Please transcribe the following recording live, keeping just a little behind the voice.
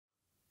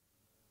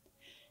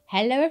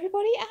Hello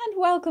everybody and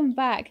welcome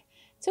back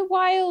to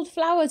Wylde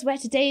Flowers, where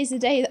today is the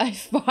day that I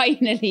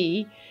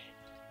finally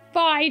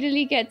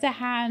get to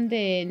hand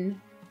in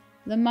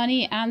the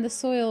money and the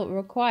soil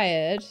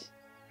required.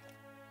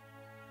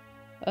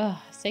 Ugh,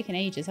 it's taken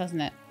ages,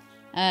 hasn't it?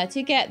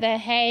 To get the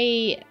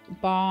hay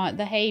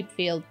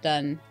field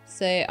done.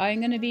 So I'm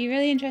going to be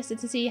really interested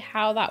to see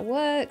how that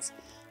works,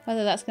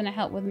 whether that's going to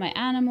help with my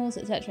animals,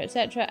 etc,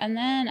 etc. And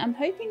then I'm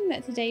hoping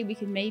that today we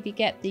can maybe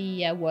get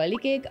the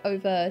whirligig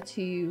over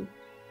to...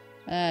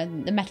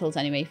 the metals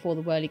anyway for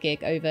the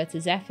whirligig over to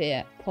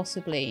Zephyr,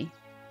 possibly.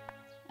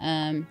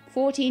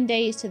 14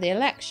 days to the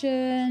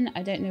election.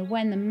 I don't know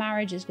when the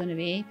marriage is going to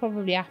be.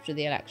 Probably after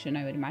the election,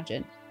 I would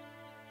imagine.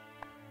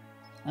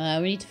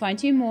 We need to find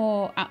 2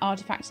 more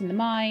artifacts in the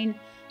mine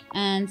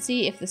and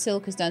see if the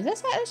silk is done.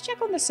 Let's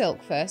check on the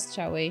silk first,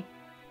 shall we?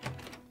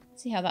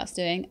 See how that's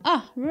doing.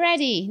 Ah,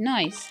 ready.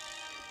 Nice.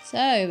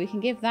 So we can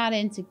give that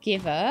in to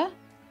Giver.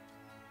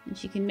 And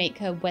she can make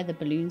her weather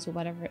balloons or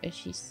whatever it is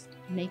she's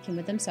making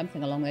with them.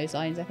 Something along those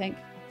lines, I think.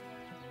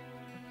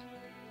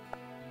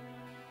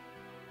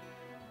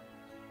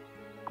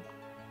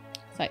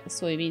 It's like the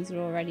soybeans are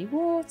already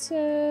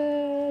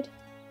watered.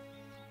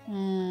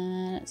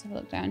 And let's have a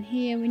look down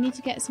here. We need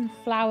to get some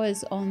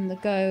flowers on the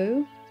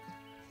go,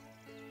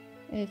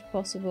 if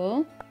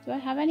possible. Do I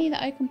have any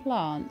that I can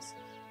plant?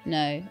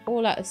 No,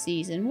 all out of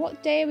season.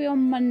 What day are we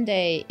on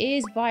Monday?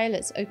 Is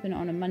Violets open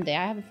on a Monday?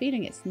 I have a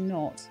feeling it's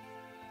not.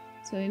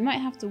 So we might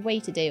have to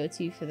wait a day or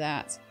 2 for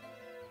that.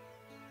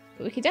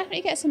 But we could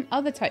definitely get some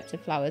other types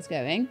of flowers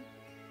going.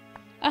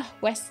 Ah,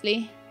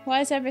 Wesley,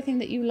 why is everything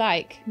that you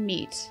like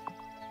meat?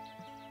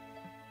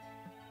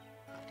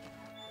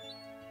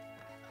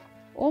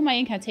 All my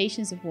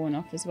incantations have worn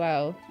off as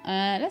well.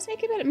 Let's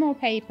make a bit more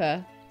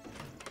paper.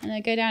 And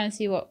then go down and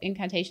see what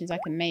incantations I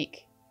can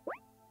make.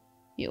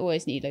 You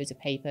always need loads of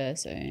paper,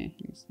 so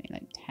just make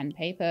like 10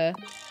 paper.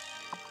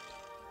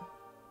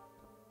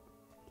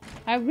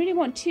 I really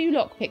want 2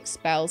 lockpick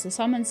spells, a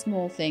summon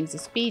small things, a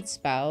speed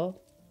spell.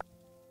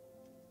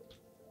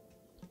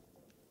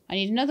 I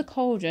need another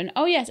cauldron.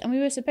 Oh yes, and we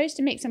were supposed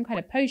to make some kind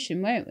of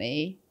potion, weren't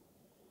we?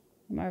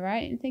 Am I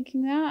right in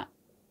thinking that?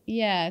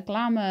 Yeah,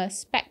 glamour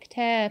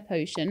spectre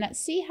potion. Let's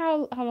see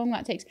how long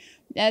that takes.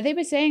 They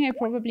were saying I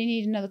probably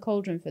need another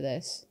cauldron for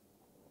this.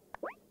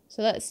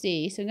 So let's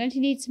see. So I'm going to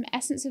need some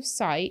essence of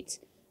sight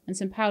and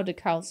some powdered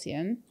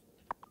calcium.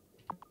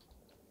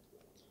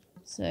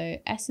 So,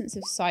 essence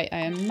of sight,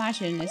 I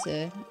imagine, is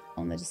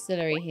on the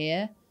distillery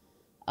here.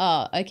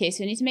 Oh, okay,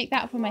 so I need to make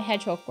that for my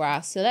hedgehog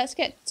grass. So let's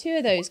get 2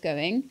 of those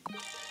going.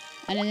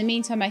 And in the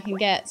meantime, I can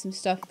get some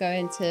stuff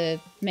going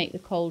to make the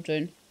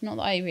cauldron. Not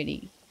that I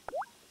really...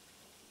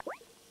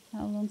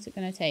 How long is it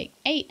going to take?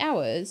 8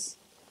 hours?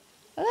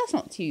 Oh, that's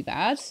not too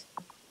bad.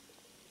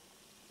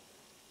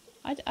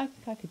 I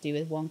could do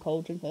with 1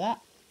 cauldron for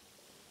that.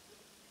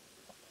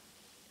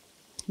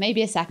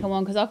 Maybe a second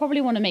one, because I'll probably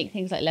want to make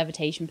things like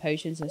levitation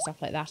potions and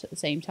stuff like that at the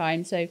same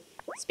time. So,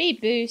 speed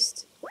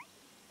boost.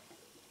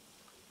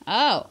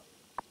 Oh.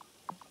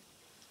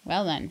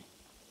 Well then.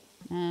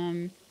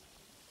 I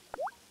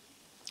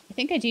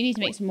think I do need to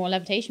make some more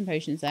levitation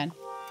potions then.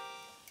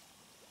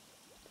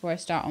 Before I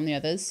start on the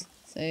others.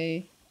 So,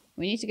 we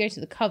need to go to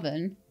the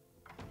coven.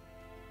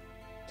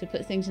 To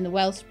put things in the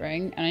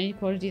wellspring. And I need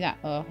to do that.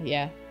 Oh,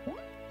 yeah.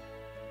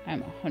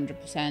 I'm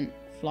 100%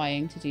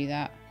 flying to do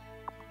that.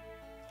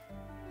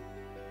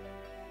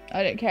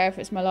 I don't care if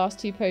it's my last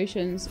 2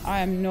 potions. I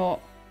am not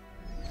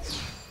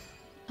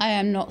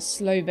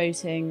slow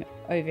boating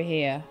over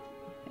here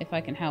if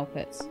I can help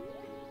it.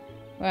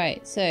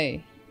 Right, so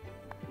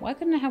why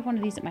couldn't I have one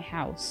of these at my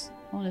house?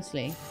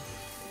 Honestly.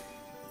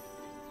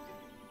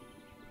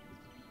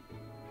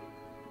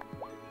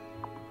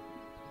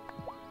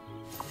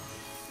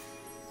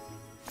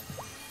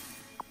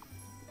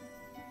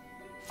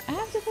 I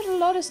have to put a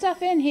lot of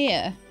stuff in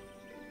here.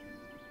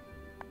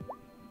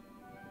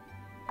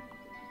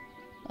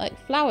 Like,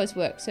 flowers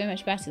work so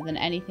much better than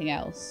anything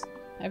else.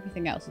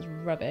 Everything else is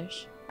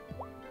rubbish.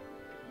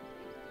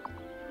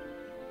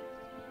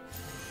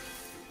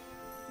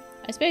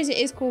 I suppose it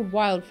is called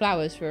Wylde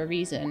Flowers for a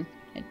reason.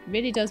 It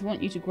really does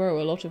want you to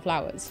grow a lot of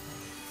flowers.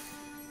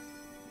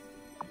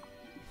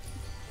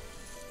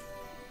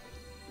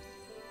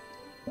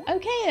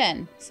 Okay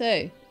then,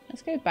 so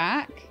let's go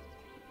back.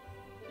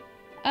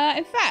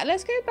 In fact,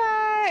 let's go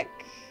back.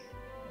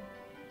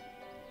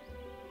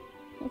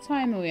 What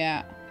time are we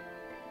at?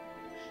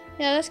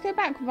 Yeah, let's go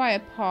back via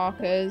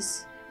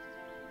Parker's.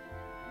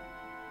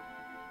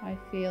 I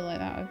feel like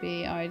that would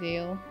be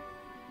ideal.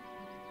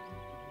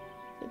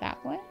 Is it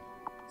that way?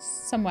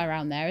 Somewhere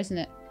around there, isn't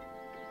it?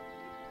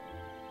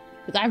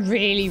 Because I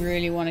really,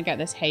 really want to get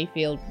this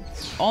hayfield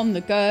on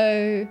the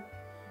go.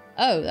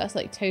 Oh, that's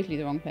like totally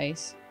the wrong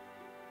place.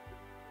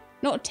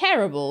 Not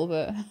terrible,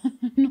 but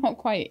not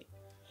quite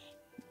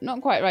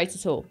right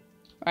at all.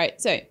 Right,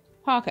 so,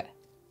 Parker.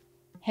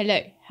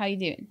 Hello, how you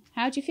doing?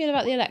 How do you feel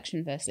about the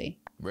election, firstly?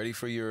 Ready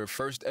for your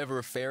first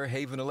ever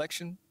Fairhaven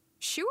election?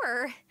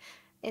 Sure.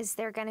 Is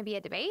there gonna be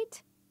a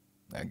debate?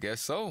 I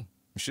guess so.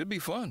 It should be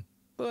fun.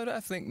 but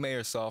I think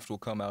Mayor Soft will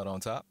come out on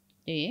top.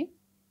 Do you?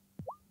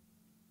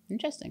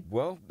 Interesting.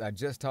 Well, I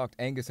just talked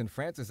Angus and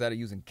Francis out of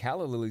using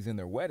calla lilies in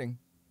their wedding.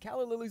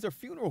 Calla lilies are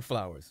funeral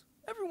flowers.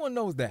 Everyone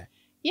knows that.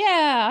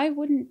 Yeah, I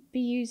wouldn't be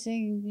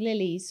using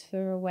lilies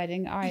for a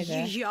wedding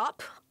either.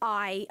 Yup.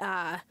 I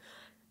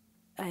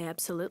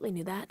absolutely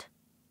knew that.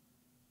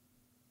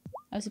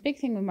 That was a big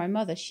thing with my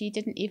mother. She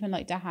didn't even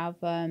like to have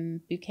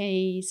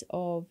bouquets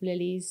of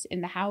lilies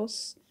in the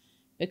house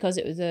because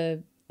it was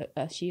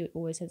she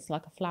always said it's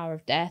like a flower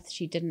of death.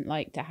 She didn't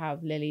like to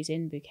have lilies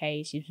in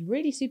bouquets. She was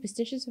really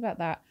superstitious about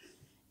that.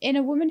 In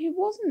a woman who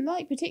wasn't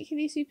like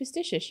particularly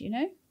superstitious, you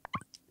know?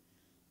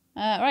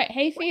 Right,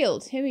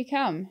 hayfield, here we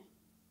come.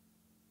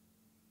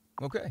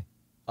 Okay.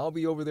 I'll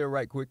be over there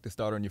right quick to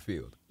start on your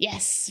field.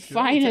 Yes, Should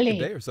only finally.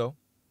 take a day or so.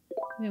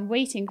 I've been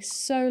waiting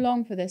so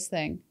long for this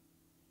thing.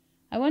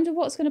 I wonder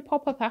what's going to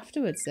pop up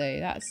afterwards, though.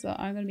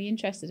 I'm going to be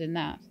interested in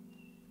that.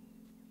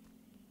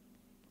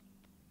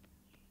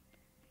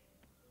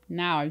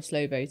 Now I'm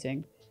slow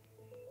boating.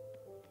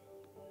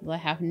 Well, I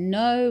have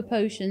no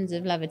potions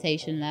of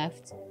levitation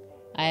left.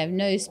 I have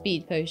no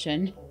speed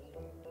potion.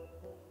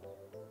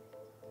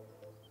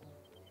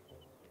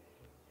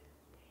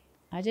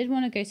 I did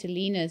want to go to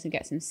Lena's and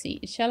get some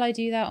seeds. Shall I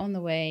do that on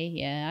the way?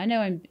 Yeah, I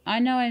know I'm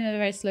a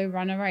very slow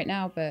runner right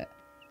now, but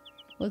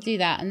we'll do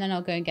that, and then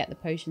I'll go and get the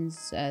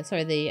potions.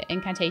 The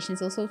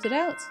incantations all sorted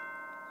out.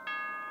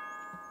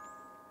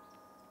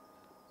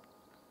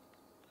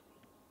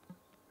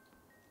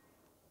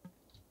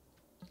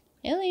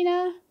 Hey,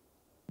 Lena.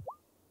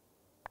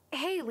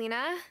 Hey,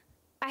 Lena.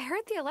 I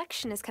heard the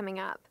election is coming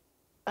up.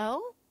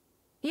 Oh?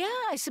 Yeah,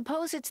 I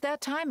suppose it's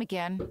that time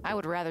again. I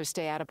would rather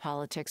stay out of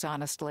politics,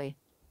 honestly.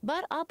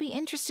 But I'll be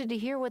interested to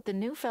hear what the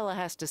new fella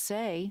has to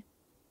say.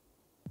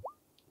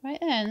 Right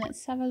then,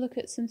 let's have a look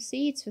at some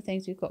seeds for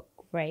things. We've got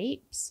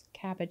grapes,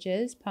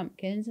 cabbages,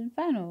 pumpkins, and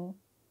fennel.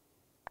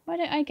 Why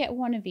don't I get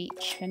one of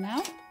each for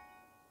now?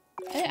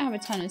 I don't have a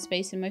ton of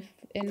space in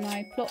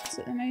my plots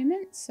at the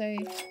moment, so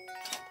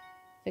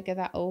figure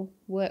that'll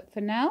work for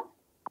now.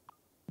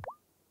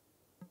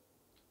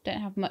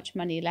 Don't have much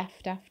money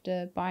left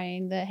after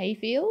buying the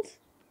hayfield.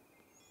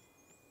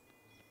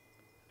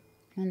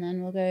 And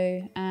then we'll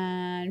go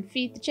and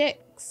feed the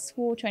chicks,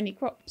 water any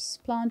crops,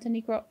 plant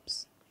any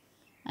crops.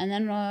 And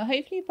then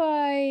hopefully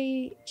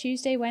by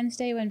Tuesday,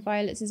 Wednesday, when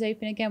Violet's is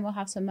open again, we'll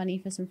have some money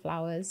for some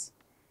flowers.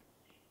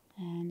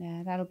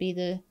 And that'll be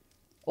the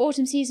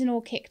autumn season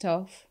all kicked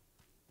off.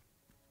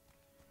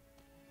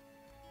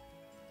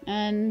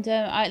 And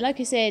like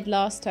I said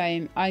last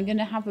time, I'm going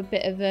to have a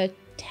bit of a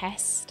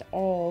test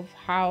of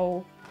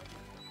how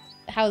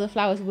the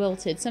flowers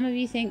wilted. Some of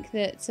you think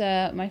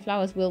that my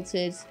flowers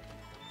wilted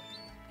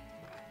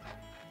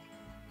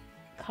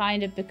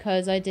kind of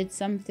because I did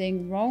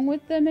something wrong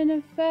with them in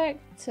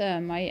effect.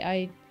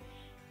 It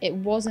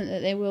wasn't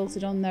that they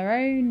wilted on their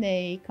own.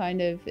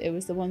 It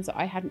was the ones that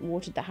I hadn't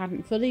watered that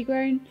hadn't fully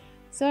grown.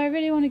 So I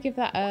really want to give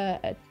that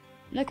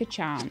a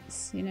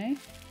chance, you know.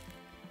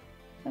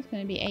 That's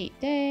going to be 8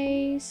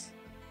 days.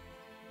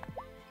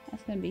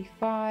 That's going to be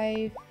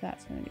 5.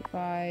 That's going to be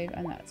 5,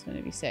 and that's going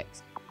to be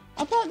 6.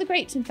 I'll plant the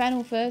grapes and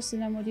fennel first,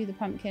 and then we'll do the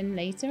pumpkin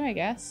later, I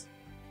guess.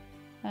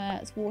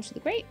 Let's water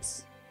the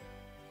grapes.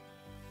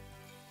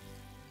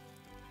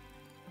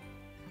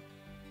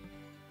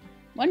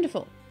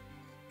 Wonderful.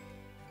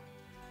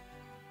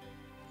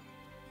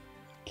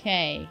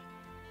 Okay.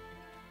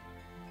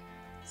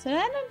 So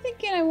then I'm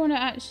thinking I want to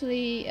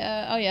actually...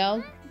 oh yeah,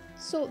 I'll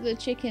sort the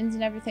chickens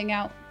and everything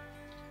out.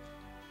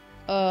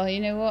 Oh, you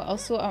know what? I'll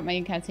sort out my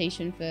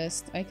incantation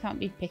first. I can't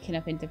be picking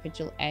up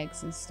individual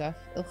eggs and stuff.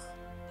 Ugh.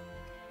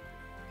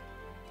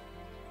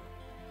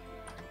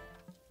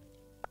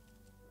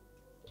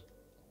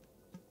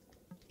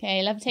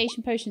 Okay,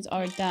 levitation potions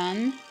are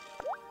done.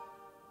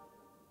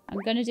 I'm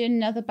going to do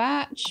another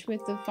batch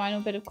with the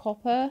final bit of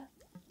copper.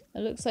 It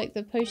looks like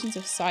the potions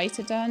of sight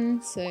are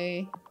done,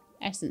 so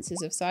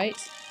essences of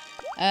sight.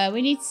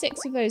 We need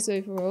 6 of those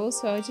overall,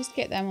 so I'll just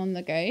get them on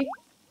the go.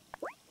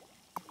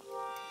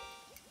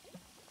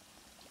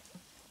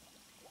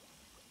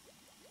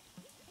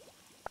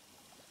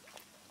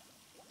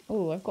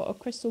 Oh, I've got a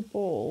crystal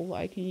ball that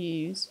I can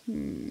use.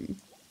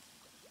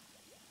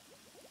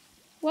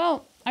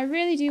 Well, I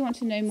really do want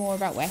to know more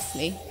about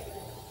Wesley.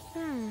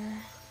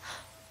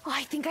 Oh,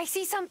 I think I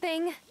see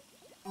something.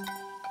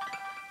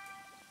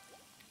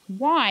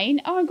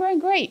 Wine? Oh, I'm growing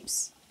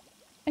grapes.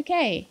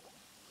 Okay.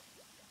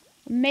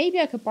 Maybe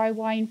I could buy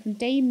wine from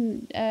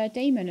Damon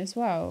as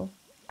well.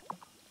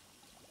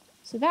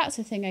 So that's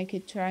a thing I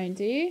could try and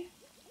do.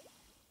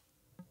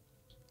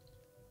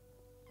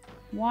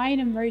 Wine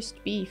and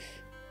roast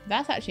beef.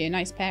 That's actually a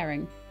nice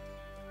pairing.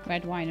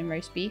 Red wine and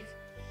roast beef.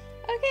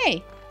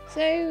 Okay.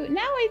 So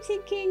now I'm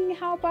thinking,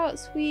 how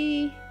about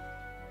we...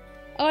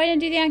 Oh, I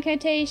didn't do the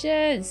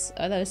incantations.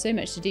 Oh, there was so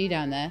much to do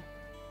down there.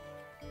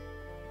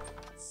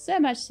 So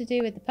much to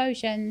do with the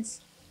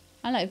potions.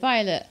 I like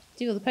Violet.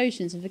 Do all the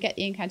potions and forget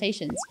the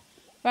incantations.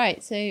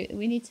 Right, so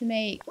we need to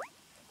make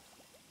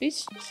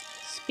boost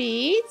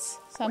speeds,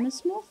 summon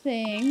small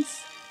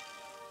things,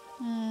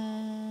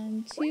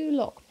 And 2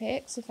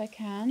 lockpicks if I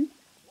can.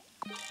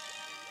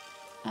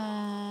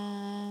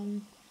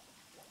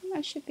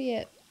 That should be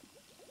it.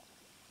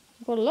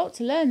 We've got a lot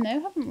to learn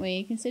though, haven't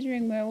we?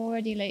 Considering we're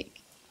already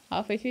like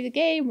halfway through the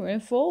game. We're in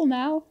fall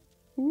now.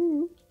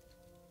 Ooh.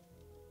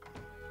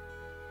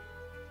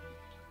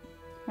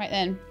 Right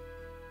then.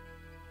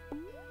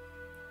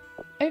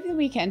 Over the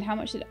weekend, how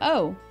much did...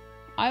 Oh!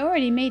 I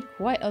already made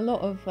quite a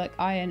lot of like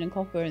iron and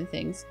copper and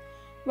things.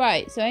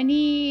 Right, so I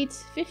need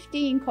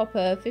 15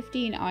 copper,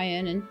 15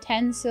 iron and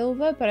 10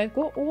 silver, but I've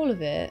got all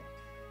of it.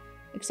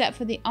 Except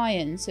for the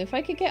iron. So if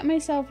I could get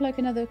myself like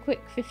another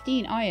quick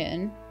 15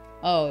 iron...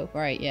 Oh,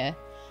 right, yeah.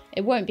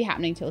 It won't be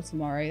happening till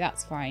tomorrow.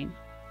 That's fine.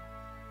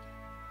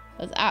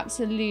 That's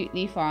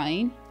absolutely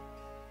fine.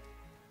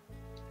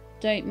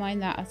 Don't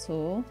mind that at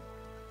all.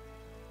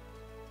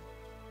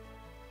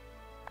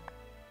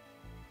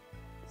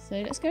 So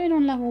let's go in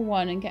on level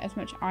 1 and get as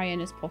much iron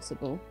as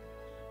possible.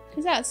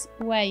 Because that's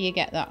where you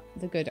get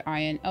the good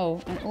iron.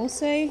 Oh, and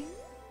also...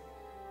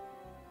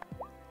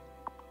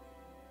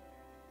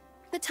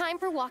 The time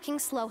for walking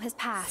slow has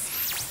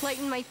passed.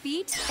 Lighten my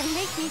feet and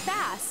make me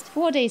fast.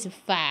 4 days of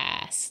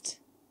fast.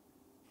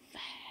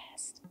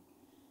 Fast.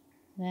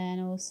 Then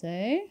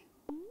also...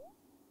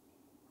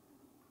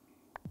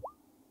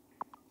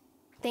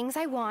 Things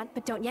I want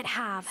but don't yet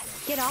have.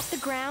 Get off the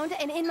ground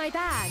and in my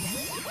bag.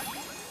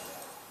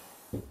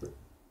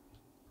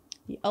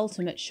 The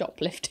ultimate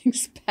shoplifting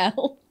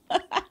spell.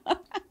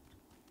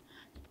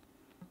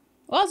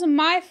 Wasn't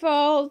my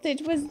fault.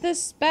 It was the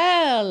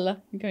spell.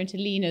 I'm going to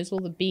Lena's. All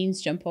the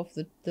beans jump off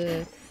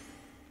the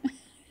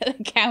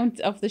count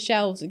off the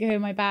shelves and go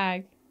in my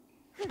bag.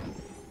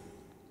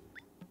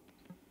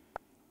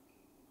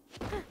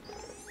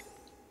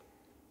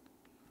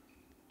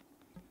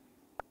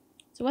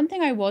 So one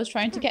thing I was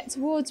trying to get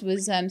towards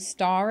was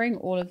starring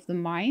all of the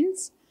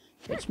mines,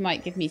 which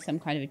might give me some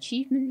kind of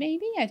achievement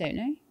maybe. I don't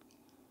know.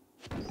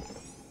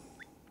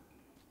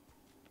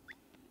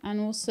 And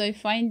also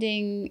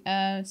finding,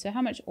 so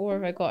how much ore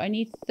have I got? I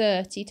need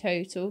 30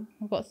 total.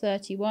 I've got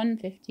 31,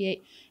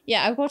 58.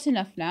 Yeah, I've got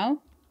enough now.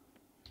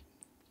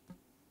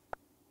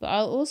 But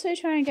I'll also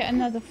try and get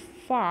another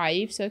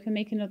 5 so I can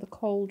make another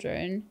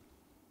cauldron.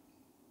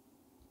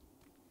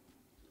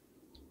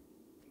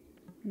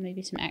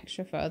 Maybe some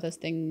extra for other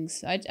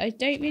things. I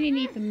don't really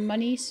need the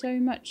money so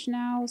much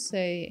now, so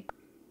I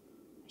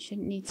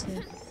shouldn't need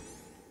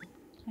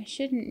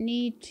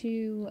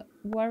to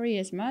worry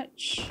as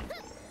much.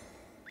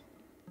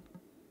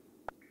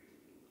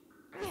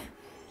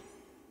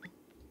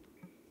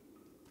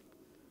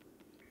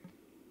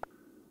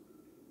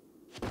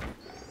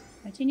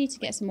 I do need to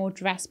get some more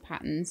dress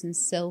patterns and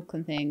silk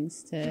and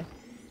things to...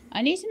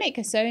 I need to make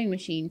a sewing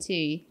machine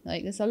too.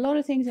 Like, there's a lot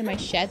of things in my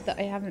shed that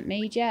I haven't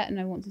made yet, and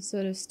I want to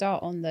sort of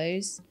start on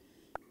those.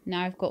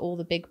 Now I've got all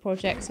the big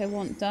projects I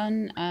want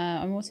done.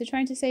 I'm also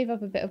trying to save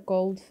up a bit of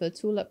gold for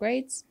tool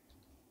upgrades.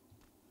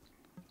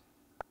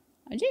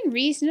 I'm doing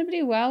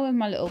reasonably well with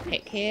my little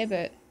pick here,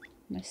 but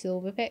my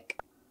silver pick.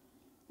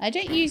 I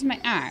don't use my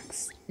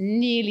axe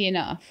nearly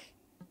enough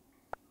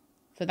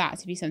for that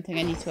to be something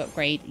I need to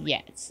upgrade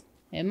yet.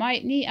 I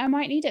might need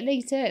it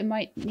later. It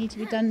might need to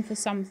be done for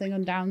something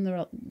on down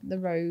the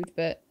road,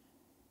 but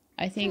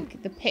I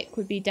think the pick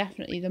would be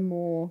definitely the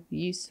more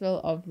useful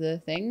of the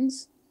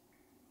things.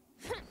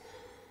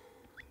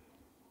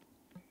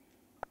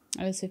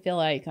 I also feel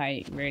like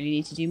I really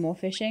need to do more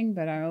fishing,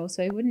 but I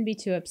also wouldn't be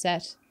too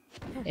upset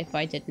if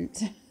I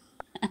didn't.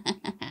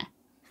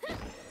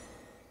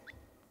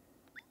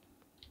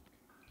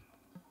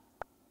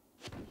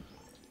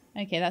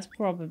 Okay, that's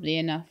probably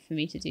enough for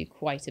me to do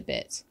quite a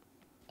bit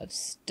of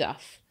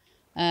stuff.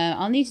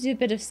 I'll need to do a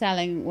bit of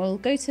selling. We'll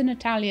go to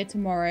Natalia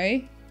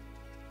tomorrow.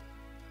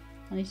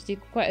 I need to do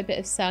quite a bit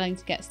of selling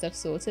to get stuff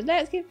sorted.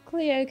 Let's give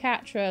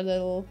Cleopatra a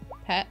little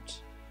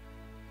pet.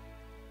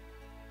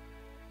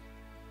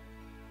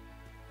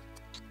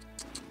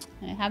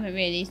 I haven't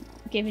really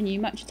given you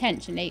much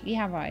attention lately,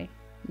 have I?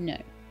 No.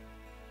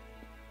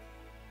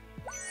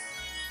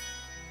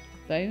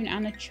 Bone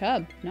and a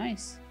chub.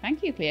 Nice.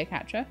 Thank you,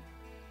 Cleopatra.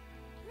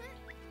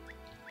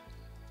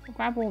 We'll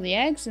grab all the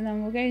eggs and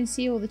then we'll go and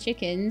see all the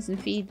chickens and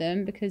feed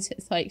them because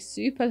it's like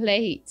super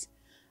late.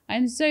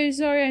 I'm so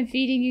sorry I'm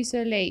feeding you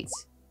so late.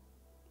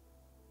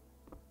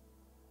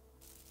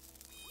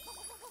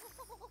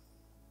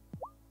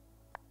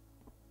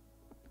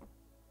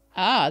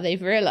 Ah,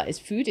 they've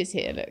realized food is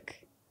here, look.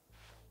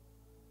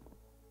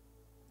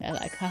 They're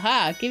like,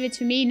 haha, give it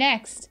to me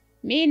next.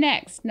 Me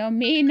next. No,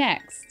 me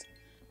next.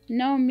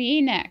 No,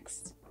 me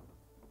next.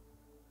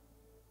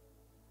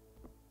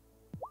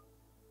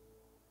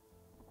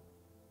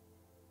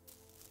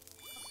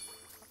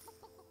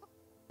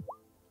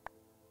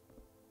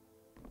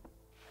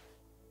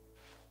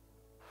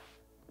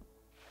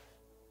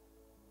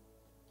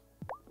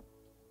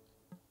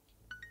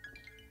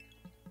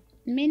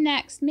 Me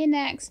next, me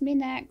next, me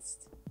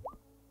next.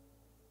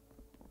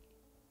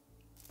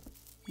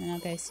 And I'll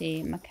go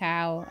see my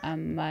cow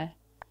and my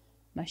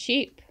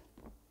sheep.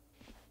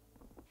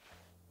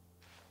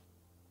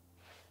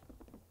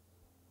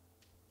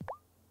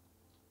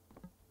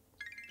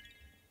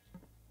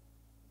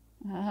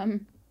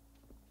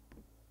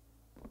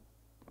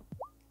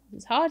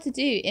 It's hard to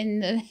do in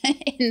the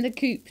in the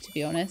coop, to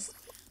be honest.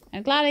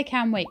 I'm glad I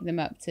can wake them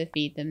up to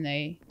feed them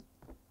though.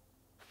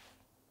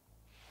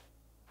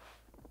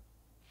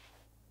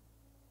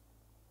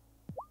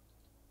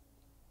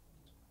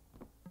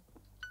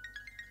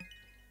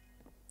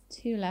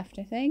 Two left,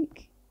 I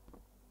think.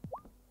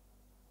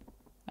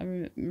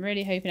 I'm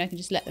really hoping I can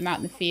just let them out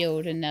in the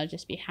field and they'll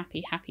just be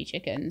happy, happy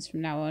chickens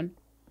from now on.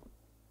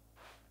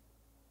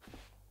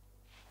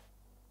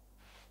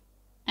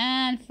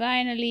 And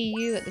finally,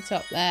 you at the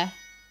top there.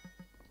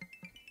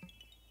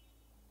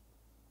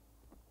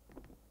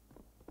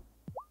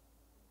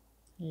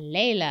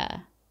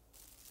 Layla.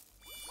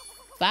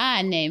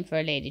 Fine name for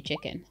a lady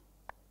chicken.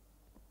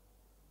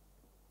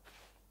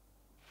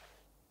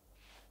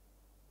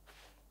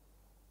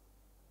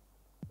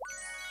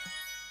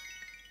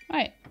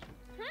 Right.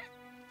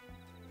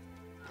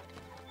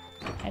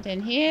 Head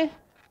in here.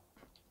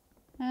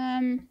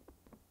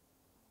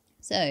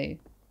 So.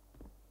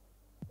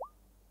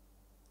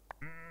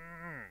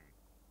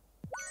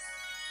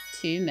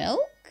 2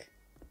 milk.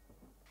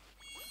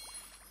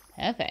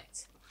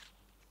 Perfect.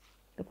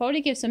 Could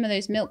probably give some of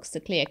those milks to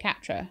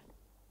Cleopatra.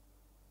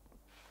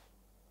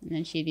 And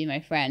then she'd be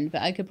my friend.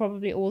 But I could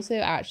probably also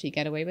actually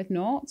get away with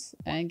not.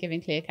 And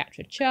giving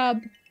Cleopatra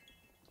chub.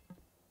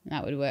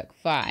 That would work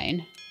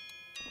fine.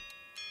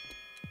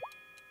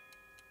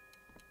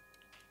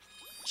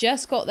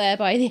 Just got there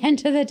by the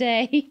end of the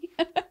day.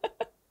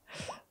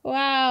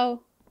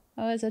 Wow.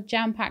 That was a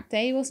jam-packed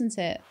day, wasn't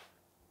it?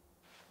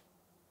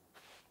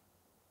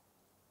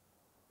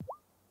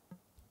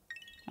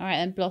 Alright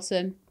then,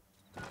 Blossom.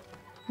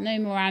 No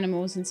more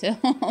animals until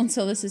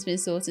until this has been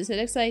sorted. So it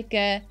looks like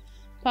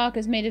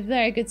Parker's made a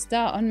very good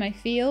start on my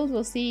field.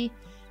 We'll see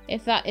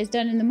if that is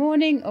done in the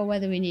morning or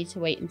whether we need to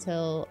wait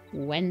until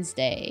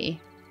Wednesday.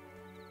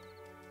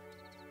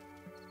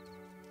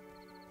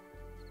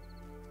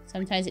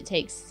 Sometimes it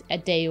takes a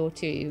day or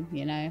two,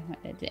 you know.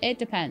 It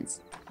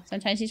depends.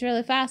 Sometimes he's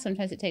really fast,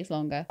 sometimes it takes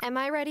longer. Am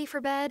I ready for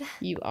bed?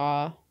 You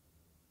are.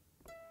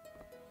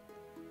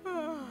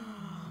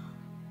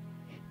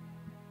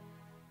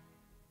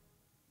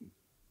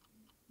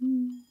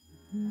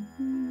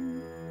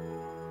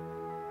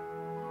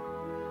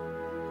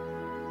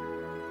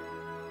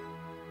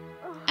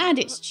 And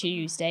it's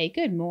Tuesday.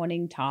 Good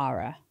morning,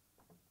 Tara.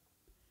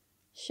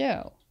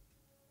 So,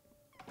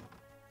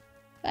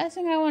 first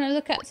thing I want to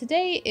look at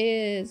today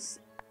is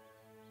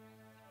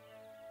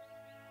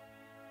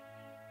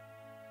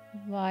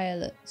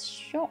Violet's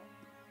shop.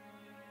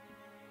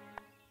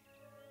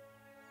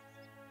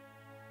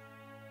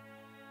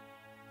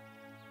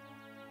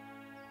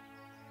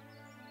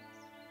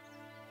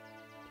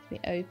 We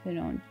open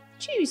on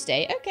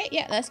Tuesday. Okay,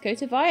 yeah, let's go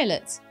to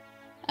Violet's.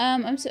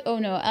 Oh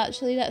no,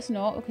 actually that's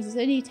not, because it's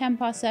only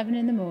 7:10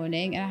 in the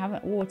morning and I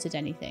haven't watered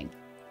anything.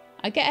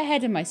 I get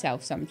ahead of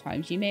myself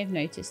sometimes. You may have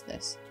noticed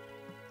this.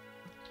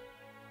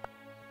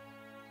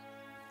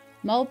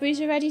 Mulberries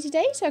are ready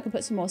today, so I can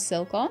put some more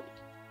silk on.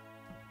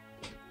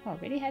 Oh,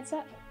 really? Heads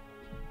up.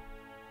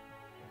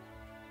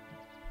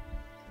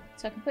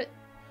 So I can put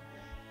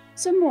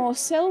some more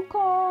silk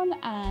on,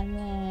 and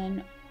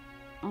then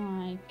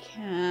I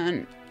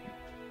can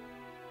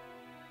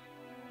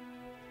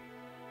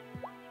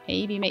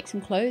maybe make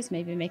some clothes,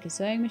 maybe make a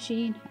sewing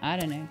machine. I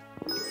don't know.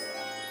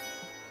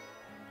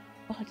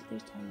 Oh,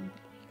 there's time.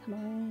 Come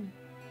on.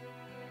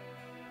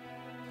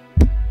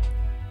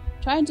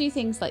 Try and do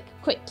things like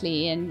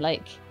quickly and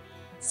like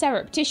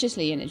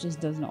surreptitiously, and it just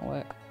does not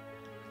work.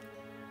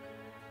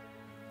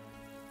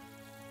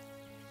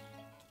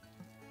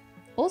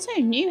 Also,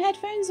 new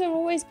headphones are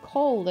always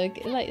cold. They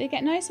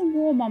get nice and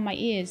warm on my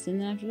ears, and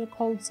then I have to do a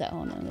cold set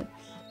on. And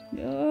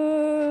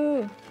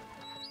no.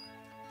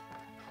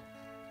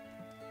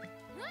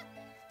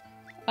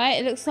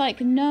 Right, it looks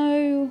like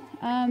no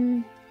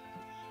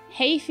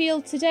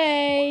hayfield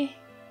today.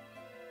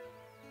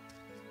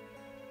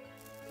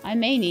 I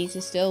may need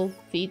to still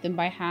feed them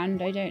by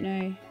hand, I don't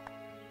know.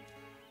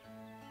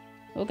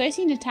 We'll go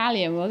see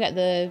Natalia and we'll get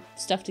the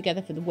stuff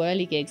together for the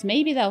whirly gigs.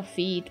 Maybe they'll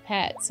feed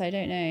pets, I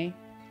don't know.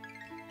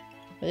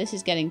 But this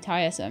is getting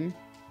tiresome.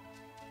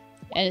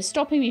 And it's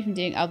stopping me from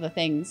doing other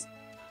things.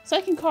 It's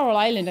like in Coral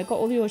Island, I got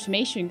all the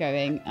automation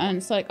going, and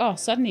it's like, oh,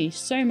 suddenly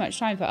so much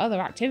time for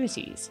other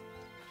activities.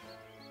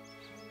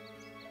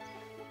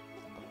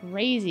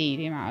 Crazy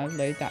the amount of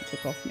load that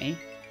took off me.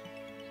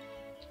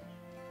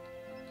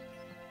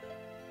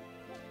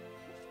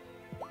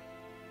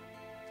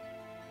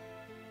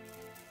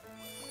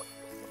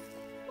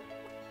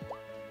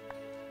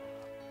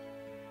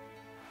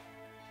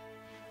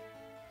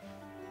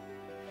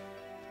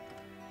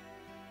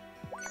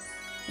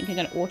 I think I'm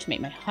going to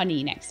automate my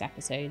honey next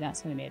episode.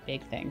 That's going to be a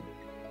big thing.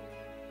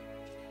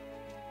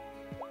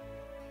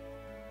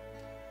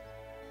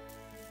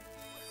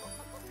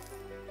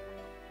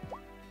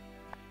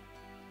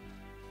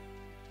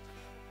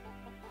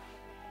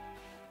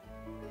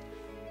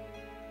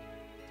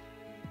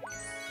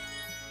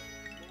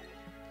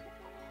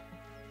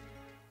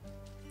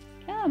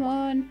 Come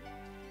on.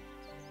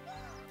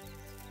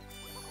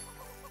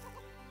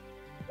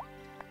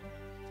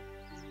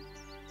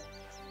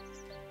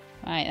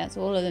 Alright, that's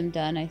all of them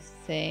done, I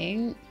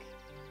think.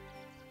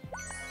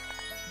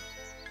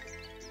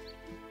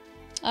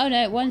 Oh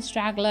no, one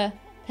straggler.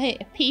 Hey,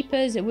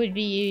 Peepers, it would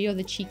be you. You're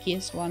the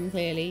cheekiest one,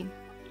 clearly.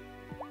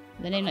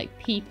 The name like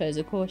Peepers,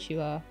 of course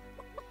you are.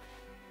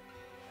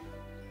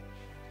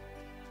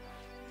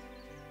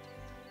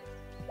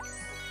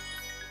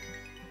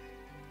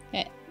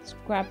 Okay, let's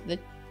grab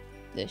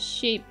the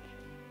sheep.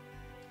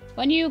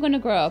 When are you gonna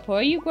grow up? Or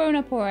are you grown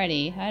up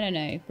already? I don't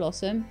know.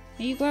 Blossom,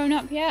 are you grown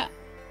up yet?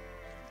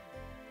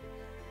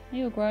 Are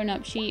you a grown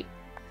up sheep?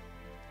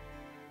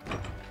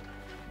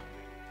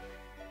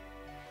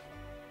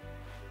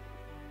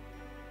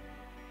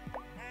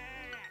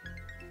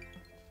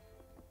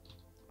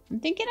 I'm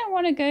thinking I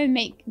want to go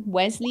make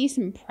Wesley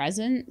some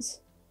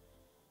presents.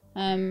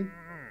 And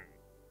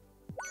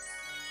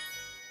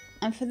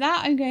for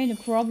that, I'm going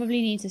to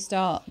probably need to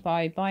start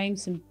by buying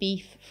some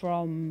beef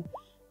from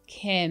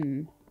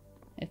Kim,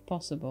 if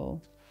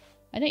possible.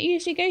 I don't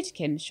usually go to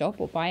Kim's shop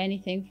or buy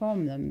anything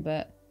from them,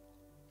 but...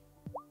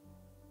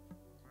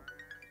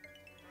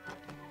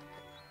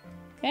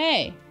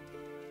 Okay.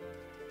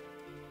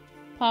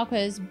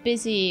 Parker's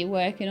busy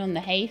working on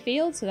the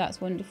hayfield, so that's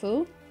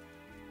wonderful.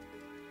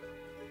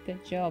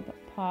 Good job,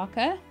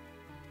 Parker.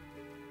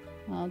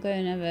 I'll go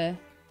and have a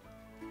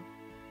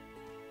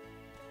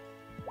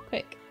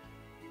quick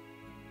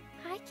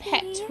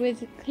pet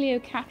with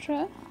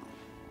Cleopatra.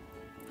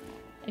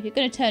 If you're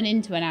going to turn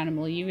into an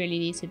animal, you really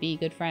need to be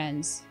good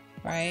friends,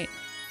 right?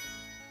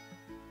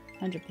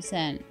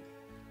 100%.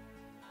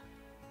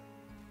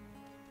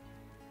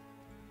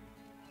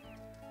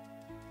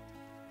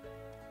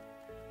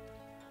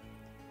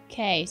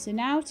 Okay, so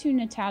now to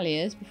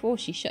Natalia's before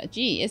she shut.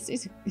 Gee,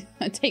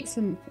 it takes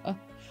a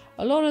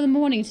lot of the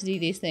morning to do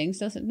these things,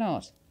 does it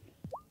not?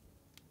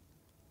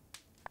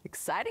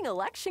 Exciting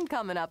election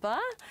coming up, huh?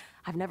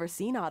 I've never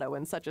seen Otto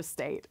in such a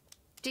state.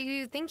 Do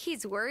you think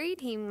he's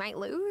worried he might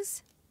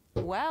lose?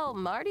 Well,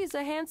 Marty's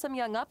a handsome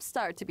young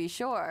upstart, to be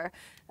sure.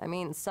 I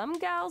mean, some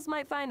gals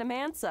might find him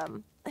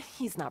handsome.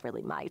 He's not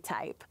really my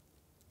type.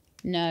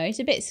 No, it's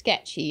a bit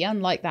sketchy,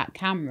 unlike that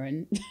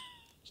Cameron.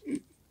 Of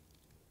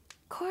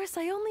course,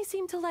 I only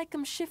seem to like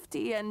him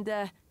shifty and,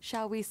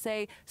 shall we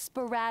say,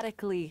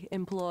 sporadically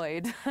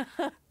employed.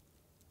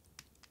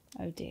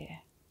 Oh dear.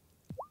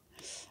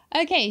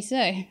 Okay, so,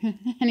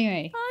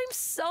 anyway. I'm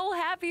so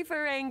happy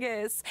for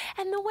Angus,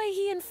 and the way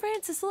he and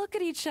Francis look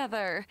at each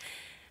other.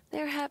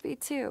 They're happy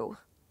too.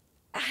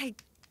 I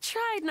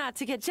tried not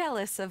to get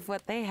jealous of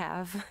what they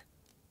have.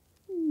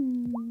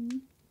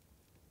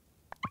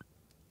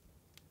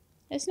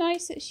 It's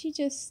nice that she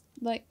just,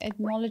 like,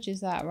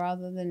 acknowledges that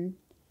rather than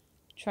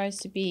tries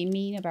to be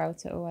mean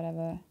about it or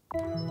whatever.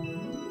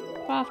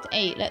 Craft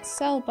 8. Let's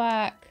sell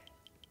back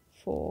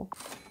 4.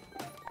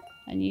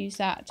 And use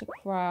that to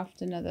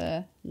craft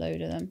another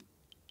load of them.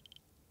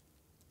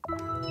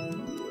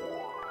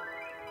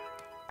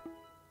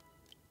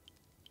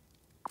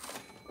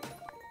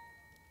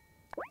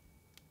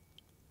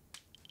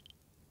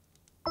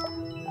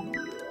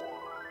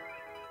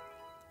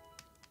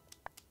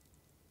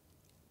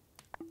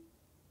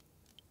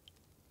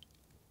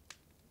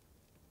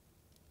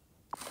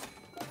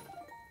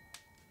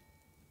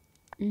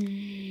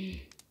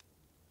 I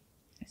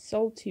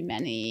sold too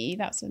many.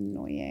 That's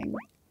annoying.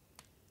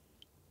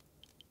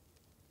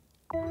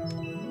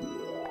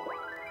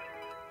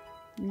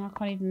 And I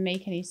can't even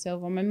make any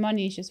silver. My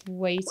money is just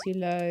way too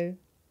low.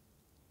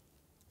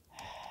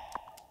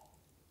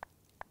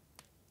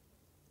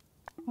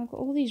 I've got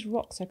all these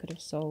rocks I could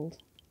have sold.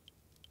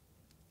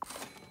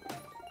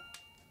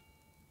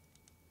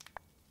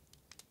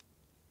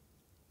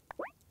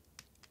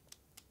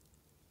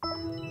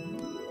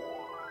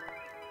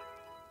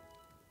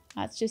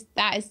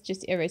 That is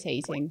just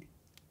irritating.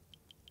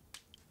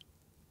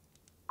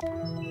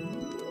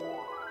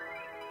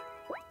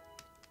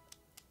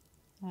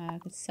 I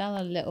could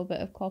sell a little bit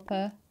of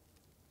copper.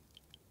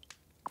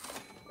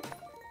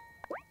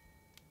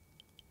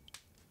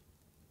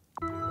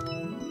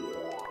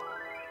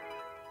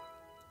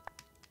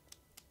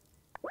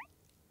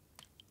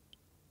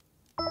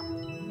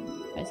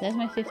 Right, so there's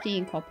my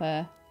 15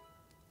 copper.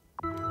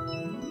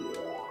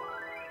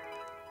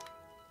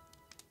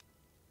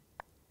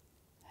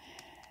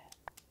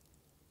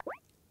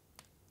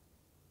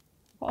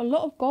 I've got a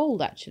lot of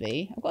gold,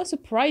 actually. I've got a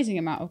surprising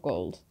amount of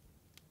gold.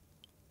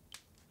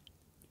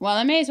 Well,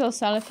 I may as well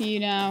sell a few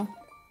now.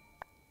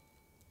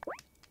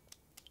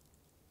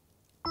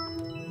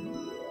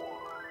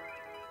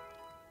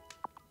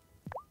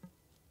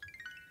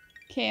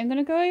 Okay, I'm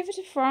gonna go over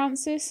to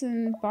Francis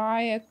and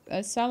buy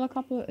sell a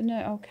couple of...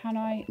 No, oh, can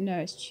I? No,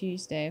 it's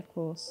Tuesday, of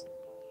course.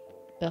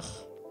 Ugh.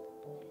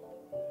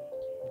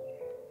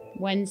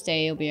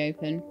 Wednesday it'll be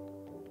open.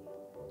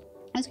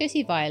 Let's go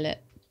see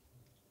Violet.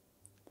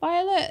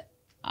 Violet,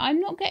 I'm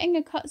not getting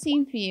a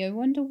cutscene for you. I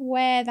wonder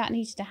where that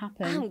needs to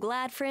happen. I'm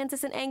glad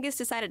Francis and Angus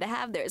decided to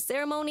have their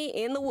ceremony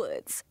in the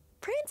woods.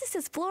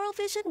 Francis's floral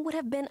vision would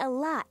have been a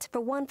lot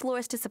for one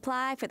florist to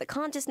supply for the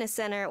Consciousness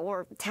Center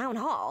or Town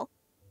Hall.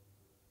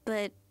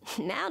 But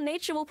now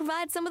nature will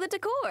provide some of the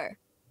decor.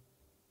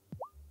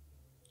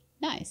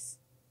 Nice.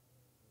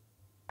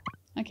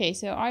 Okay,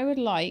 so I would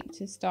like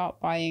to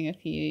start buying a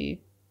few...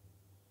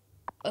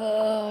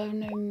 Oh,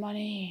 no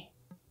money.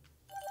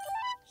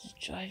 This is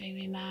driving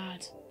me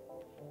mad.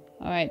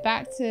 Alright,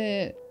 back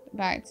to...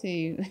 Back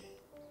to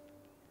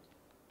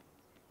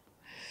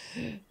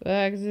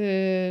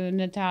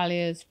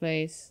Natalia's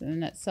place.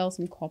 And let's sell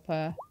some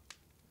copper.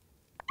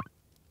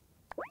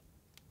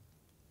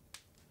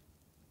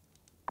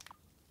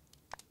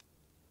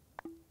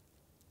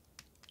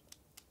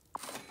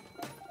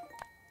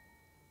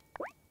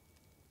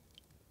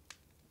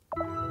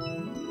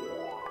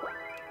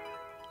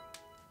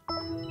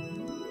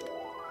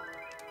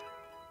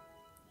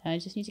 I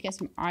just need to get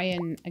some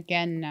iron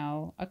again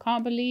now. I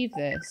can't believe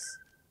this.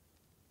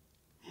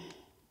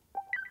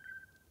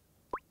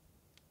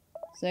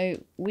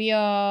 So we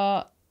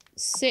are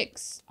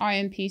 6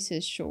 iron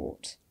pieces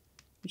short,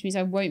 which means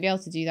I won't be able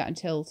to do that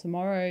until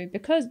tomorrow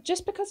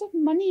just because of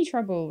money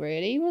trouble,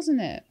 really,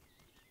 wasn't it?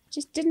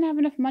 Just didn't have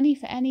enough money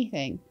for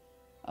anything.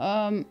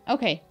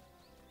 Okay.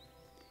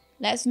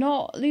 Let's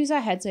not lose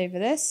our heads over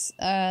this.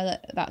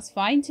 That's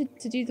fine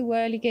to do the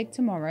whirly gig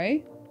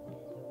tomorrow.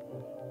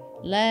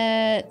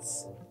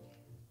 Let's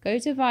go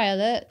to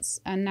Violet's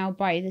and now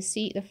buy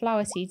the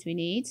flower seeds we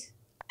need.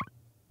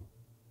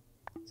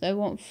 So I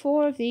want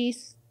 4 of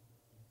these.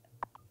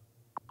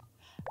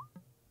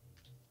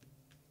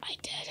 I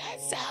didn't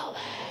sell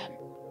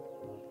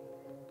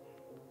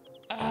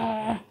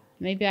them.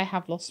 Maybe I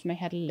have lost my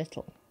head a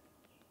little.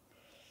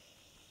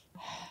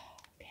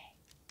 Okay.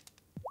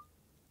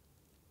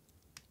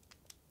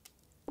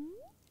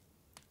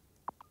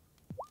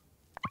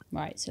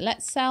 Right, so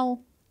let's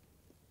sell.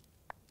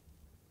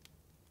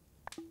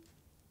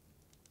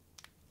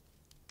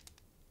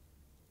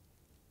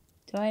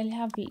 Do I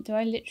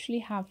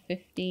literally have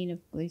 15 of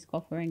these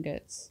copper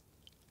ingots?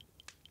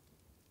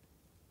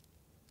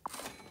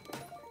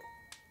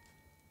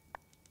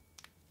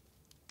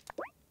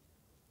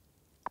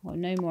 Well,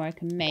 no more I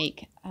can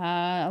make.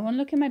 I want to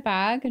look in my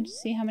bag and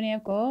just see how many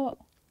I've got.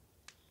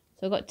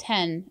 So I've got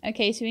 10.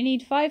 Okay, so we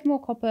need 5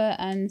 more copper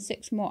and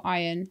 6 more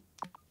iron.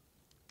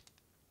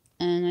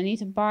 And I need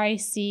to buy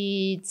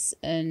seeds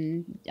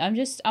and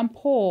I'm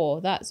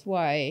poor, that's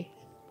why.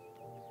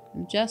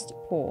 I'm just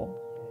poor.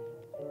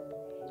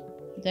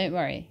 Don't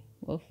worry,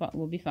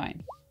 we'll be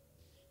fine.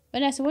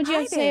 Vanessa, what do you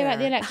have to say about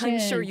the election? I'm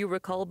sure you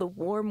recall the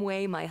warm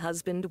way my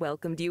husband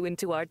welcomed you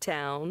into our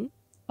town.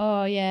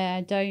 Oh yeah,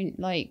 don't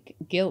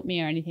guilt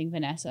me or anything,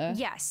 Vanessa.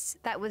 Yes,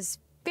 that was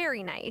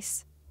very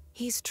nice.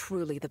 He's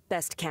truly the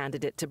best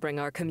candidate to bring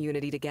our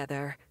community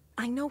together.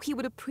 I know he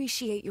would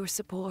appreciate your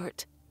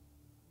support.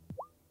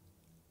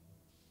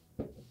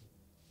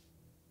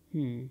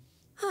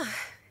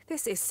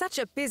 This is such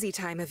a busy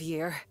time of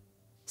year.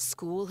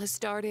 School has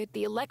started,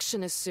 the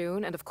election is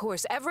soon, and of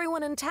course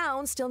everyone in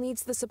town still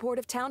needs the support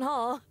of Town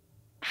Hall.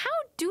 How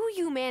do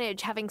you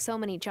manage having so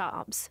many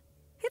jobs?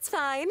 It's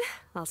fine.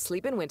 I'll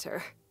sleep in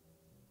winter.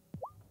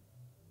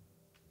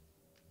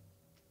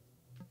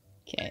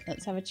 Okay,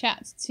 let's have a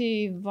chat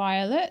to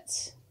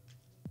Violet.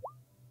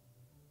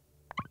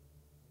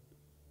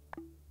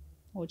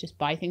 Or just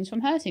buy things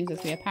from her, things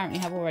as we apparently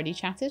have already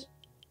chatted.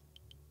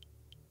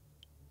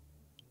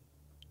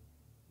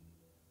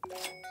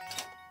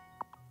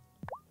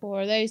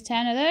 Four of those,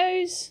 10 of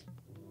those.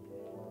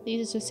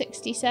 These are to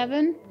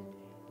 67.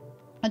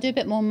 I'll do a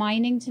bit more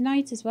mining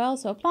tonight as well.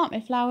 So I'll plant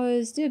my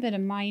flowers, do a bit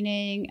of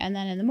mining, and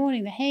then in the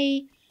morning the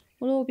hay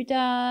will all be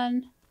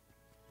done.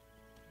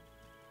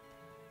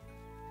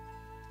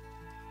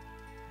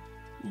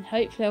 And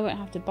hopefully I won't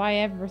have to buy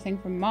everything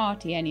from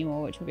Marty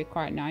anymore, which will be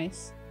quite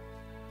nice.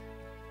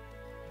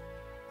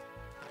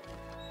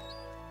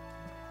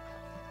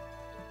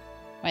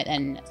 Right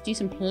then, let's do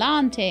some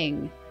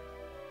planting.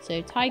 So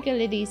tiger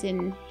lilies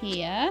in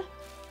here.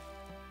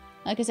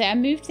 Like I say, I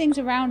moved things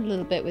around a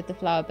little bit with the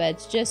flower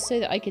beds just so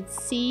that I could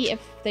see if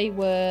they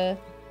were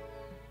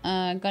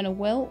gonna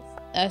wilt.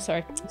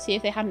 Sorry, see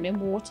if they hadn't been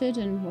watered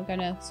and were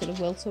gonna sort of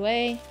wilt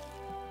away.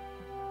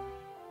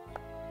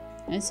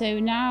 And so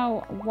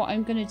now what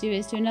I'm gonna do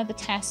is do another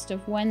test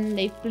of when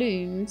they've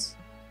bloomed.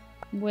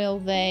 Will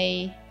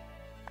they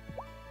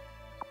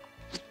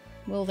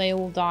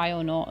all die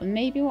or not? And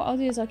maybe what I'll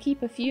do is I'll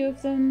keep a few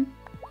of them.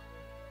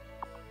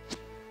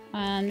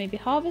 And maybe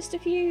harvest a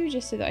few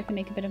just so that I can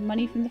make a bit of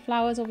money from the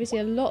flowers. Obviously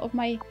a lot of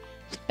my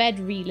bed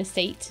real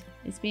estate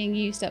is being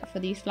used up for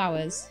these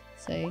flowers.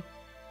 So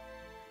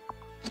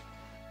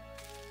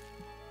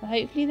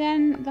hopefully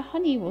then the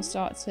honey will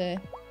start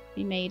to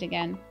be made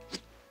again.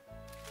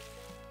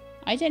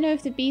 I don't know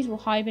if the bees will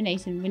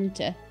hibernate in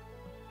winter.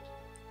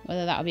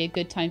 Whether that will be a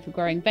good time for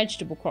growing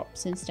vegetable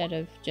crops instead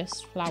of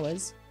just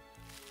flowers.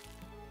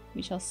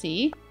 We shall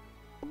see.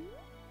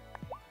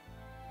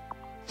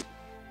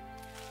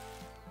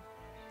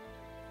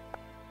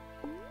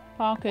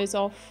 Parker's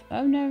off.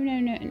 Oh, no.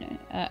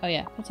 Oh,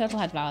 yeah. Turtle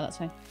head flower, that's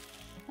fine.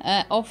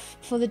 Off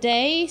for the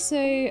day, so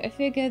I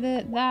figure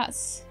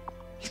that's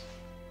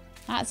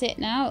it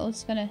now.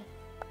 It's going to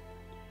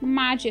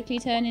magically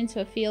turn into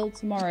a field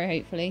tomorrow,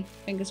 hopefully.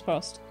 Fingers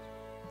crossed.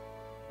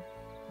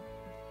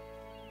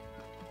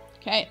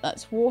 Okay,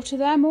 let's water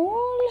them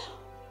all.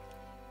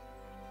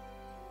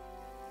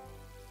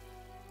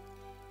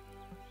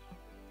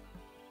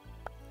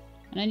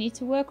 And I need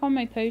to work on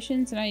my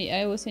potions, and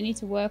I also need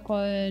to work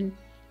on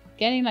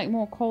getting like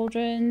more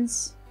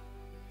cauldrons.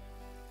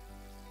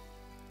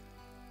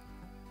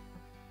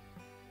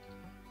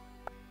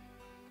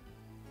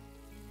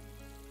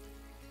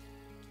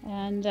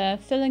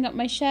 And filling up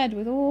my shed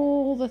with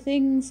all the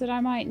things that I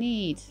might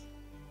need.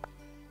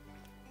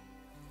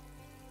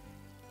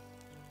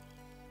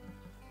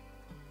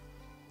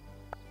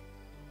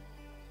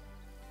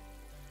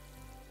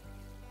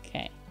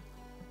 Okay.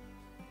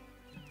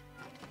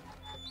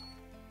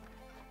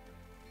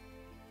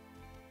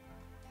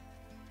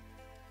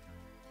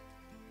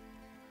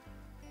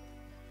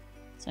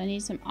 So I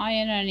need some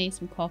iron and I need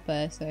some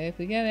copper. So if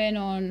we go in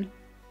on...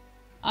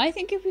 I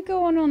think if we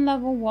go on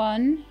level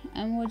 1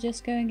 and we'll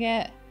just go and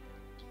get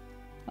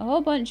a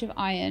whole bunch of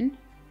iron.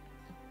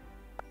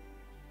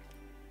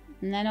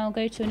 And then I'll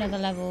go to another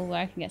level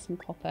where I can get some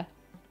copper.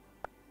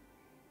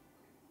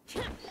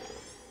 I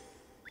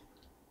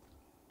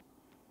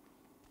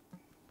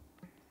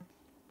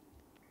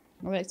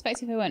would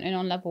expect if I went in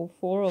on level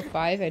 4 or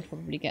 5, I'd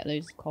probably get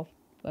loads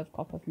of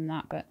copper from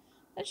that. But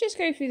let's just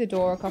go through the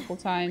door a couple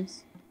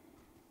times.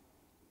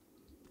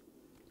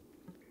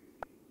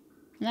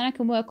 And then I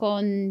can work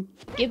on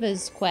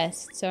Giver's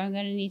quest. So I'm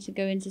going to need to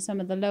go into some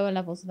of the lower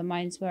levels of the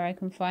mines where I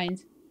can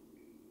find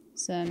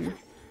some...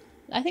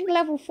 I think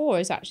level 4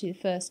 is actually the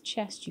first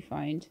chest you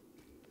find.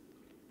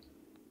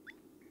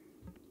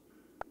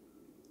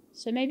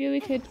 So maybe we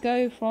could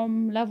go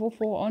from level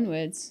 4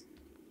 onwards.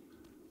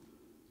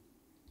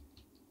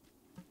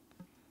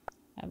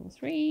 Level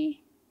 3.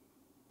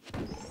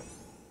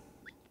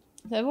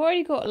 So I've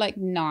already got like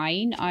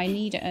 9. I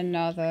need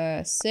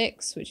another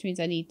 6, which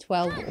means I need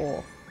 12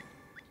 ore.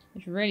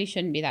 Which really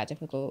shouldn't be that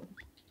difficult.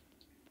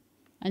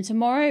 And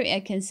tomorrow I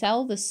can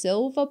sell the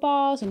silver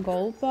bars and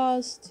gold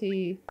bars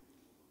to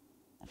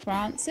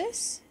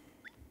Francis.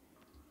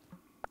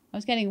 I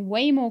was getting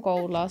way more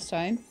gold last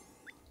time.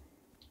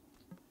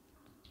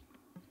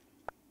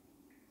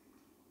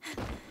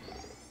 So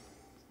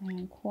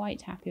I'm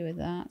quite happy with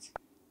that.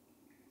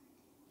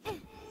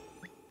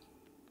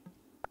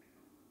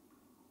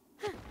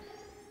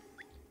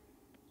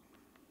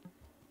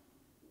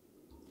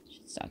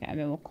 Start getting a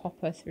bit more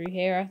copper through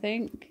here, I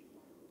think.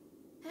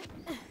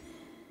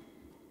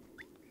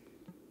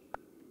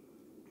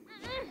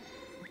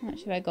 How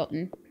much have I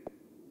gotten?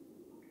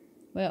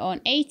 We're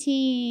on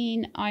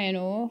 18 iron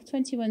ore,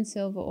 21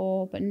 silver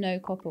ore, but no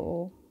copper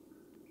ore.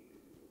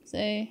 So,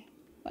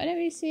 why don't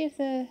we see if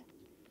the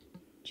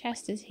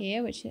chest is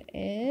here, which it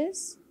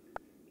is.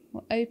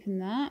 We'll open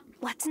that.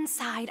 What's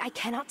inside I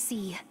cannot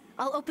see.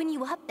 I'll open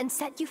you up and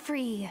set you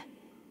free.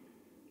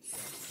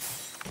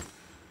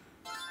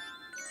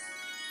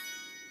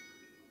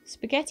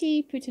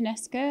 Spaghetti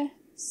puttanesca,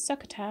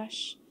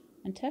 succotash,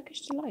 and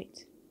Turkish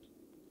delight.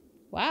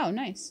 Wow,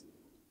 nice.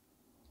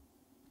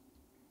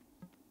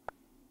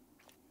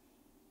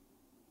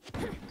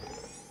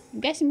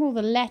 I'm guessing all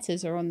the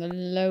letters are on the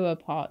lower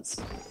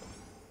parts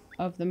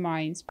of the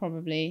mines,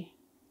 probably.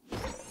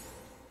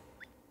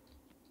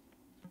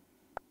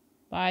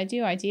 But I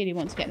do ideally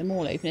want to get them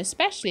all open,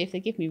 especially if they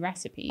give me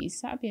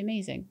recipes. That would be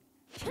amazing.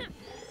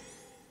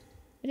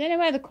 I don't know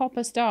where the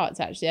copper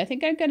starts, actually. I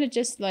think I'm going to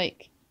just,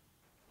 like,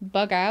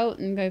 bug out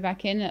and go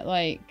back in at,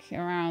 like,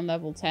 around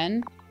level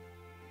 10.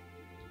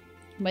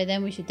 By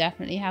then we should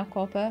definitely have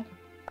copper.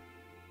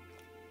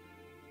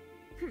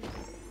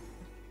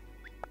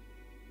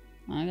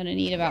 I'm going to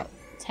need about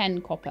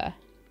 10 copper.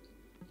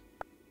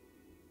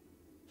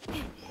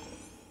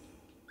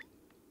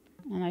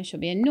 And I shall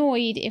be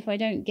annoyed if I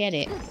don't get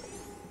it.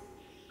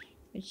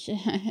 Which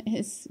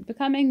is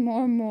becoming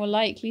more and more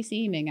likely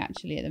seeming,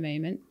 actually, at the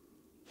moment.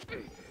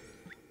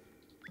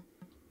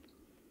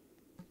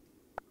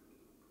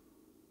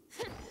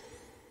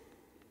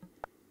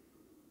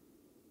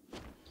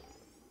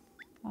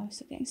 Oh, I'm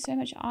still getting so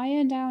much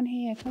iron down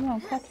here. Come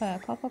on,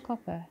 copper, copper,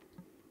 copper.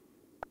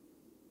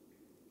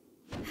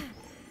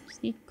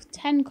 Just need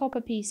 10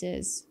 copper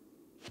pieces.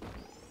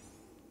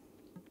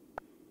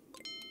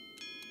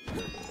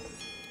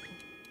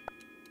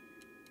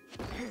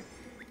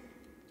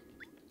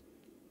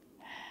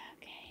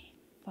 Okay,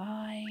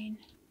 fine.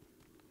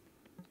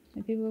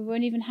 Maybe we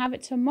won't even have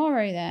it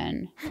tomorrow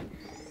then.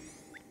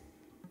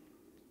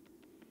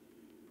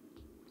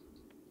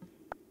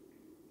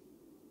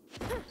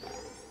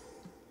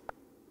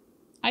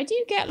 I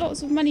do get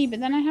lots of money, but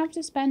then I have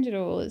to spend it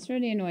all. It's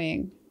really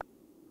annoying.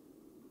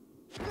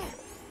 How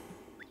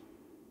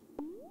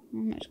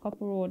much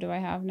copper ore do I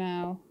have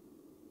now?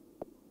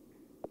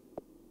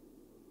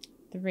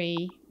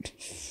 3.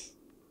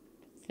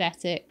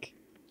 Pathetic.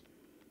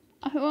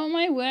 I want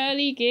my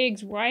whirly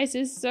gigs. Why is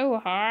this so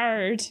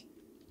hard?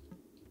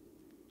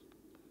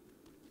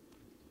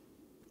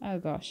 Oh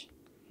gosh.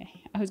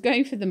 Okay. I was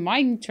going for the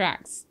mine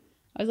tracks.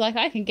 I was like,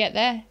 I can get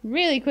there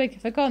really quick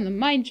if I go on the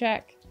mine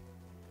track.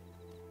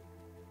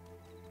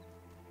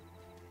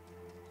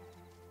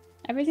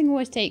 Everything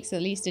always takes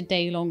at least a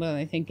day longer than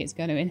I think it's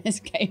going to in this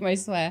game, I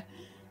swear.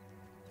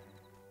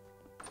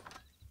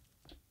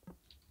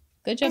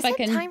 Good job I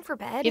can time for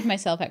bed? give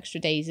myself extra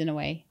days in a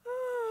way.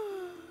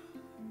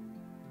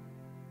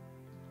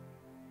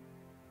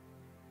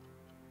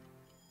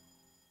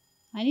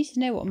 I need to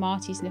know what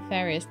Marty's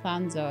nefarious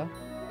plans are.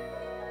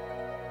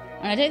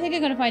 And I don't think I'm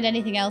going to find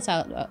anything else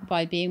out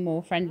by being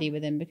more friendly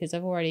with him because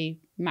I've already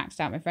maxed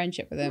out my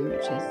friendship with him,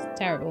 which is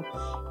terrible.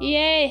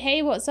 Yay!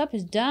 Hey, what's up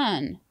is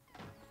done.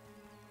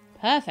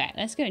 Perfect.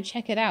 Let's go and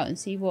check it out and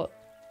see what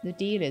the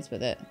deal is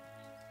with it.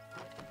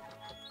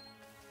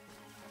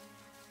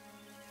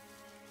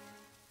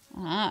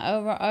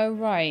 Oh,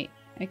 right.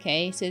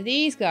 Okay, so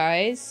these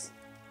guys...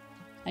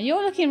 And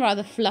you're looking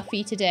rather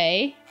fluffy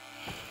today.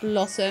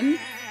 Blossom.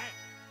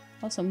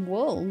 Oh, some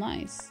wool.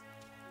 Nice.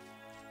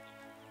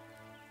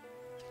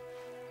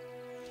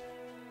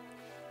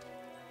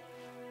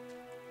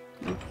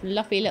 You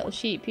fluffy little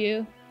sheep,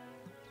 you.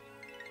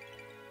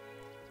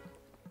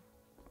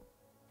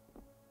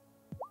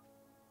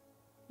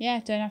 Yeah,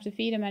 don't have to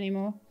feed them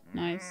anymore.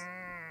 Nice.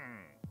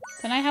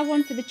 Can I have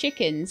one for the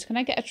chickens? Can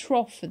I get a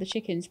trough for the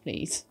chickens,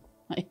 please?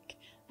 Like,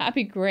 that'd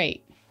be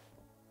great.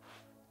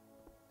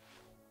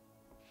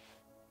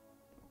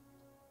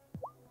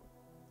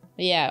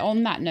 But yeah,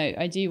 on that note,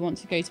 I do want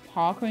to go to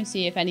Parker and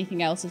see if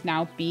anything else has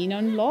now been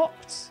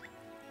unlocked.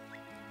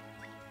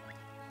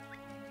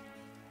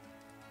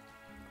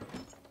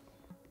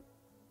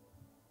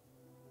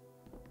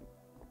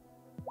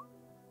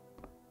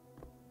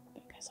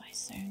 Because I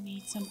so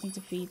need something to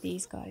feed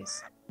these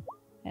guys.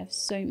 I have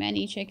so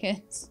many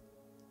chickens.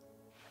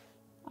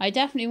 I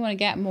definitely want to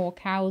get more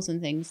cows and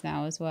things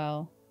now as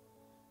well.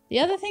 The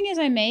other thing is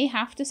I may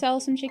have to sell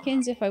some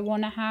chickens if I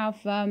want to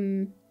have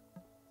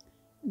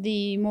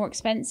the more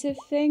expensive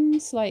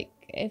things. Like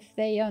if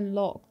they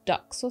unlock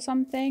ducks or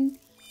something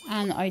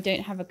and I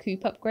don't have a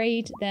coop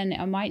upgrade, then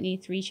I might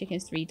need 3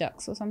 chickens, 3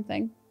 ducks or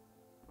something.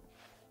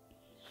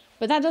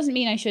 But that doesn't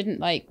mean I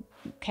shouldn't like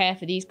care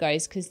for these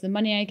guys because the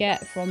money I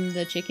get from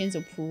the chickens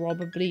will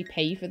probably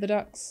pay for the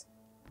ducks.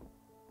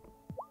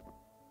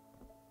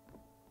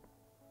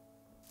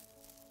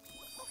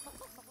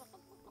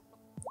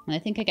 And I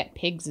think I get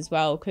pigs as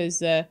well, because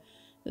the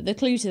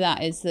clue to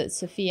that is that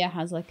Sophia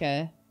has like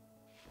a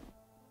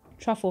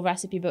truffle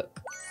recipe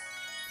book.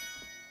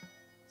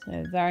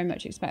 So very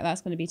much expect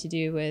that's going to be to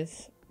do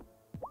with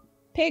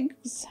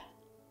pigs.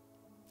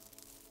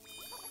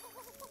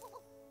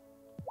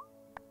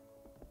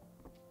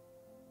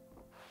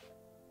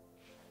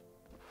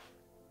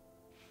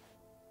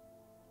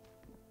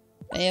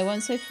 But yeah,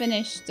 once I've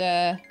finished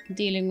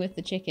dealing with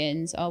the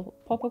chickens, I'll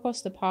pop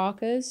across the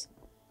Parkers.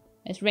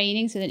 It's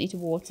raining, so I don't need to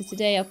water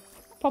today. I'll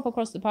pop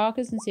across the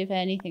Parkers and see if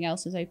anything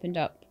else has opened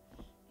up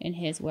in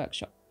his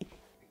workshop.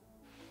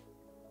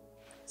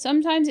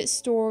 Sometimes it's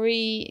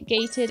story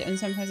gated and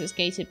sometimes it's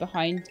gated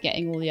behind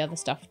getting all the other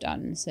stuff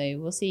done. So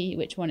we'll see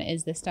which one it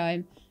is this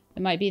time.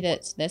 It might be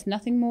that there's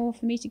nothing more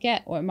for me to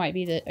get, or it might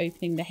be that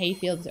opening the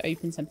hayfield has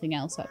opened something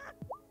else up.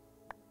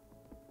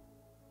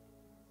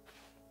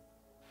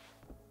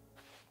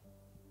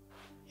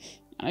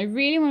 I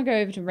really want to go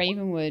over to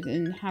Ravenwood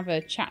and have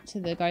a chat to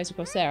the guys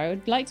across there. I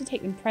would like to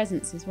take them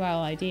presents as well,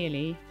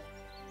 ideally.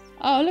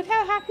 Oh, look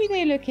how happy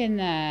they look in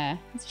there.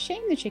 It's a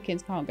shame the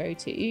chickens can't go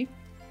too.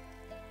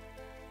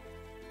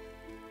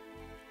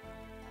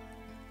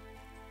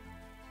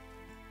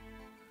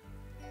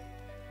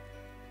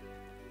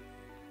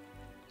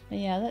 But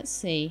yeah, let's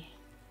see.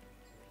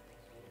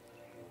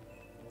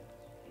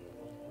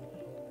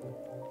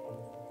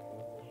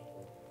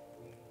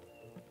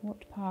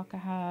 What Parker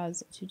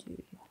has to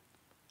do.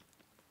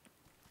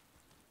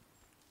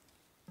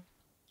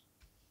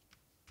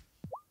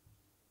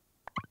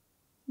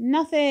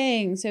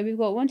 Nothing. So we've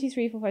got 1, 2,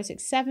 3, 4, 5,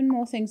 6, 7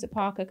 more things that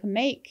Parker can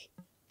make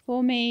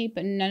for me,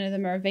 but none of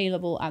them are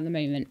available at the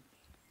moment.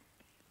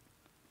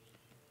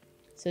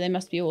 So they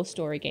must be all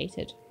story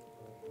gated.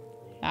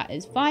 That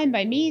is fine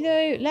by me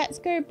though. Let's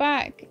go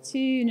back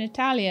to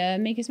Natalia,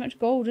 make as much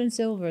gold and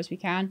silver as we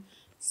can,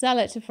 sell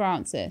it to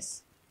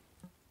Francis,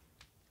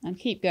 and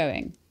keep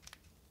going.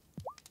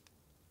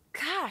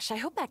 Gosh, I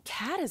hope that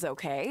cat is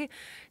okay.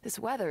 This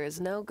weather is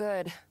no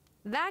good.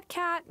 That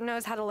cat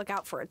knows how to look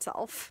out for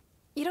itself.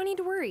 You don't need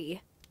to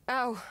worry.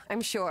 Oh,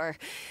 I'm sure.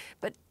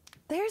 But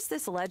there's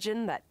this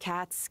legend that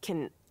cats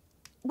can...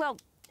 Well,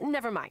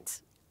 never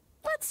mind.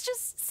 Let's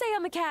just say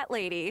I'm a cat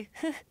lady.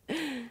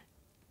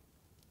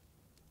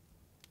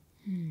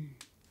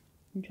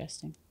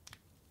 Interesting.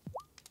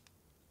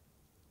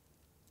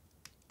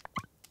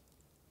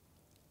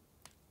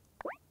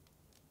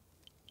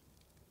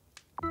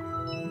 I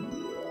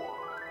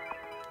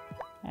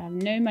have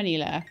no money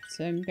left,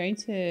 so I'm going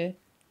to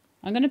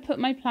put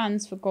my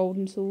plans for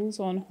golden tools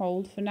on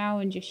hold for now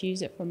and just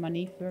use it for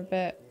money for a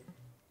bit.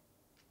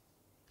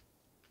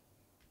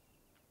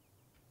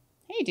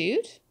 Hey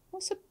dude,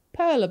 what's a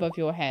pearl above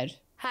your head?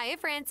 Hiya,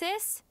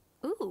 Francis.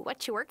 Ooh,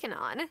 what you working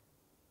on?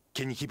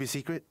 Can you keep a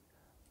secret?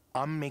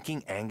 I'm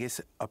making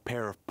Angus a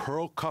pair of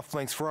pearl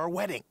cufflinks for our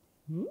wedding.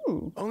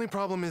 Ooh. Only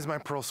problem is my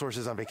pearl source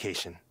is on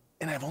vacation.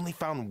 and I've only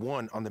found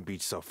one on the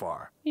beach so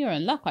far. You're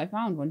in luck. I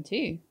found one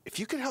too. If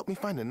you could help me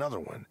find another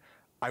one,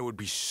 I would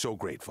be so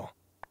grateful.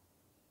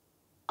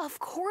 Of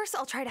course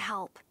I'll try to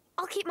help.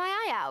 I'll keep my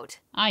eye out.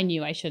 I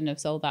knew I shouldn't have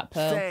sold that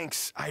pearl.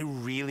 Thanks. I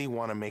really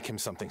want to make him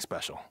something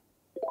special.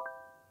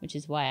 Which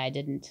is why I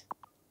didn't.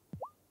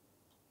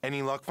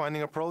 Any luck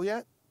finding a pearl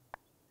yet?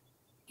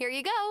 Here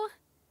you go.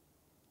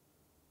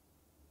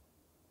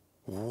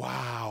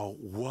 Wow,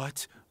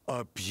 what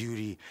a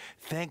beauty.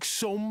 Thanks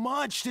so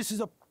much. This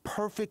is a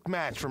perfect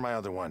match for my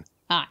other one.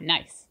 Ah,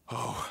 nice.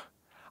 Oh,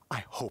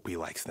 I hope he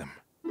likes them.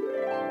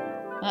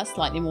 That's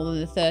slightly more than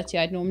the 30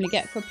 I'd normally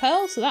get for a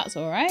pearl, so that's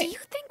all right. Do you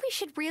think we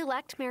should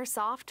re-elect Mayor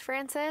Soft,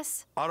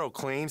 Francis? Otto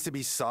claims to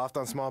be soft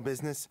on small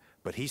business,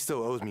 but he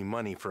still owes me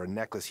money for a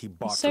necklace he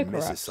bought so from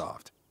corrupt. Mrs.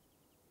 Soft.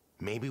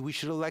 Maybe we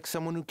should elect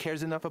someone who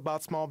cares enough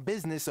about small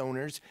business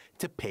owners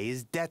to pay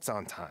his debts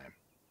on time.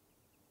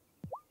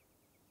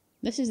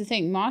 This is the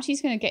thing.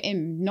 Marty's going to get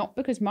in not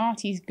because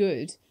Marty's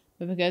good,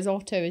 but because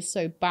Otto is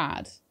so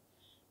bad.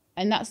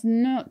 And that's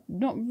not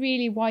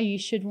really why you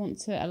should want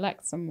to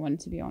elect someone,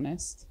 to be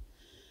honest.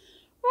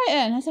 Right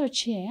then, let's have a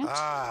chat.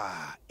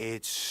 Ah,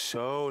 it's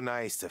so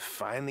nice to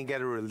finally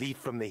get a relief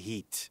from the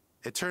heat.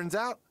 It turns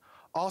out,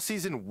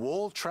 all-season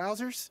wool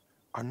trousers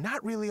are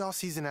not really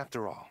all-season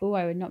after all. Oh,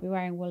 I would not be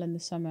wearing wool in the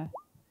summer.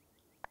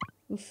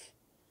 Oof.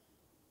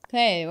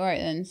 Okay, right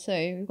then. So,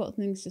 we've got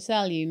things to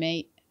sell you,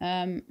 mate.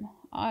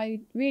 I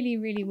really,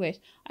 really wish.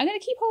 I'm going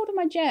to keep hold of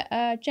my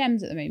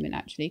gems at the moment,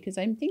 actually, because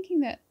I'm thinking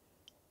that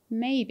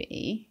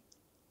maybe...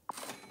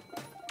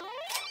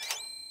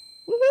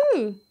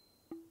 Woohoo!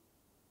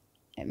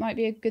 It might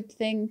be a good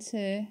thing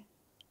to...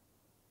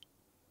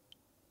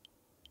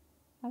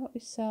 How about we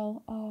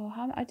sell... Oh,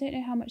 I don't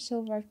know how much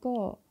silver I've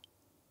got.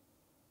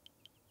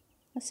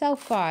 I'll sell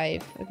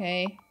 5,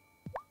 okay?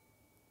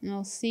 And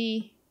I'll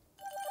see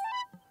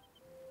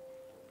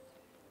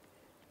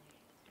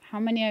how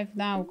many I've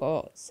now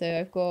got. So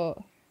I've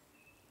got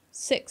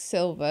 6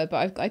 silver,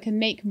 but I can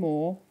make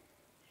more.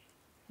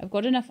 I've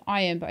got enough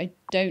iron, but I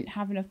don't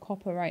have enough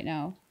copper right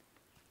now.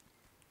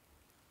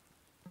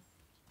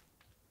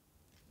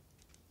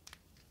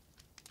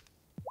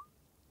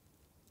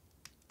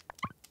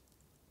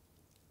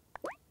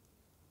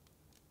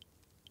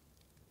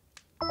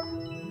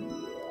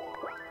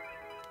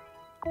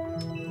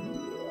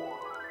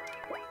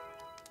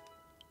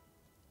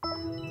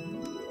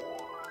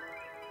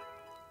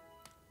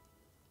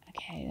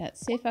 Okay,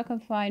 let's see if I can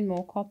find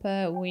more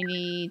copper. We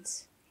need...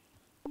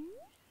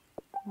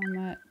 How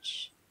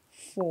much?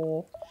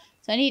 4.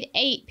 So I need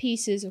 8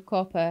 pieces of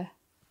copper.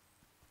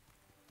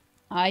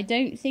 I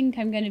don't think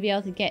I'm going to be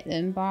able to get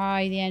them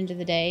by the end of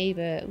the day,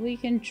 but we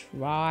can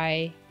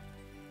try.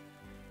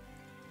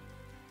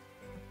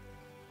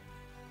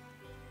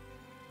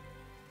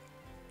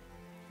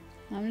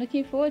 I'm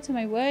looking forward to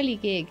my whirly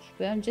gig,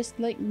 but I'm just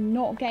like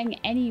not getting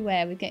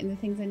anywhere with getting the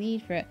things I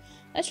need for it.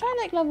 Let's try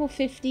like level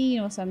 15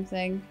 or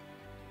something.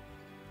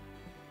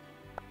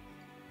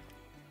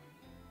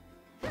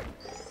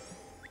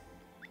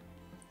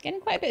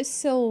 Getting quite a bit of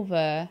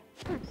silver.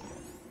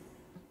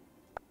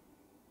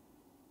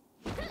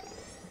 There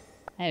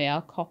we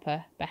are,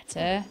 copper,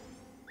 better.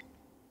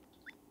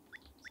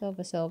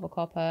 Silver, silver,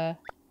 copper.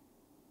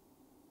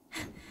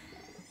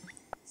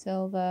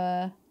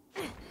 Silver.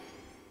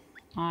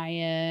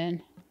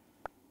 Iron.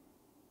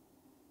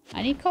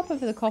 I need copper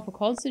for the copper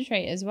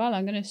concentrate as well.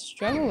 I'm going to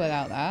struggle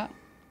without that.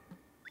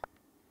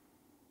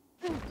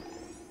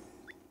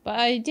 But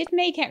I did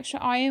make extra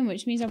iron,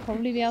 which means I'll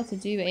probably be able to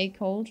do a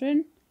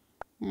cauldron.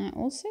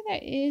 Also, there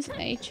is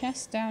a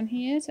chest down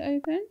here to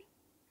open.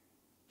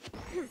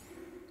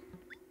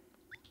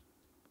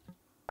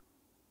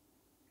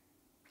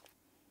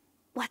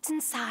 What's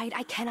inside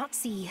I cannot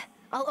see.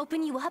 I'll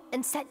open you up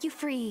and set you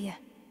free.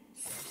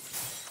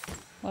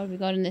 What have we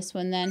got in this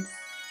one then?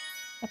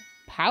 A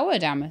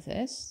powered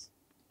amethyst?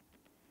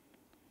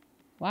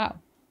 Wow.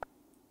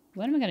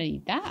 When am I going to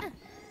need that?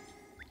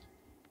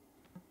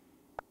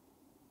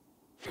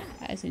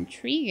 That is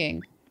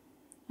intriguing.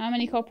 How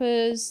many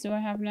coppers do I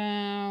have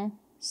now?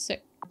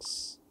 6.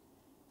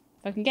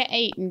 If I can get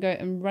 8 and go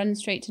and run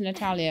straight to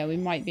Natalia, we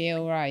might be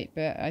alright,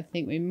 but I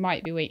think we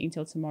might be waiting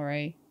till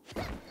tomorrow.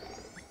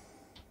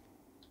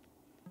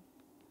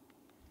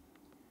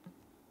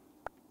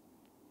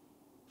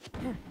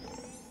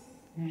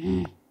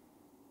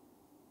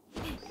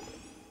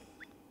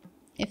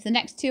 If the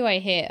next 2 I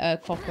hit are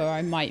copper,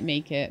 I might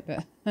make it,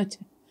 but I'm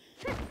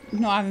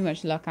not having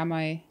much luck, am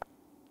I?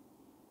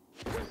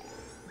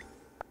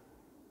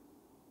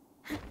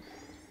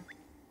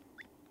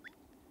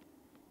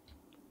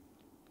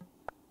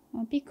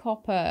 I'll be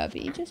copper,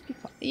 but you just be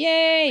copper.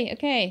 Yay!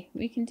 Okay,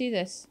 we can do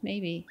this,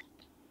 maybe.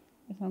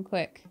 If I'm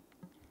quick.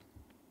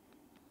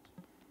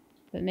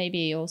 But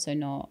maybe also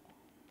not.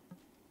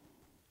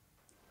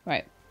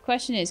 Right.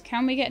 Question is,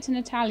 can we get to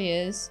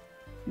Natalia's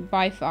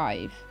by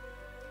 5?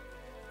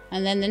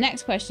 And then the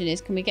next question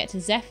is, can we get to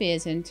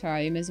Zephyr's in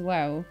time as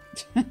well?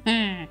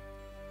 And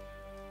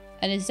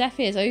is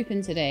Zephyr's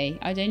open today?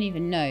 I don't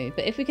even know.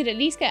 But if we could at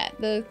least get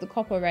the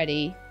copper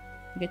ready,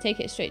 we could take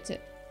it straight to...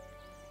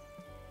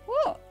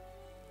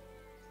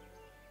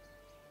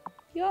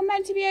 You're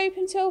meant to be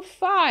open till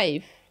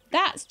 5.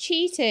 That's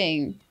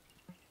cheating.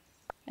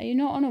 Are you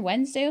not on a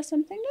Wednesday or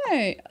something?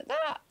 No,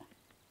 that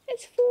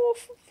it's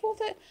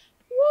 4:30.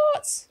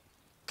 What?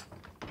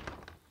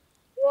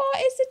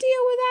 What is the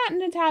deal with that,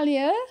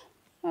 Natalia?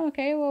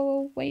 Okay, well,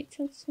 we'll wait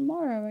till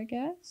tomorrow, I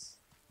guess.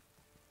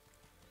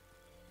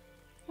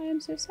 I am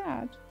so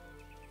sad.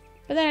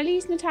 But then at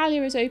least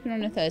Natalia is open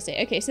on a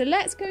Thursday. Okay, so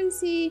let's go and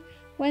see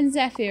when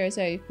Zephyr is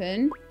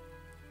open.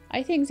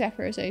 I think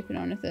Zephyr is open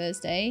on a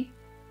Thursday.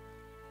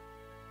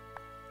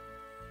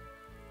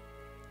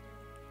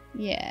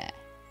 Yeah.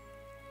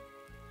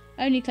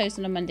 Only closed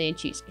on a Monday and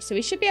Tuesday. So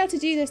we should be able to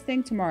do this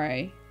thing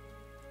tomorrow.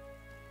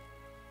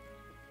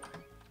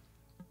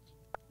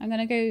 I'm going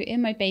to go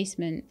in my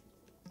basement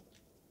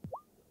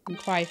and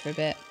cry for a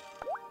bit.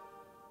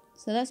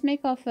 So let's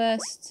make our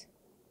first...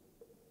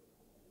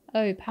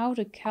 Oh,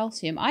 powdered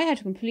calcium. I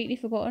had completely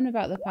forgotten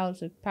about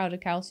the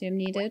powdered calcium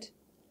needed.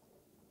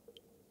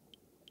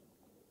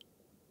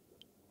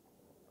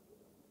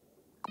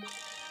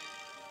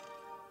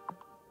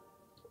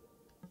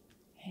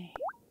 Okay.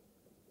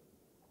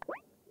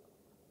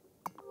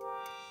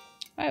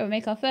 Right, we'll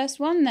make our first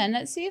one then.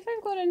 Let's see if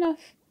I've got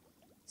enough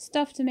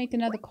stuff to make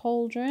another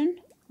cauldron.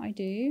 I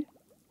do.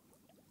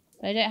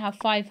 But I don't have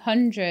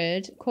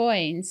 500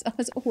 coins. Oh,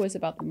 it's always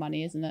about the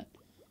money, isn't it?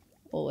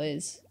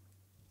 Always.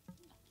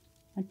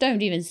 And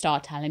don't even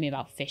start telling me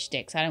about fish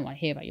sticks. I don't want to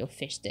hear about your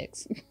fish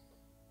sticks.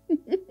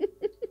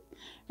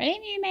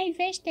 Really, you made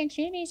fish sticks?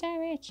 You'd be so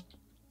rich.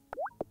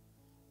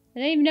 I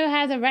don't even know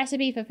how the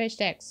recipe for fish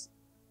sticks.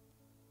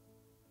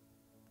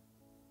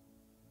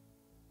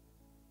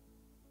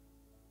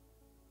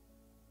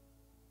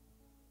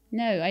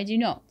 No, I do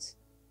not.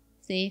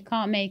 See,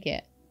 can't make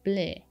it.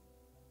 Bleh.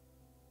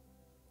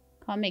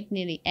 Can't make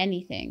nearly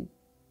anything.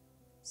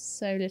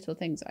 So little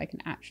things I can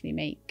actually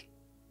make.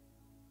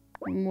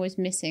 I'm always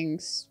missing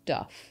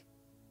stuff.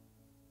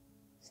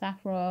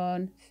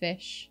 Saffron,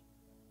 fish.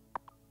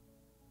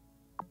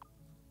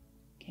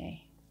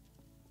 Okay.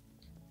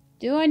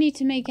 Do I need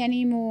to make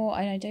any more?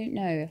 I don't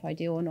know if I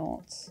do or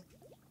not.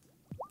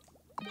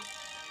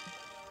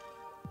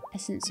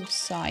 Essence of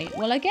sight.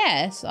 Well, I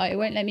guess it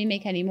won't let me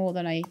make any more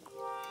than I...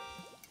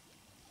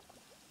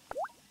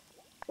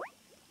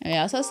 Oh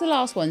yeah, so that's the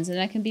last ones, and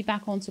I can be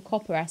back onto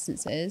copper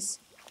essences.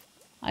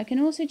 I can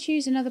also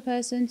choose another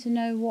person to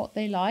know what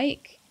they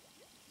like.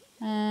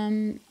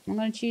 I'm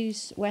going to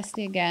choose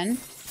Wesley again.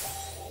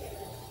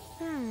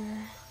 Oh,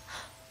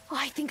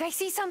 I think I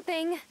see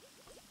something.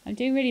 I'm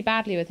doing really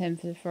badly with him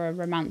for a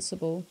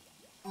romanceable.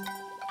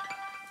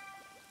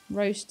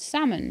 Roast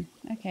salmon.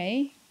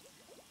 Okay.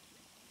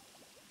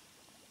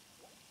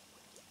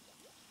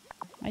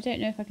 I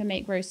don't know if I can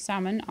make roast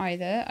salmon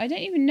either. I don't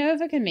even know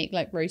if I can make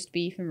like roast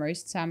beef and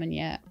roast salmon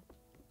yet.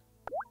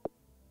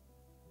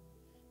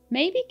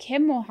 Maybe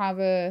Kim will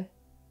have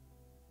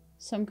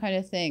some kind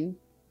of thing.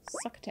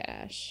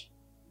 Succotash.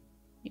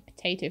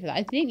 Potato for that.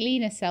 I think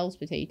Lena sells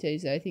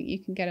potatoes though. I think you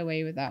can get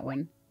away with that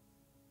one.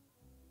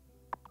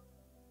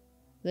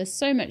 There's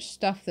so much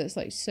stuff that's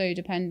like so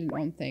dependent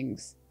on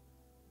things.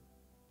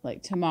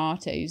 Like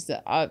tomatoes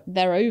that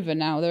they're over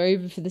now. They're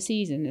over for the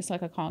season. It's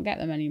like I can't get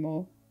them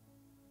anymore.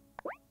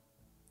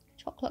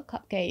 Chocolate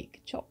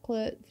cupcake.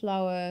 Chocolate,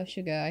 flour,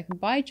 sugar. I can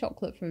buy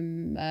chocolate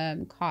from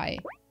Kai.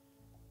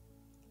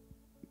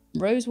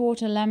 Rose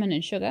water, lemon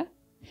and sugar.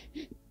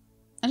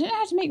 I don't know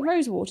how to make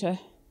rose water.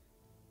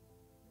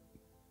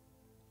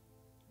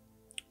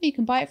 You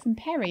can buy it from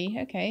Perry.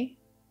 Okay.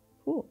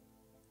 Cool.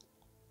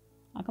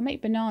 I can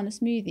make banana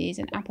smoothies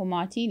and apple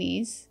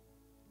martinis.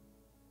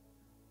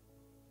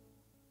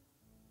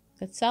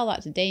 Could sell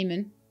that to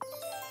Damon.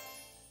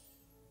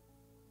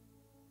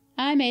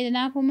 I made an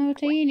apple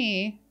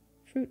martini.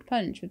 Fruit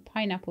punch with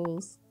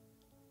pineapples.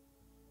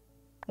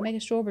 I'll make a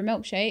strawberry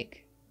milkshake.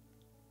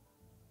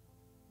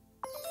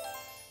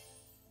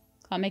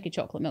 Can't make a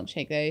chocolate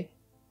milkshake though.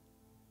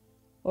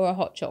 Or a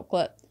hot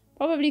chocolate.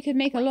 Probably could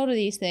make a lot of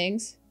these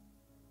things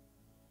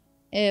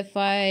if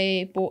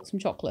I bought some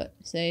chocolate.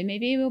 So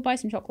maybe we'll buy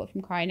some chocolate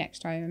from Kai next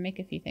time and make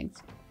a few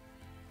things.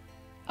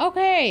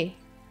 Okay.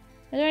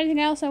 Is there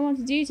anything else I want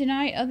to do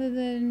tonight other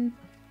than...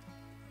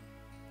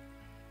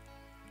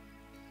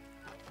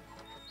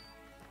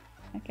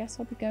 I guess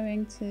I'll be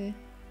going to...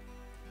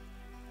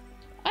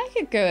 I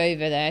could go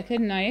over there,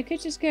 couldn't I? I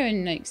could just go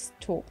and like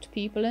talk to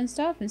people and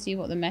stuff and see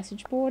what the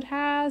message board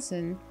has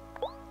and...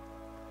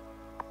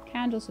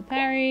 Candles for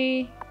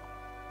Perry.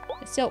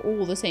 It's still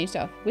all the same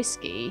stuff.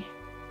 Whiskey.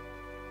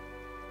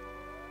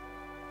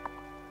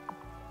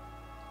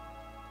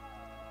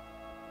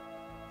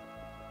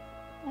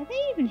 Are they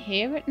even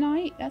here at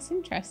night? That's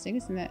interesting,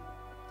 isn't it?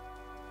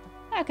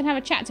 I can have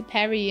a chat to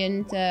Perry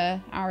and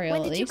Ariel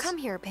at least. When did you come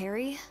here,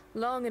 Perry?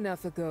 Long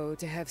enough ago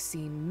to have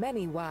seen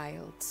many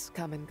wilds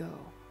come and go.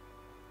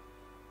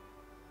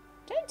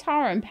 Don't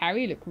Tara and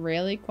Perry look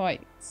really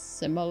quite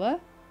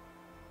similar?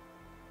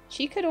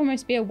 She could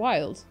almost be a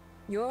wild.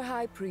 Your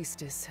High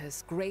Priestess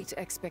has great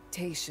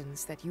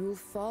expectations that you'll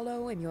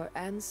follow in your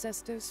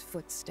ancestors'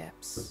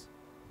 footsteps.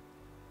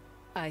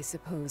 I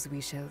suppose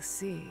we shall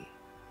see.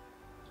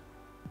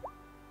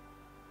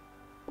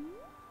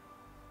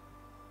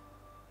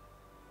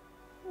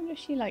 wonder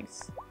if she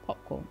likes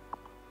popcorn.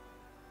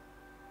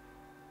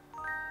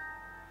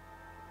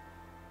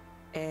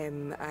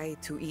 Am I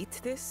to eat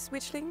this,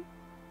 witchling?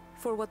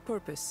 For what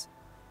purpose?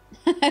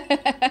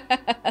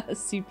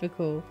 Super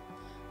cool.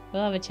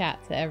 We'll have a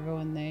chat to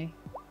everyone though.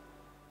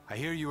 I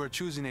hear you are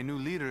choosing a new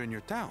leader in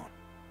your town.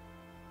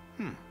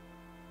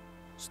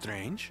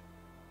 Strange.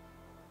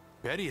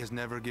 Betty has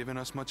never given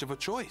us much of a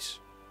choice.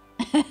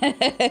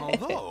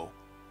 Although,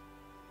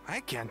 I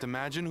can't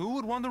imagine who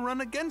would want to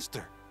run against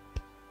her.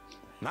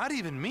 Not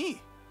even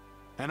me.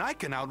 And I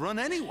can outrun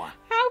anyone.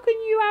 How can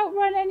you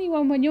outrun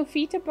anyone when your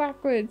feet are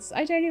backwards?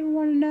 I don't even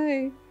want to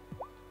know.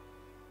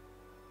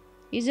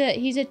 He's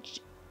a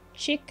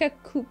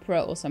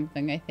Chikakupra or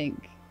something, I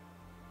think.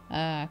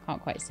 I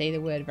can't quite say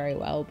the word very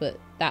well, but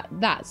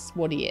that's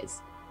what he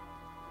is.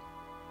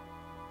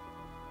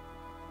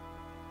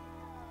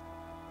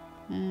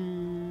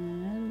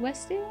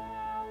 Westy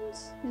around?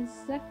 Is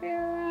Zephyr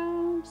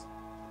around?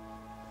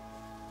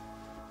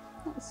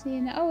 Not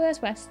seeing it. Oh, there's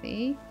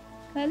Wesley.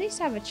 Can I at least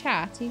have a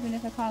chat, even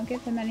if I can't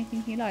give him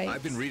anything he likes?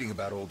 I've been reading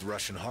about old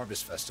Russian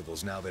harvest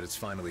festivals now that it's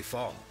finally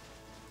fall.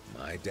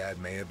 My dad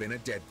may have been a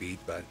deadbeat,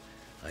 but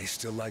I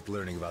still like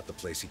learning about the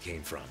place he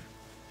came from.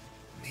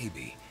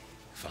 Maybe,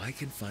 if I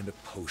can find a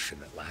potion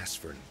that lasts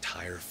for an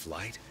entire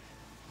flight,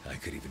 I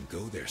could even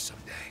go there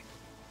someday.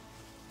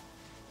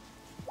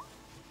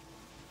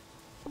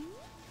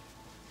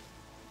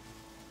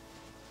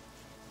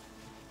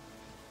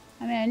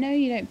 I mean, I know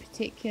you don't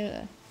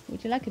particular...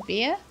 Would you like a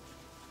beer?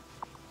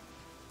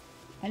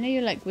 I know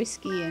you like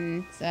whiskey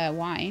and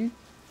wine.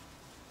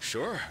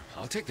 Sure,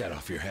 I'll take that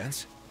off your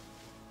hands.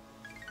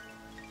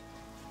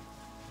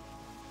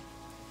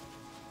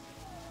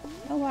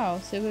 Oh wow,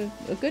 so we're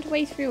a good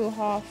way through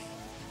half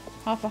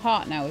a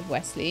heart now with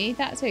Wesley.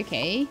 That's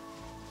okay.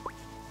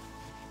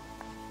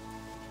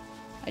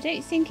 I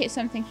don't think it's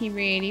something he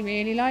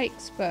really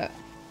likes, but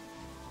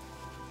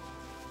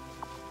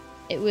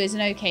it was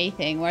an okay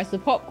thing. Whereas the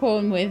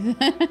popcorn with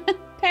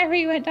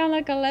Perry went down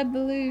like a lead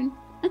balloon.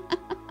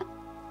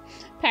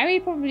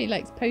 Perry probably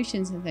likes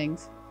potions and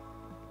things.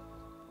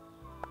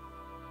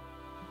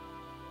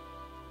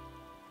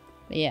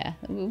 But yeah,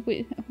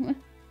 we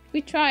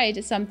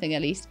tried something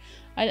at least.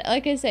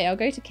 Like I say, I'll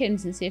go to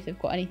Kim's and see if they've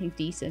got anything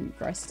decent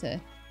for us to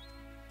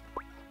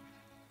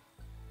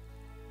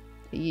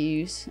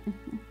use.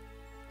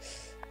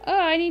 Oh,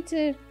 I need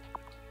to...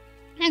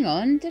 Hang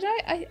on, did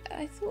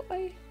I thought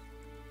I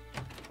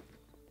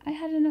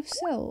had enough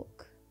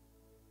silk.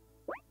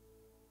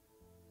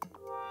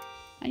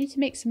 I need to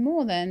make some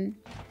more then.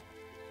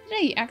 Did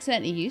I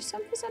accidentally use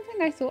some for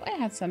something? I thought I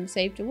had some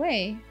saved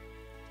away.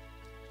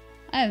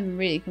 I'm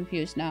really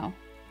confused now.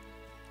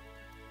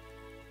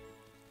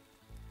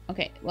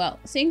 Okay, well,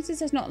 seeing as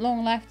there's not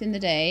long left in the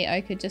day, I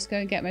could just go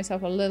and get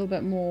myself a little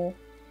bit more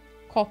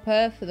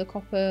copper for the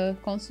copper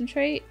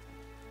concentrate.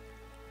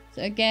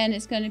 So again,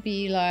 it's going to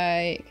be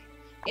like...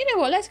 You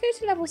know what, let's go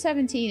to level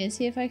 17 and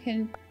see if I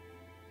can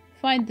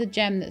find the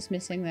gem that's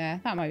missing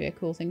there. That might be a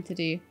cool thing to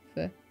do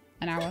for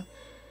an hour.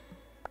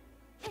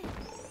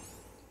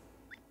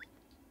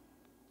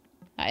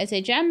 That is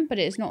a gem, but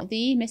it's not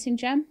the missing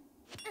gem.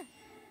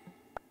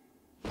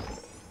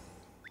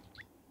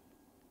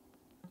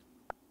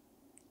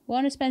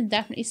 Want to spend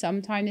definitely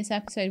some time this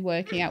episode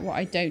working out what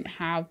I don't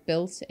have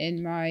built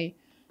in my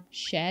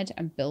shed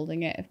and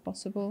building it if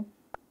possible.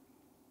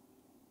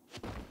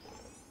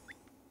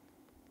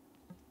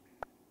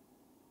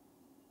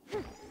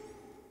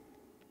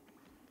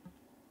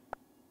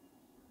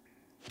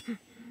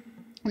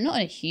 I'm not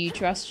in a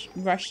huge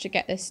rush to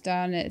get this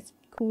done. It's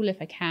cool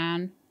if I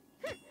can.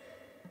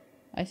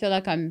 I feel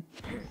like I'm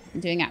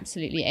doing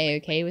absolutely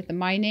a-okay with the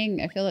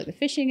mining. I feel like the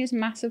fishing is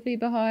massively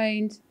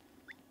behind.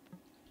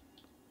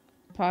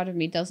 Part of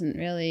me doesn't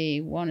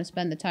really want to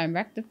spend the time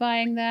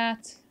rectifying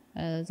that,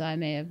 as I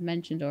may have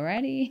mentioned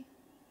already.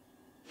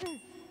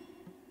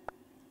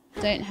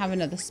 Don't have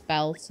another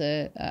spell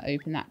to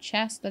open that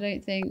chest, I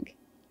don't think.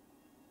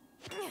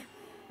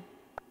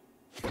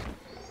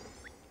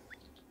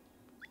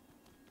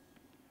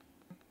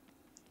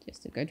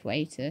 Just a good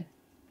way to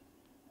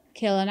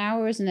kill an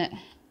hour, isn't it?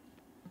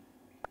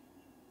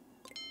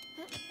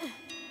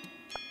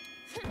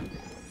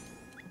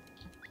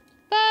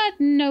 But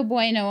no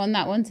bueno on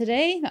that one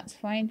today. That's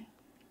fine.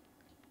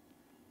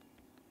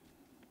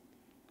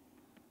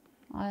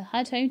 I'll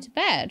head home to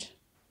bed.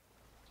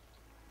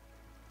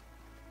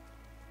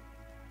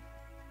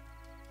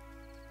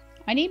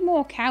 I need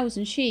more cows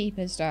and sheep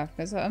and stuff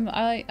because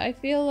I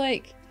feel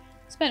like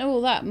I spent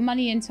all that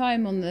money and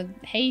time on the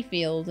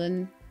hayfield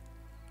and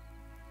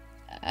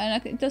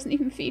it doesn't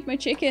even feed my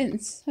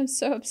chickens. I'm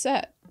so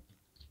upset.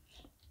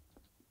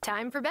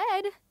 Time for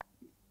bed.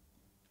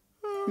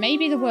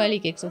 Maybe the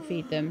whirligigs will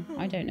feed them.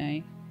 I don't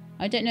know.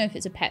 I don't know if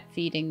it's a pet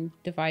feeding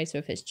device or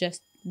if it's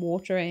just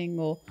watering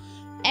or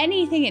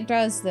anything it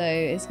does though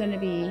is going to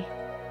be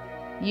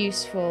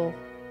useful.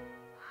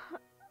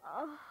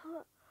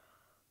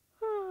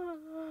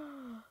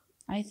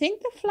 I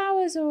think the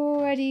flowers are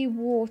already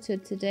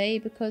watered today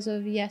because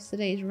of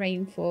yesterday's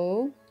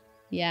rainfall.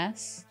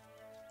 Yes.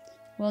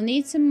 We'll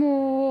need some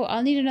more.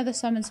 I'll need another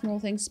summon small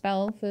things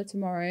spell for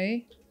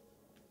tomorrow.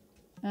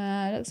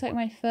 Looks like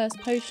my first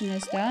potion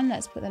is done.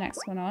 Let's put the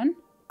next one on.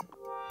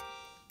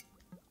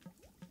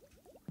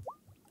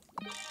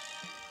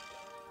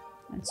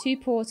 I'm too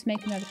poor to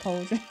make another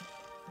cauldron.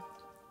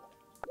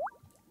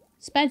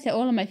 Spent it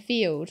all on my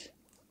field.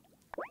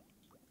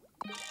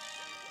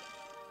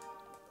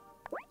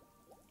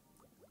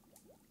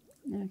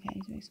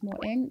 Okay, doing some more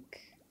ink.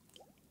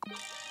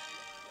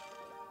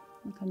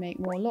 I can make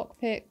more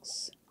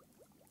lockpicks.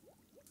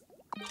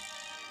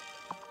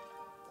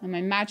 And my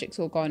magic's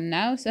all gone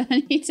now, so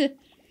I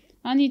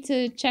need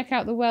to check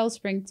out the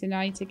wellspring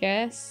tonight, I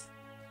guess.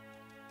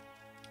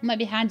 Might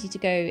be handy to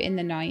go in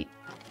the night.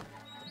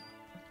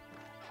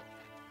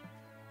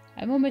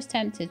 I'm almost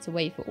tempted to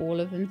wait for all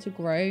of them to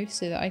grow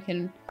so that I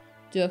can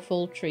do a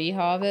full tree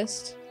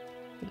harvest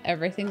with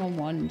everything on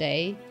one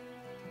day.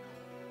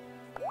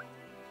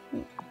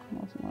 Ooh,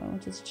 that wasn't what I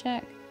wanted to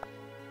check.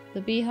 The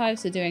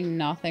beehives are doing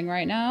nothing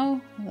right now.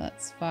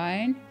 That's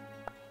fine.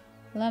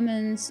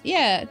 Lemons.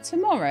 Yeah,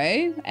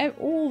 tomorrow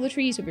all the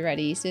trees will be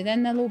ready, so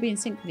then they'll all be in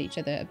sync with each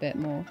other a bit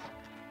more.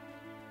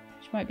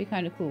 Which might be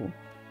kind of cool.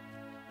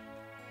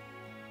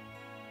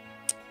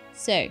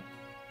 So,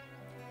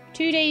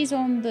 2 days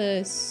on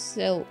the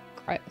silk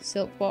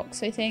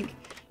box, I think.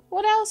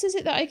 What else is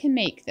it that I can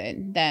make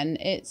then?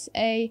 It's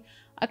a...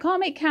 I can't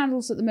make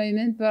candles at the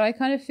moment, but I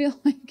kind of feel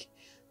like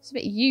it's a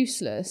bit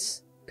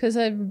useless. Because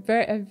I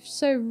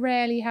so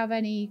rarely have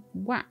any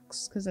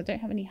wax, because I don't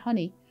have any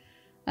honey.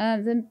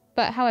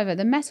 But however,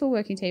 the metal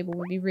working table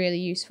would be really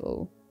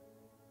useful.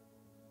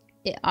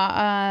 If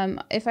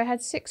I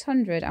had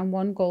 600 and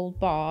 1 gold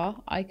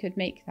bar, I could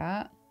make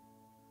that.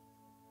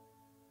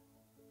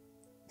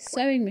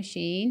 Sewing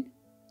machine.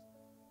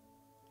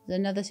 There's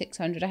another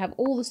 600. I have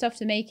all the stuff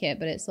to make it,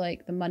 but it's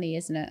like the money,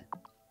 isn't it?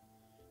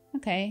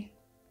 Okay.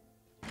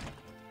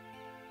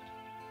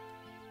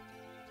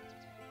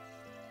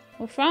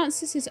 Well,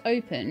 Francis is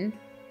open.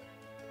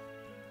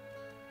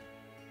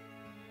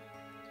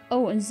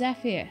 Oh, and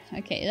Zephyr.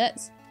 Okay,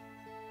 let's...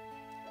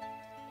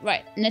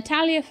 Right,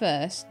 Natalia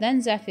first,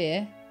 then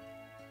Zephyr.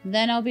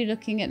 Then I'll be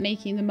looking at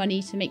making the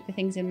money to make the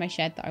things in my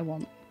shed that I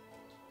want.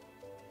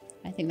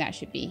 I think that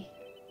should be...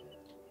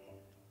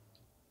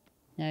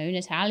 No,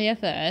 Natalia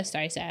first,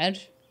 I said.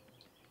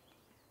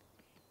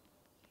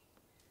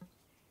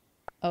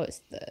 Oh, it's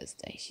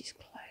Thursday. She's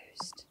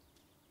closed.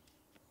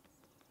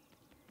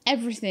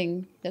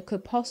 Everything that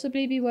could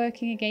possibly be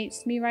working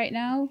against me right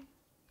now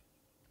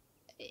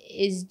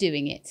is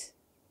doing it.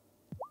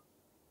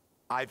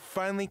 I've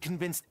finally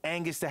convinced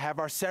Angus to have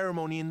our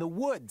ceremony in the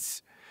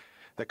woods.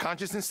 The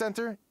Consciousness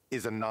Center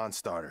is a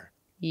non-starter.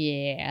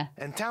 Yeah.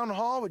 And Town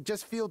Hall would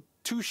just feel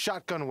too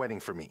shotgun wedding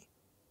for me.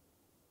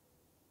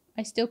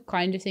 I still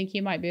kind of think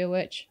you might be a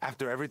witch.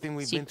 After everything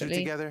we've been through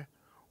together,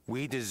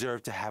 we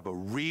deserve to have a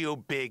real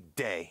big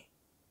day.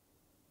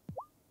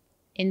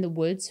 In the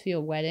woods for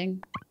your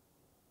wedding?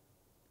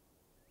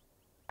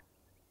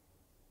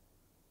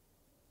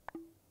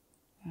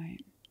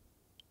 Right.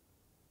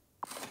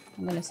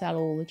 I'm going to sell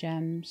all the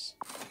gems.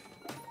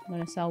 I'm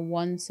going to sell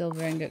 1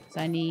 silver ingot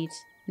because I need...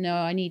 No,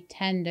 I need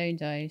 10,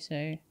 don't I?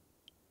 So,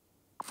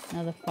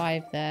 another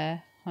 5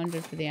 there.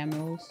 100 for the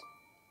emeralds.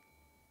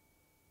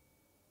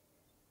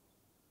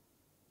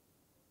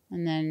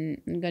 And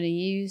then I'm going to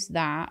use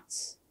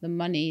that, the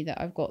money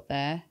that I've got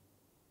there,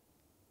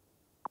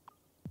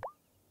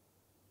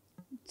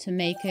 to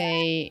make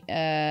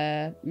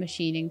a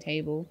machining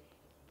table.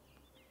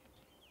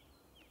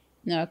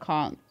 No, I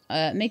can't.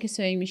 Make a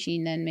sewing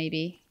machine then,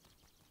 maybe.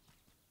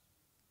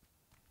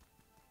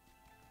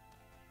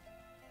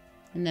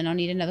 And then I'll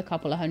need another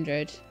couple of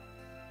 100.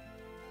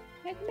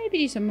 I can maybe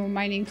do some more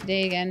mining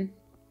today again.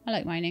 I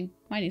like mining.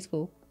 Mining's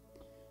cool.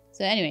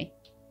 So anyway,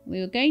 we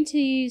were going to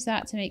use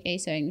that to make a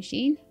sewing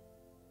machine.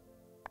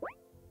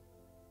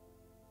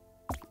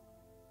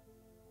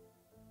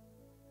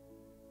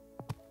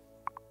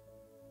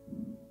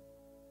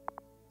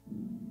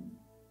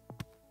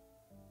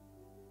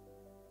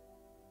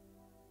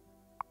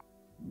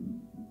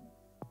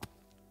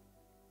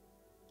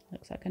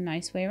 Looks like a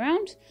nice way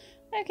around.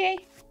 Okay.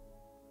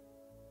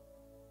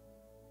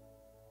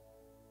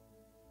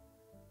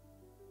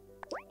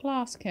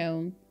 Glass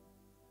kiln.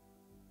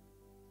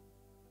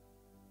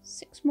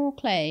 6 more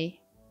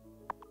clay.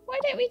 Why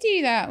don't we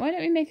do that? Why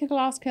don't we make a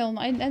glass kiln?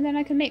 And then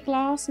I can make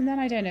glass, and then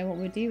I don't know what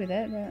we'll do with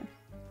it, but...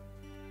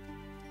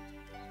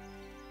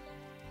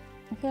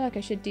 I feel like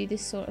I should do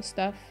this sort of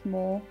stuff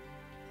more.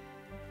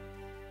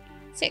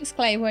 6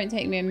 clay won't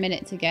take me a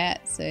minute to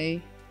get, so...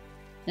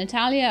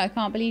 Natalia, I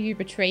can't believe you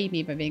betrayed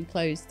me by being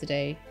closed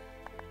today.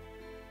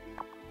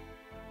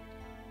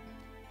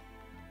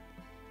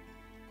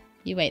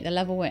 You wait, the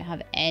level won't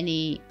have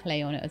any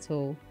clay on it at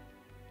all.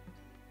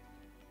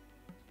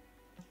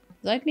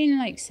 I've been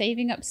like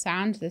saving up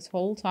sand this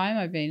whole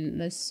time.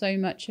 There's so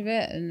much of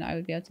it, and I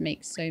would be able to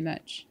make so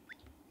much.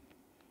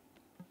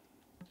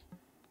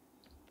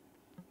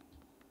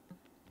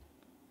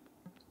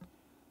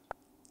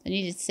 I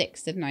needed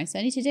 6, didn't I? So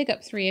I need to dig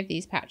up 3 of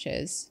these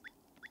patches.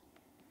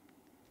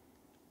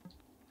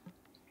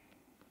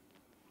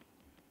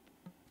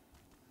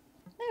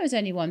 there was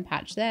only one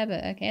patch there,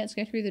 but okay, let's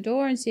go through the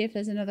door and see if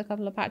there's another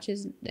couple of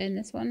patches in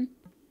this one.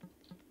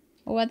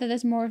 Or whether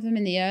there's more of them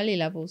in the early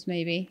levels,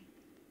 maybe.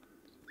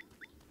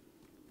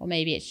 Or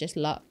maybe it's just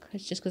luck.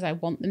 It's just because I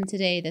want them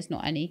today. There's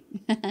not any.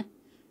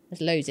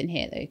 There's loads in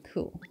here, though.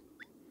 Cool.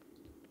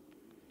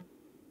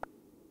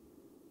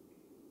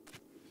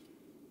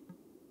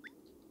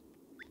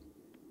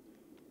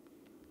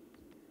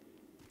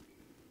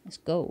 Let's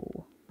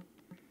go.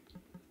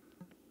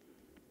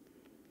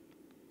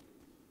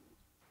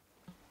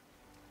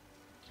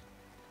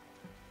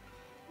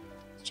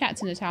 Let's chat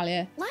to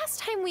Natalia. Last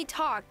time we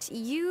talked,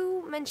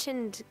 you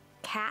mentioned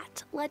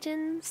cat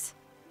legends.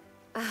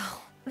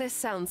 Oh, this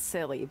sounds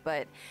silly,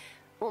 but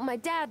well, my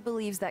dad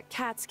believes that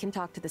cats can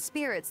talk to the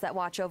spirits that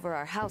watch over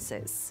our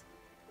houses.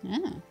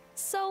 Ah.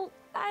 So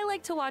I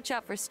like to watch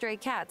out for stray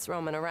cats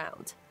roaming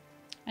around.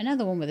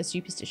 Another one with a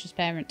superstitious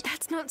parent.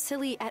 That's not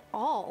silly at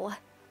all.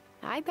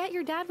 I bet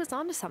your dad was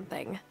onto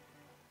something.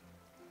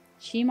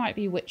 She might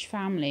be witch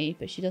family,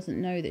 but she doesn't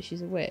know that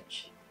she's a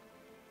witch.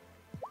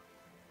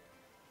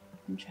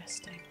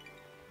 Interesting.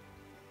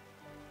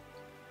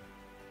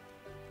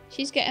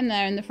 She's getting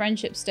there in the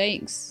friendship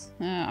stakes.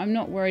 I'm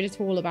not worried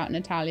at all about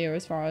Natalia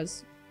as far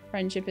as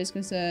friendship is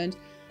concerned.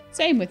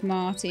 Same with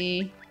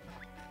Marty.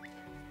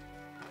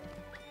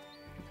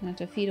 I have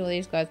to feed all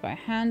these guys by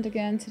hand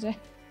again today.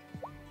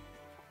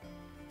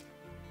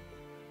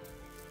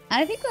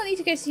 I think I'll need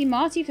to go see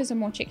Marty for some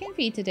more chicken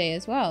feed today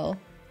as well.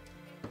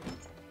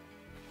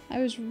 I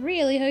was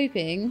really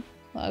hoping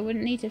that I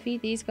wouldn't need to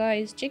feed these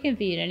guys chicken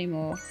feed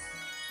anymore.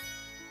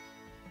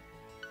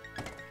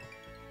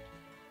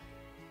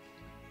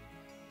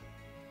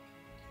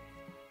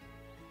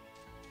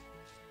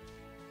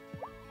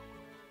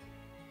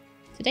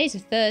 Today's a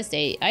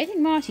Thursday. I think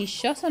Marty's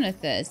shot on a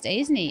Thursday,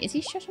 isn't he? Is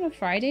he shot on a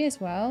Friday as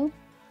well?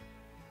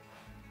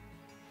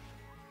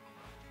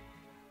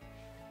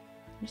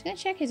 I'm just going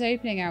to check his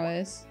opening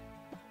hours.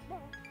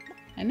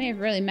 I may have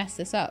really messed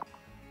this up.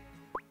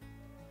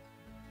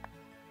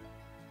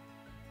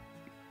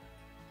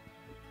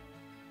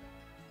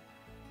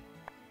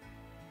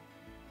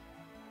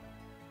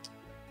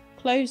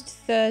 Closed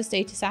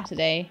Thursday to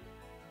Saturday.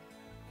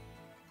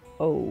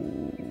 Oh.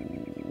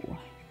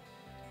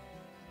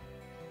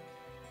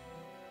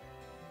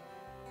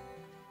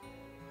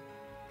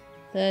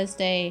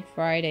 Thursday,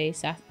 Friday,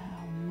 Saturday.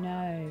 Oh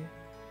no.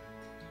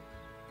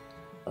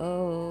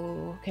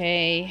 Oh,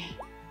 okay.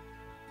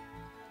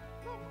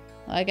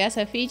 Well, I guess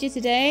I'll feed you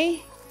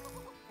today.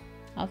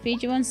 I'll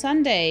feed you on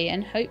Sunday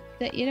and hope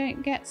that you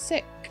don't get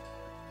sick.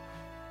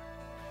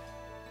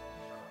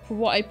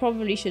 What I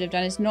probably should have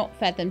done is not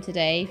fed them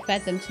today,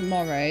 fed them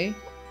tomorrow.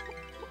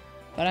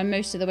 But I'm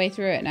most of the way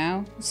through it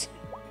now.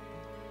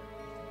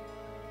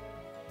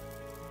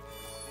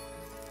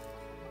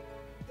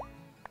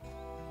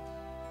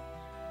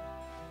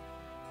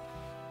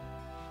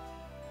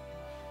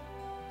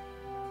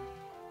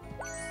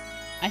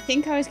 I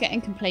think I was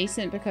getting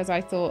complacent because I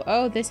thought,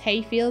 oh, this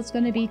hayfield's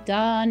going to be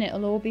done.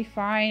 It'll all be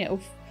fine.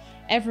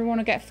 Everyone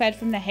will get fed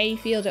from the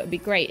hayfield. It'll be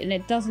great. And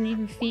it doesn't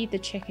even feed the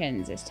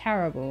chickens. It's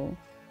terrible.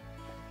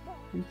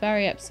 I'm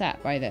very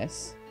upset by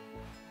this.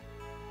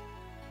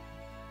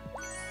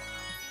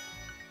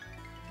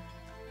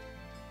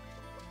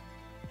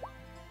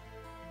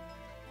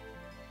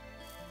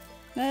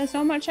 There's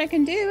not much I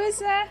can do, is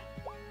there?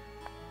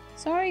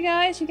 Sorry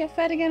guys, you get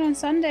fed again on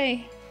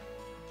Sunday.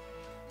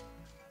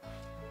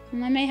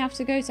 And I may have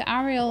to go to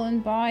Ariel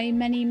and buy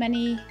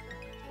many...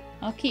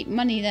 I'll keep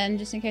money then,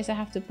 just in case I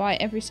have to buy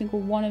every single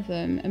one of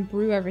them and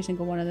brew every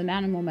single one of them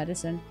animal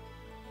medicine.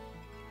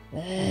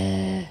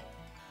 Ugh.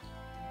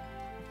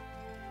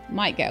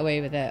 Might get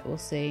away with it, we'll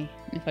see.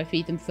 If I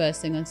feed them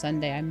first thing on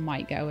Sunday, I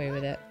might get away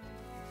with it.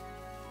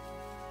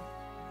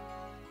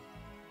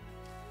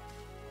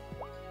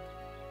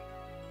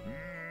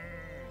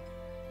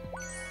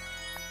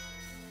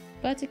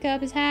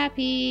 Buttercup is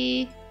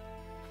happy.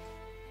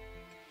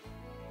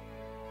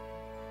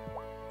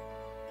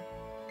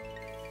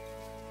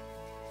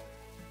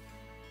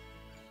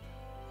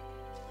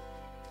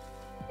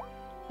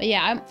 But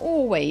yeah, I'm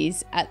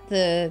always at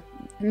the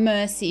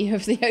mercy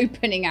of the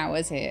opening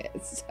hours here.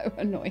 It's so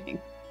annoying.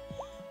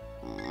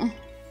 Aww.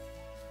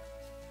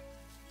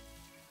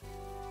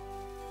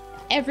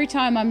 Every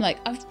time I'm like,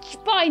 I've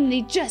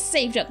finally just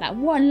saved up that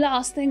one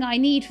last thing I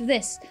need for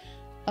this.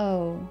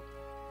 Oh.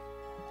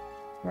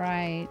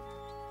 Right.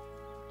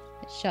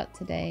 It's shut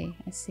today.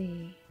 I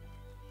see.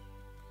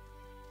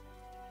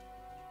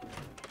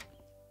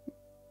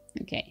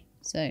 Okay,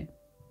 so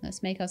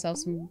let's make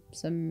ourselves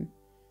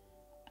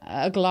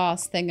a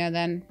glass thinger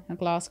then. A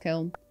glass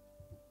kiln.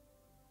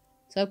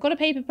 So I've got a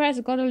paper press,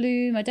 I've got a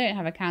loom, I don't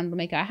have a candle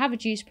maker, I have a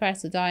juice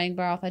press, a dyeing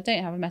bath, I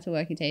don't have a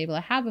metalworking table,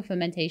 I have a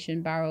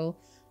fermentation barrel,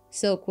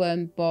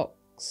 silkworm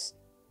box,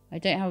 I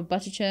don't have a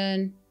butter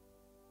churn,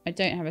 I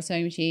don't have a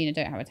sewing machine, I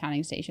don't have a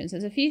tanning station. So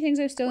there's a few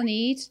things I still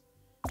need,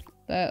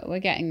 but we're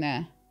getting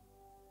there.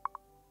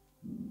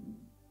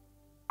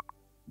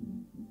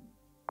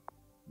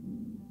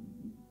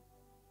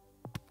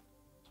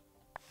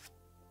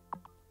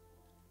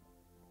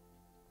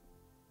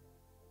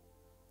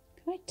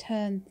 Can I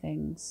turn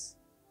things?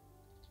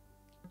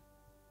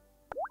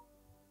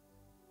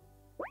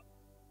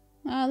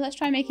 Let's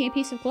try making a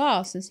piece of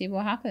glass and see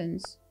what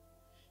happens.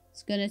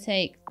 It's gonna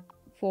take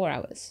 4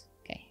 hours.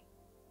 Okay.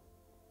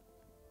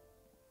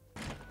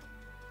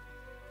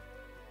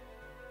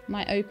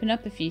 Might open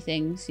up a few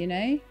things, you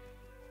know?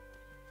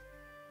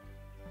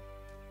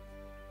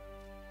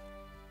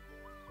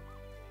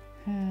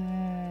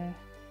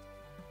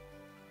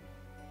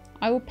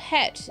 I will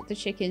pet the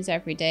chickens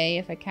every day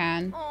if I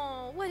can.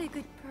 Oh, what a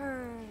good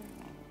purr.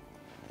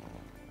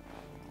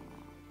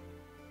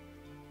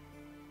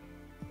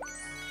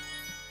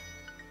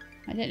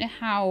 I don't know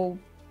how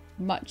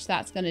much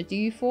that's going to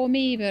do for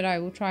me, but I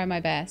will try my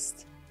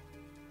best.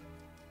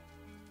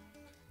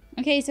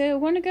 Okay, so I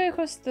want to go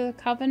across the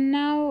coven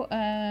now.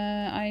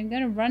 I'm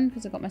going to run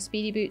because I've got my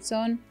speedy boots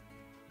on.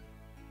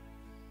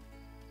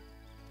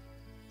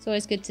 It's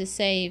always good to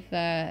save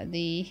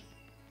the...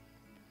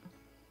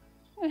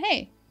 Oh,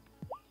 hey.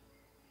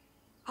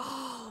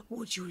 Oh,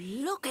 would you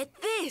look at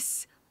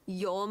this?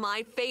 You're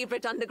my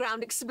favorite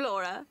underground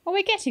explorer. Oh,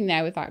 we're getting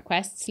there with that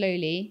quest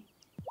slowly.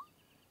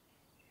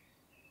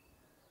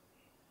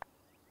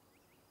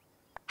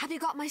 Have you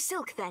got my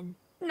silk then?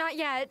 Not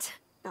yet.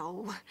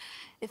 Oh,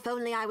 if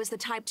only I was the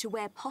type to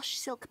wear posh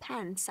silk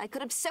pants, I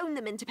could have sewn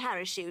them into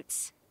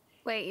parachutes.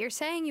 Wait, you're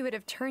saying you would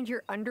have turned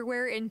your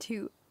underwear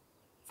into...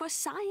 For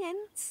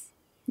science.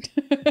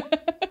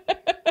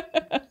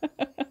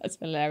 That's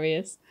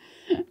hilarious.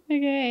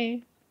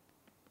 Okay.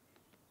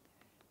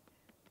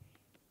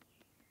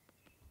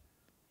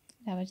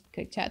 Now a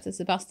quick chat to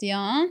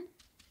Sebastian.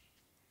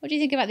 What do you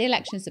think about the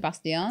election,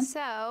 Sebastian?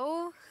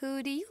 So,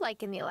 who do you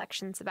like in the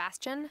election,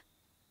 Sebastian?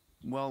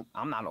 Well,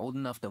 I'm not old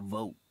enough to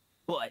vote,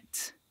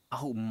 but I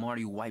hope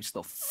Marty wipes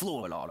the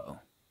floor with Otto.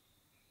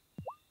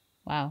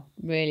 Wow,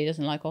 really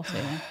doesn't like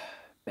Otto.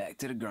 Back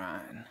to the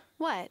grind.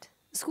 What?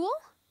 School?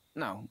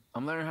 No,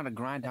 I'm learning how to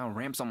grind down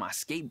ramps on my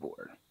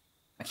skateboard.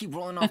 I keep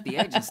rolling off the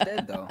edge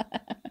instead, though.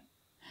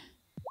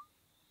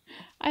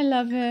 I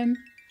love him.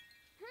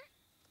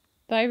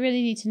 But I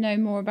really need to know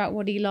more about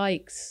what he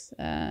likes.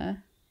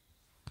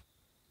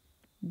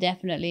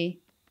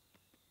 Definitely.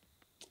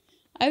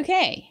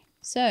 Okay,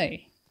 so...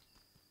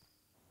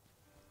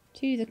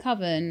 to the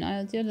coven.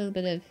 I'll do a little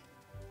bit of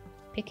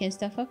picking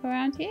stuff up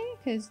around here,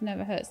 because it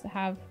never hurts to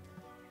have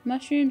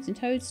mushrooms and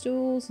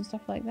toadstools and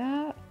stuff like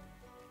that.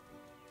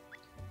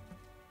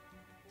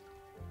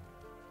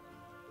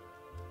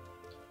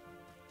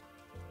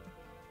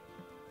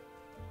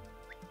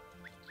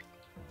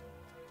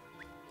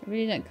 I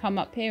really don't come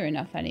up here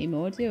enough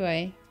anymore, do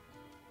I?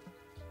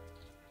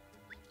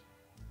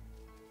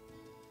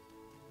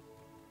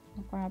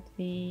 I'll grab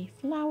the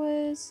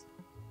flowers.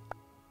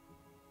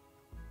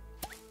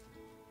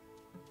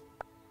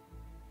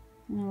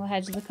 And I'll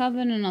head to the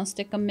coven and I'll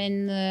stick them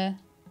in the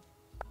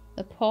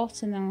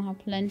pot, and then I'll have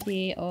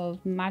plenty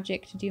of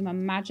magic to do my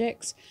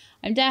magics.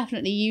 I'm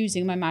definitely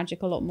using my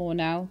magic a lot more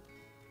now.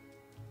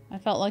 I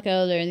felt like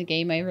earlier in the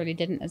game I really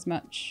didn't as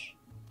much.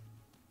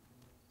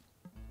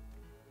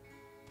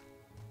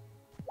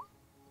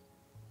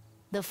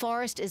 The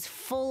forest is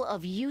full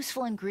of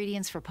useful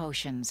ingredients for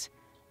potions.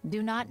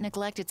 Do not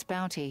neglect its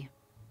bounty.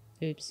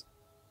 Oops.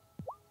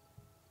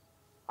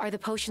 Are the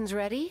potions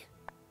ready?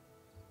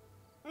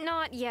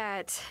 Not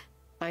yet.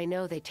 I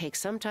know they take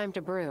some time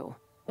to brew,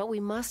 but we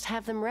must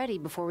have them ready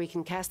before we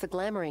can cast the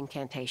glamour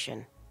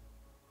incantation.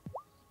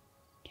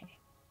 Okay.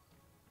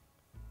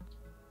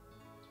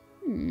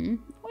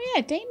 Oh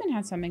yeah, Damon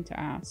had something to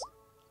ask.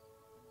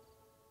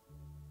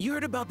 You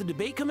heard about the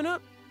debate coming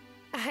up?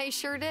 I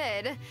sure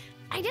did.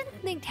 I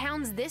didn't think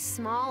towns this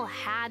small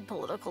had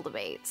political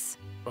debates.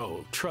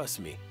 Oh, trust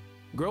me.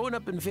 Growing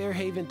up in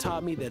Fairhaven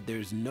taught me that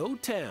there's no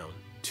town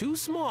too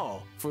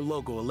small for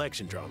local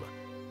election drama.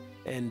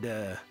 And,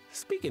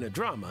 speaking of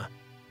drama,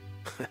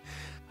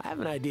 I have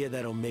an idea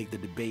that'll make the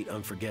debate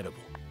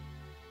unforgettable.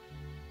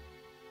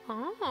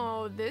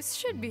 Oh, this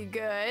should be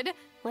good.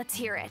 Let's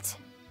hear it.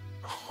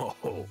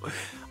 Oh,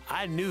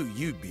 I knew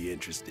you'd be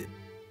interested.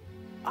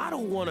 I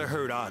don't want to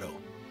hurt Otto,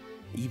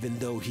 even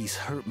though he's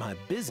hurt my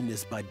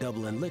business by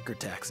doubling liquor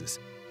taxes.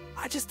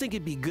 I just think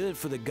it'd be good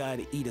for the guy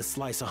to eat a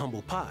slice of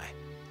humble pie.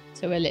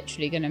 So we're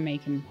literally going to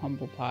make him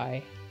humble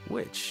pie.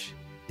 Which,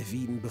 if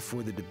eaten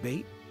before the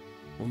debate,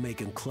 will make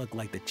him cluck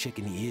like the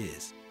chicken he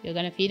is. You're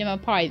going to feed him a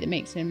pie that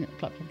makes him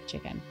cluck like a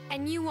chicken.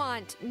 And you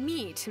want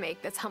me to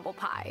make this humble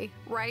pie,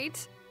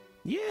 right?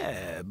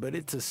 Yeah, but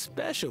it's a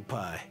special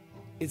pie.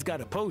 It's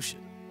got a potion.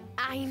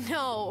 I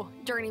know,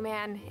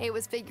 Journeyman. It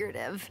was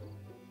figurative.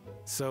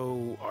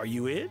 So, are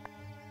you in?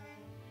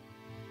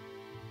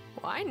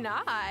 Why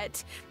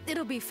not?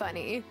 It'll be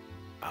funny.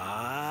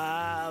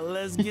 Ah,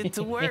 let's get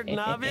to work,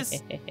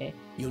 novice.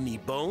 You'll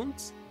need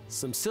bones,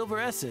 some silver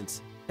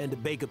essence, and to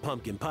bake a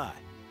pumpkin pie.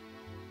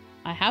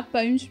 I have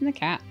bones from the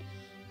cat.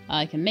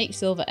 I can make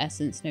silver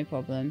essence, no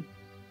problem.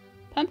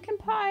 Pumpkin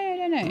pie, I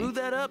don't know. Brew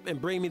that up and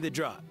bring me the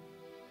drop.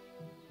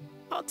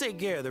 I'll take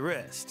care of the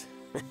rest.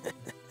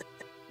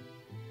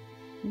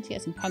 Need to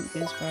get some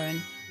pumpkins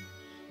growing.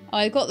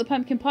 I got the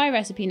pumpkin pie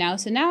recipe now,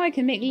 so now I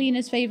can make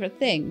Lena's favourite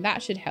thing.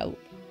 That should help.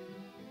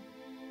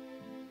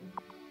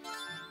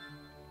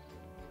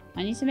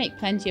 I need to make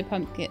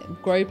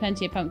grow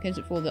plenty of pumpkins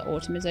before the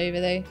autumn is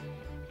over though.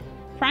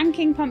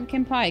 Pranking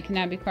pumpkin pie can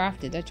now be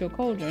crafted at your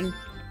cauldron.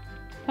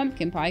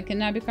 Pumpkin pie can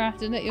now be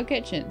crafted at your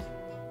kitchen.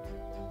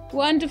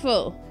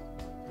 Wonderful!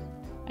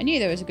 I knew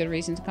there was a good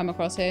reason to come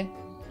across here.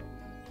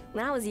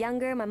 When I was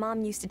younger, my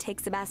mom used to take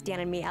Sebastian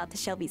and me out to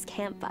Shelby's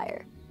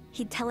campfire.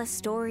 He'd tell us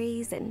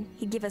stories and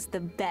he'd give us the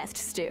best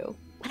stew.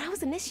 When I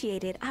was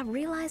initiated, I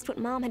realized what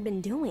Mom had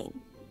been doing.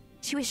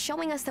 She was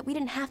showing us that we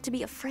didn't have to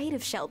be afraid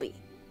of Shelby.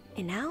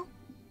 And now,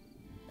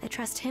 I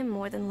trust him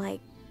more than, like,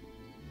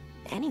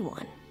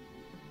 anyone.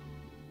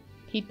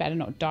 He'd better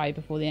not die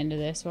before the end of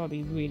this, or I'll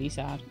be really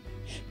sad.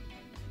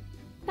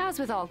 As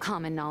with all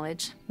common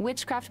knowledge,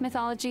 witchcraft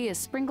mythology is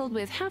sprinkled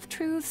with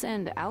half-truths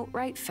and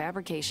outright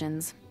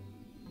fabrications.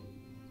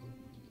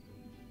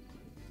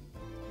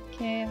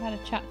 Okay, I've had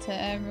a chat to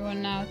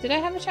everyone now. Did I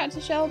have a chat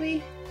to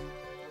Shelby?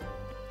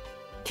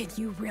 Can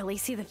you really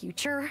see the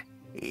future?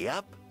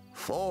 Yep.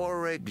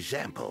 For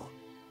example,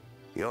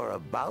 you're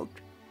about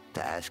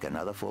to ask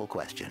another full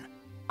question.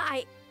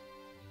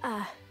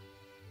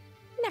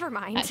 Never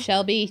mind. That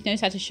Shelby knows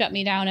how to shut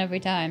me down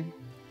every time.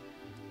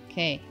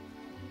 Okay.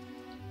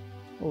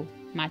 Oh,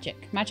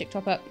 magic. Magic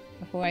top up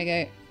before I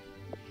go.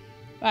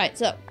 Right,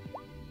 so.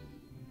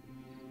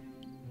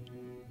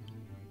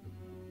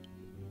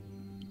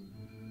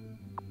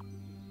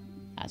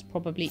 That's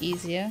probably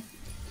easier.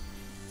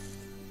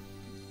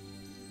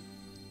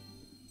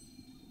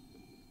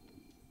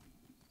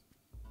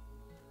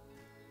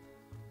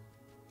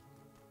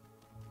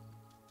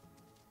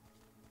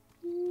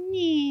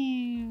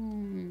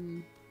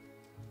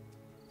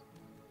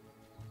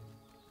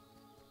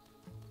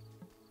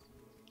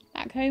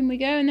 Back home we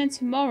go, and then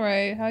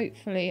tomorrow,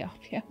 hopefully, I'll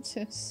be able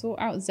to sort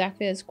out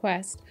Zephyr's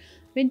quest.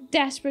 I've been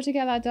desperate to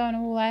get that done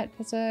all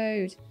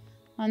episode.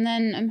 And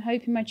then I'm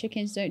hoping my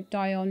chickens don't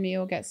die on me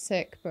or get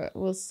sick, but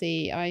we'll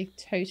see. I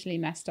totally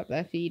messed up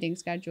their feeding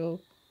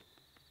schedule.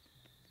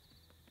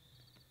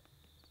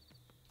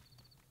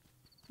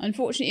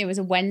 Unfortunately, it was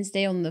a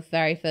Wednesday on the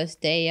very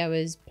first day I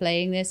was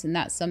playing this, and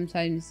that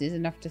sometimes is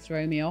enough to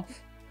throw me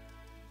off.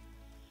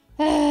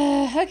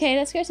 Okay,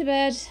 let's go to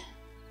bed.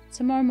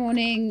 Tomorrow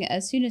morning,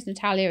 as soon as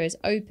Natalia is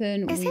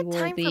open, we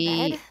will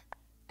be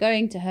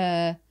going to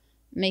her,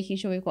 making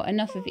sure we've got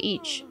enough of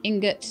each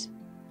ingot.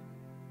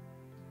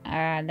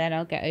 And then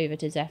I'll get over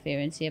to Zephyr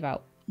and see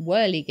about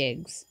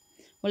whirligigs.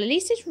 Well, at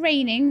least it's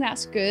raining.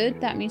 That's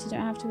good. That means I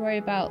don't have to worry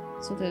about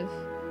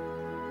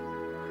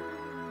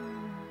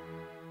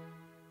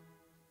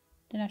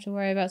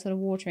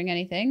watering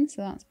anything,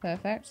 so that's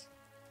perfect.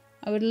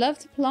 I would love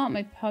to plant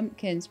my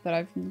pumpkins, but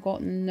I've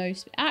got no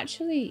space.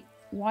 Actually,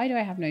 why do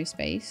I have no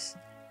space?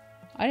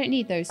 I don't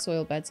need those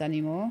soil beds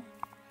anymore.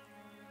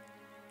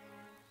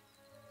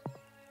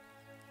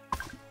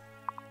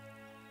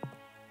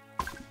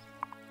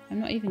 I'm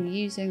not even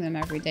using them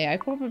every day. I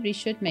probably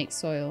should make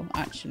soil,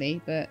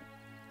 actually, but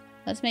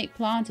let's make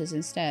planters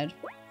instead.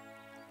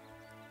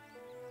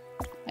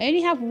 I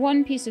only have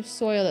one piece of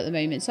soil at the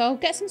moment, so I'll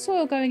get some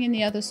soil going in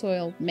the other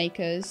soil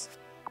makers.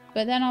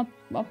 But then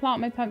I'll plant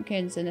my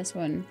pumpkins in this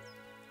one,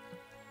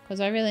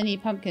 because I really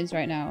need pumpkins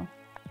right now.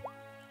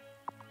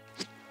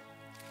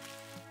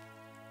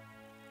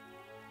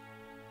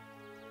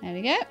 There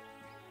we go.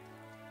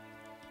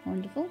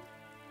 Wonderful.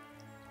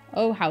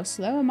 Oh, how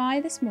slow am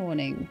I this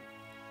morning?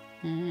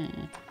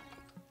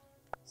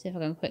 See if I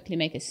can quickly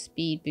make a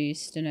speed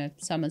boost and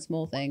summon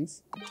small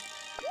things.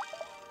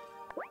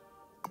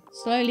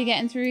 Slowly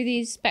getting through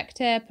these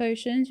Spectre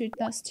potions.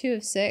 That's 2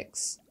 of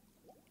 6.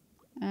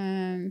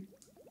 Pretty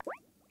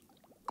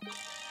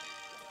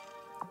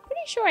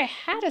sure I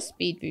had a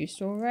speed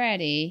boost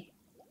already.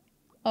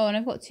 Oh, and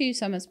I've got 2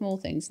 summon small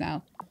things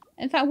now.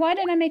 In fact, why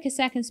don't I make a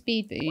second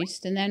speed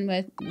boost and then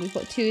we've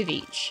got 2 of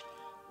each.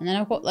 And then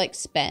I've got like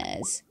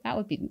spares. That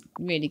would be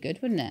really good,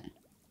 wouldn't it?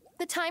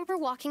 The time for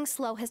walking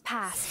slow has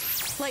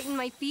passed. Lighten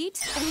my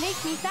feet and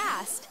make me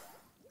fast.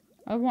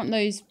 I want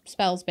those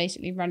spells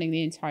basically running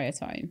the entire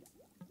time.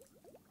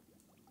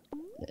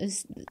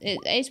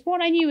 It's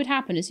what I knew would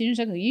happen as soon as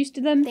I got used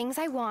to them. Things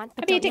I want,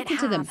 but I'd be addicted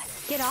to them.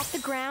 Get off the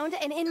ground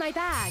and in my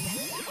bag.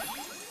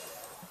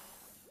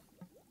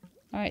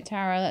 Alright,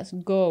 Tara, let's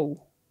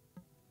go.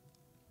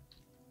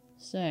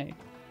 So.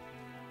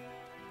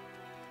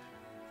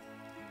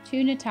 2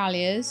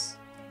 Natalias.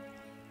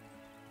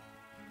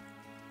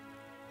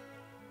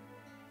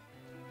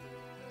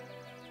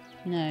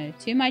 No,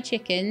 2 my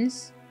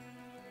chickens.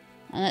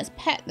 And let's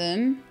pet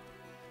them.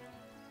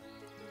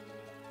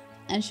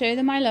 And show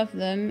them I love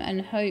them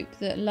and hope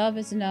that love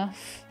is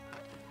enough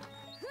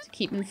to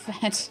keep them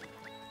fed.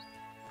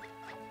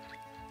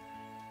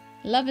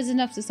 Love is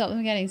enough to stop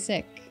them getting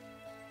sick.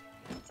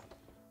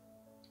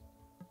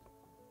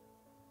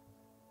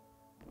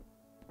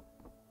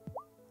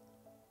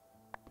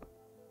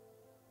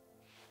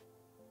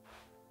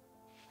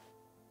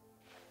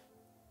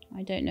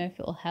 I don't know if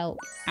it'll help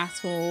at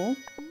all.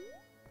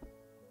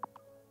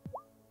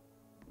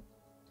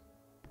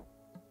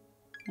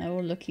 They're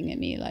all looking at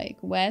me like,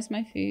 where's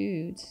my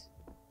food?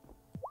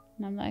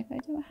 And I'm like, I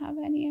don't have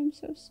any, I'm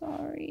so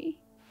sorry.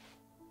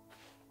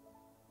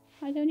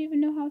 I don't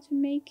even know how to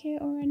make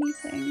it or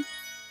anything.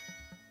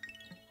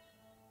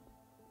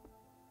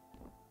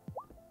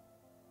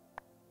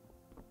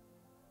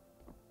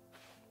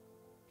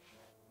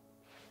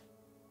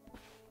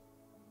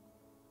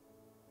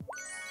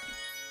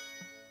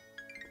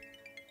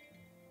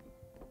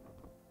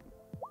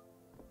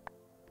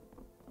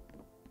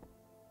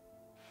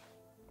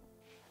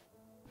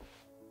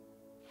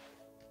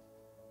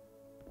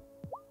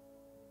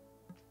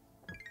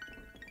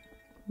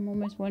 I'm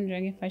almost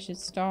wondering if I should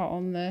start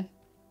on the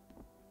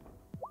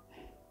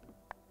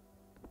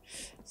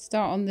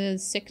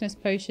sickness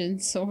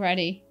potions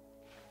already.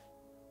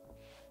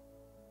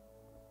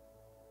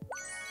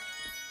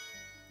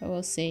 But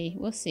we'll see.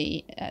 We'll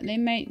see. They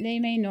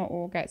may not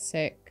all get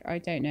sick. I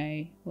don't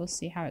know. We'll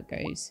see how it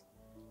goes.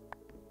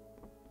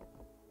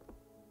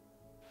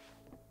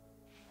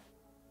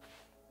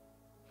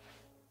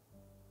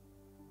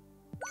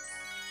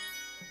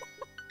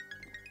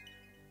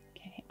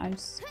 I'm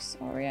so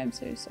sorry, I'm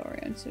so sorry,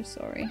 I'm so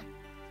sorry.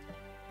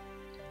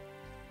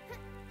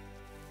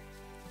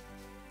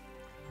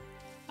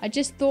 I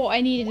just thought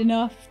I needed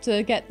enough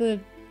to get the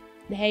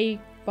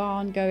hay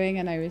barn going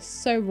and I was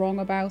so wrong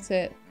about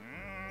it.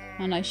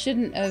 And I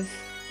shouldn't have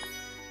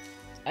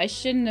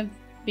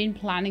been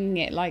planning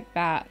it like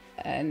that,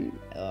 and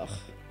ugh.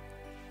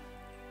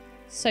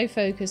 So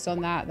focused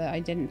on that I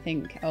didn't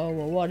think, oh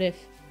well,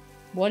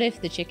 what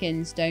if the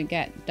chickens don't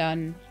get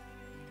done?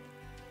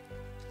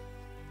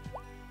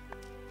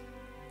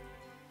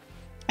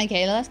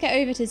 Okay, let's get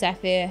over to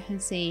Zephyr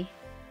and see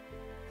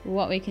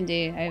what we can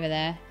do over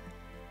there.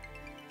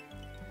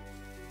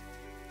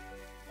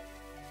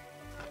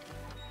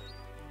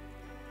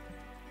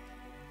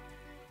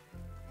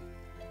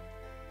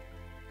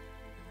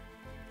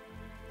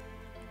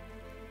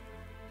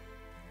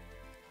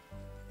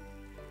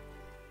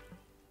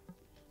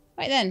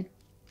 Right then.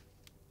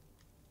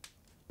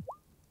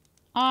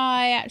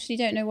 I actually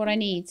don't know what I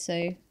need,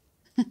 so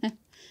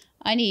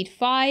I need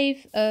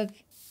 5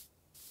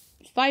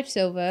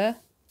 silver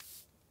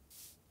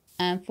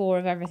and 4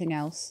 of everything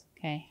else.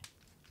 Okay.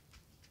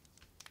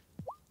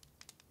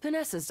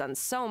 Vanessa's done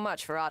so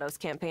much for Otto's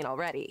campaign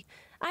already.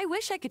 I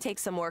wish I could take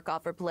some work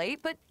off her plate,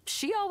 but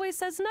she always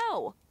says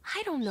no.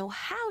 I don't know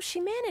how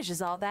she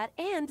manages all that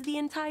and the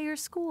entire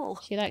school.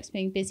 She likes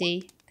being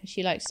busy because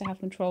she likes to have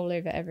control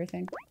over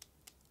everything.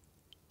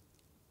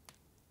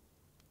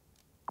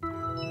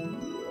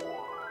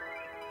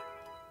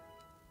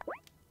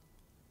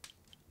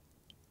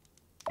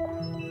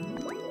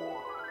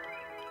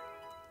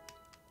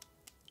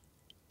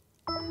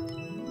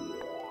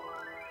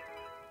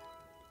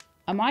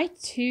 Am I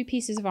 2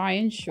 pieces of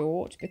iron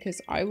short?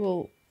 Because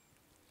I'm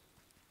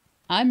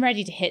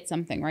ready to hit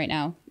something right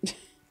now.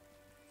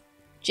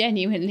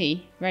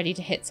 Genuinely ready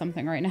to hit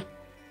something right now.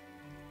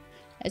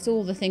 It's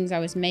all the things I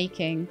was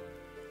making.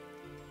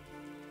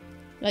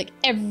 Like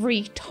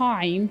every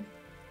time.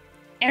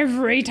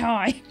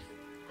 I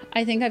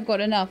think I've got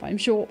enough. I'm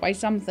short by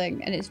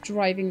something and it's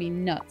driving me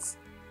nuts.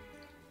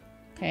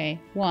 Okay,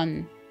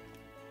 1.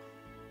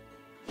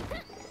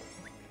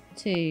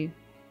 2.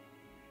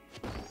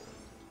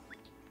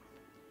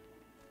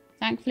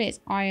 Thankfully it's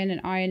iron and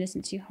iron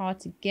isn't too hard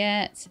to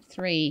get.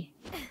 3.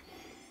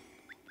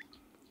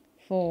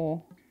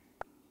 4.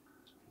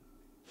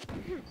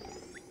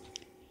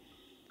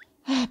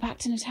 Back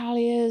to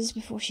Natalia's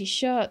before she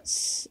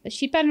shuts.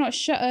 She better not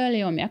shut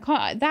early on me. I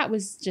can't. That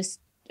was just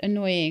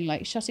annoying.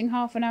 Like shutting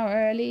half an hour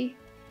early.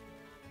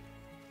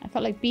 I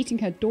felt like beating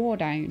her door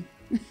down.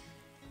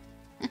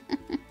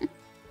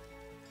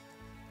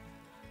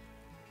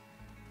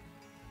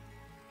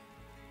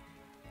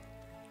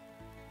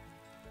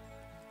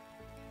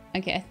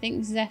 Okay, I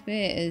think Zephyr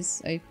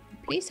is open.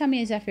 Please tell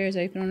me Zephyr is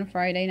open on a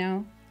Friday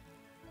now.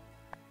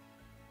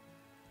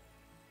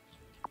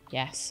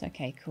 Yes,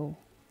 okay, cool.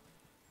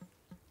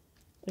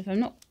 But if I'm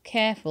not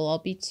careful, I'll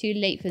be too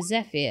late for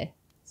Zephyr.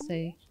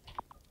 So...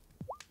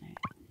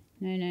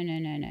 No.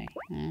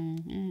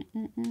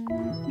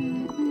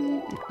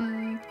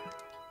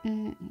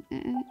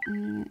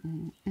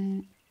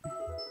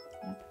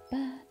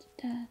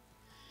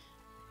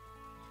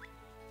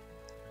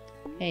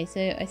 Okay,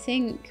 so I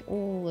think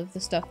all of the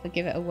stuff for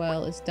Give It a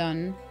Whirl is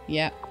done.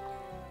 Yep.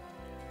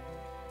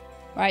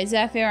 Right,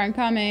 Zephyr, I'm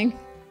coming.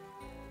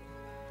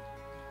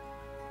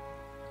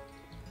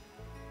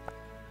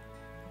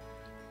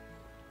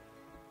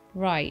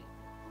 Right.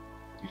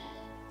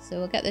 So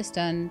we'll get this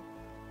done.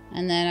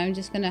 And then I'm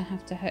just gonna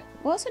have to...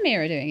 What's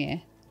Amira doing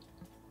here?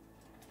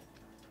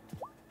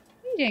 What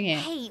are you doing here?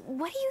 Hey,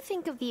 what do you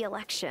think of the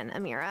election,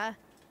 Amira?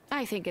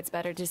 I think it's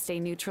better to stay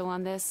neutral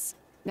on this.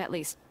 At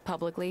least,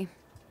 publicly.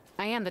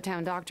 I am the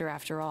town doctor,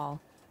 after all.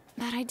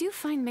 But I do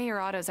find Mayor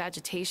Otto's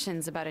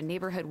agitations about a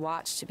neighborhood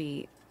watch to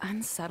be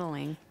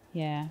unsettling.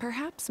 Yeah.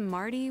 Perhaps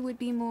Marty would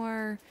be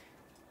more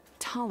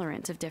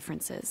tolerant of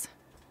differences.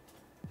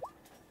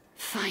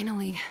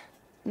 Finally.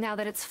 Now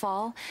that it's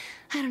fall,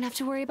 I don't have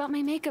to worry about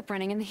my makeup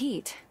running in the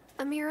heat.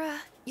 Amira,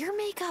 Your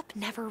makeup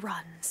never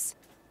runs.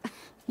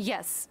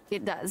 Yes,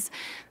 it does.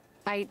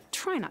 I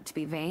try not to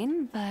be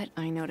vain, but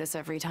I notice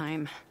every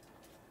time.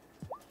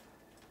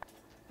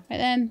 Right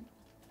then.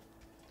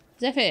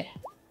 Zephyr.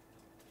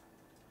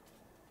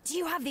 Do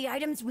you have the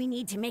items we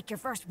need to make your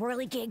first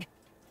whirligig?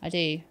 I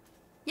do.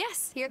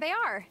 Yes, here they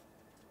are.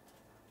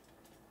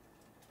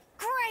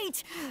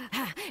 Great!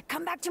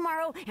 Come back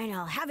tomorrow and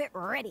I'll have it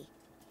ready.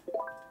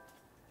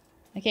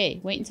 Okay,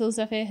 wait until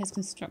Zephyr has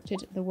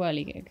constructed the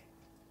whirligig.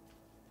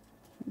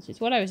 Which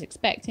is what I was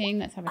expecting.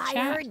 Let's have a chat.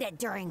 I heard that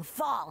during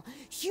fall,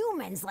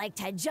 humans like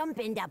to jump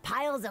into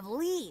piles of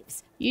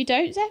leaves. You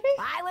don't, Zephyr?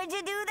 Why would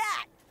you do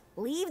that?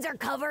 Leaves are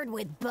covered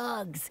with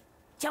bugs.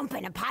 Jump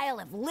in a pile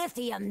of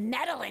lithium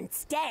metal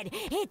instead.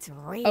 It's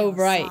real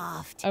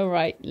soft. Oh,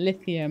 right.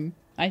 Lithium.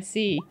 I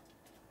see.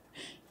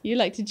 You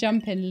like to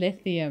jump in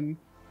lithium.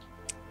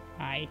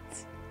 Right.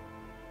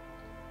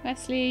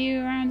 Wesley, are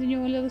you around in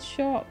your little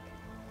shop?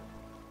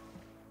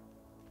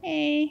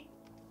 Hey.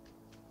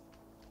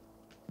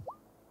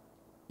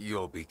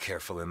 You'll be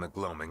careful in the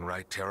gloaming,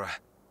 right, Terra?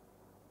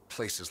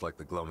 Places like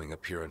the gloaming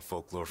appear in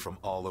folklore from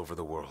all over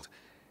the world.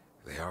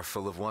 They are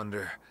full of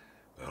wonder,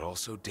 but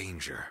also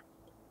danger.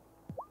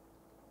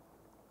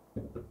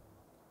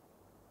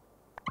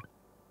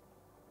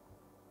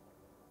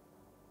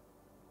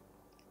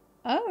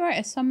 Oh, right.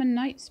 A summon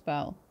night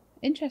spell.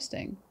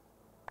 Interesting.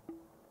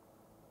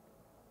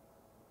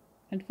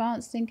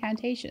 Advanced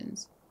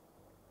incantations.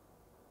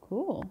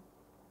 Cool.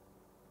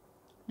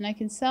 And I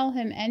can sell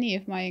him any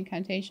of my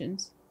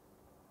incantations.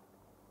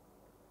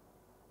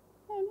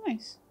 Oh,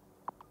 nice.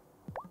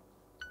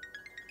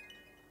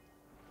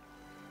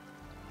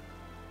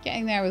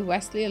 Getting there with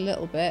Wesley a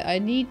little bit. I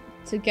need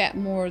to get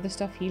more of the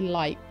stuff he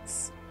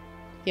likes.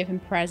 Give him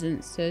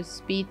presents to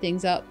speed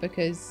things up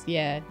because,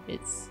 yeah,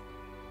 it's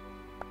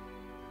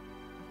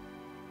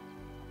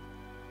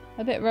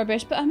a bit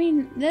rubbish. But I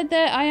mean,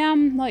 I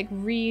am like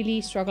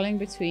really struggling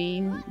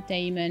between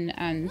Damon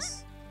and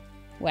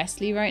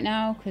Wesley right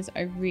now because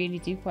I really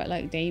do quite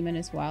like Damon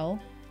as well.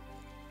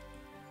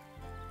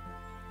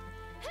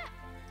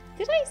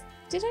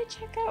 Did I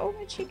check out all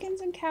my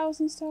chickens and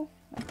cows and stuff?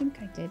 I think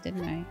I did,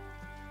 didn't I?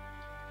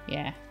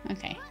 Yeah,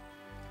 okay.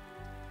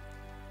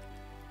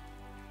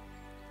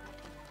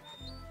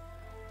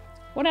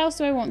 What else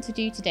do I want to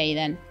do today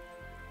then?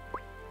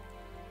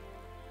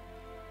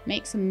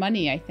 Make some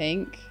money, I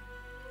think.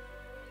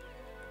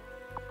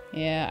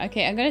 Yeah,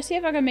 okay, I'm gonna see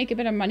if I can make a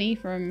bit of money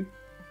from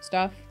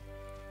stuff.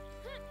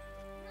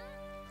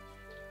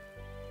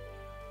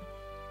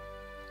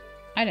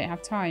 I don't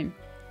have time.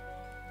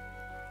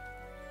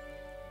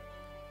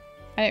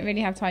 I don't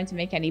really have time to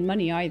make any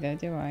money either,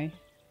 do I?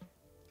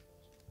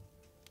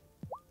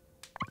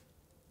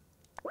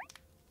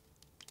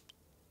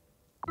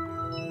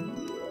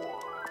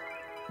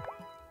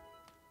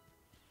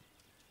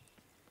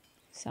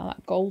 Sell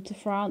that gold to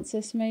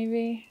Francis,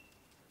 maybe.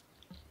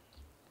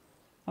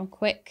 I'm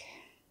quick.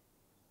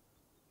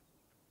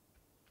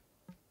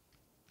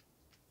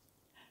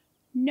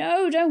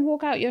 No, don't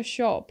walk out your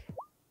shop.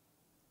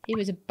 He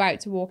was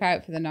about to walk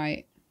out for the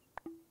night.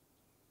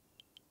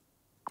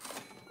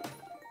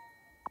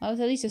 That was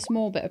at least a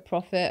small bit of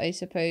profit, I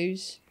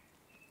suppose.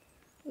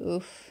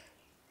 Oof.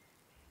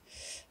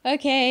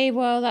 Okay,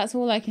 well, that's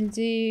all I can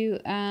do.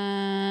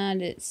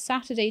 And it's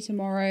Saturday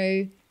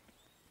tomorrow.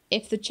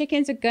 If the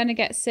chickens are gonna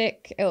get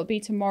sick, it'll be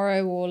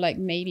tomorrow or like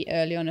maybe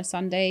early on a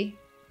Sunday.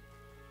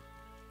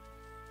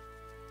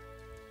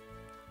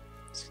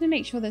 Just gonna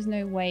make sure there's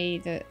no way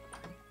that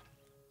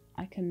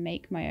I can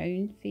make my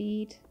own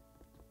feed.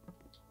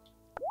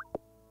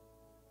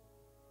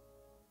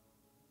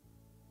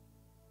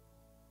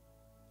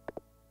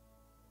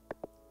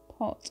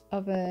 Pot,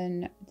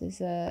 oven,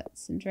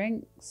 desserts and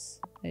drinks.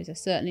 Those are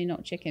certainly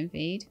not chicken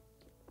feed.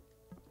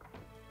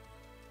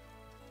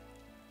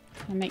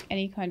 Can I make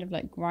any kind of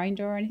like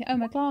grinder or anything? Oh,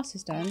 my glass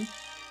is done.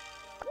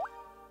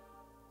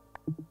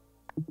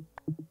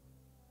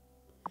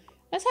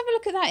 Let's have a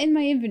look at that in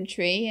my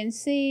inventory and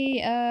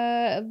see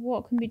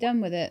what can be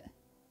done with it.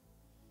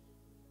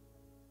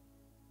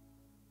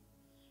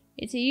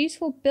 It's a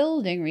useful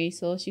building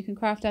resource. You can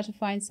craft out of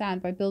fine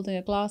sand by building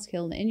a glass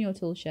kiln in your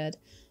tool shed.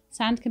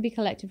 Sand can be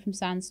collected from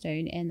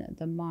sandstone in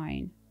the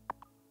mine.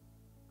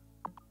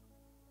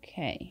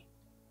 Okay.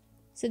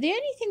 So the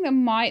only thing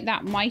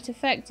that might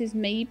affect is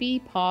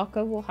maybe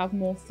Parker will have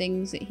more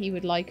things that he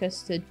would like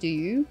us to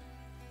do.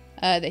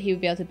 That he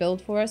would be able to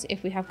build for us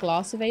if we have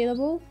glass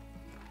available.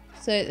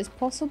 So it's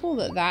possible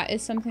that that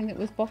is something that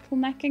was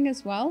bottlenecking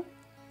as well.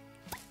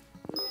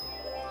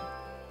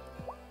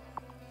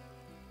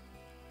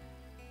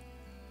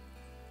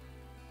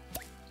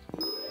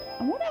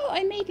 And what else?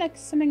 I made like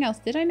something else.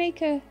 Did I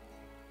make a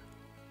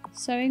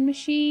sewing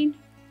machine?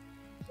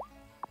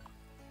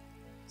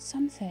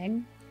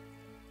 Something.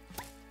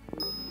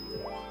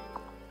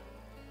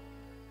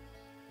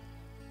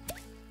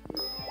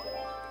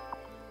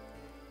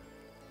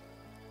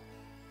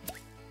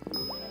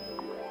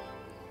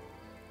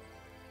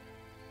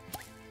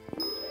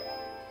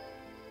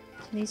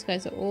 These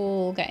guys are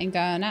all getting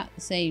done at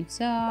the same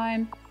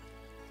time.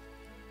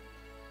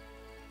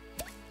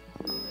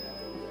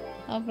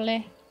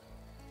 Lovely.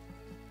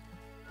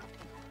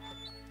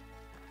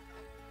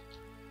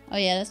 Oh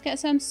yeah, let's get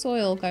some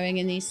soil going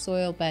in these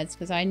soil beds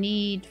because I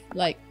need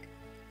like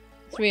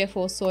 3 or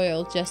 4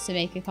 soil just to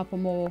make a couple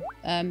more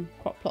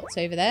crop plots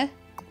over there.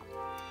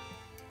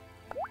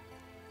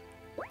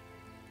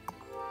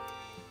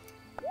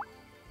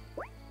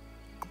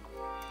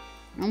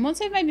 And once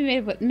I've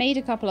maybe made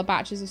a couple of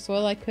batches of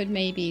soil, I could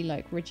maybe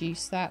like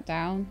reduce that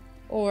down.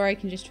 Or I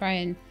can just try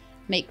and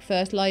make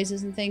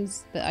fertilizers and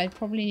things, but I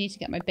probably need to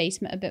get my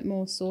basement a bit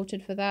more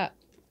sorted for that.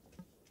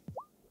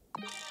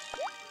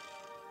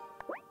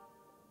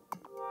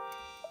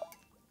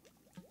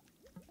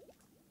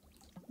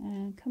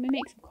 Can we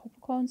make some copper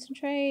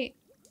concentrate?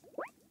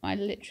 I'm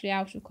literally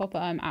out of copper.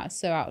 I'm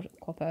so out of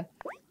copper.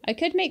 I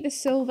could make the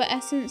silver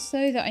essence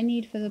though that I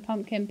need for the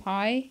pumpkin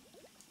pie.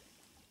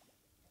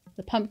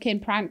 The pumpkin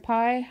prank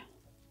pie.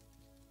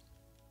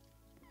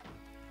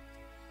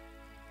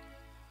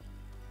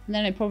 And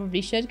then I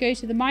probably should go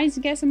to the mines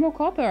and get some more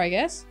copper, I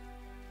guess.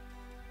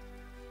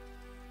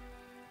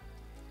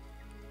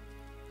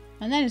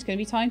 And then it's going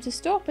to be time to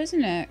stop,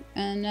 isn't it?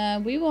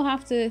 And we will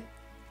have to...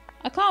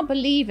 I can't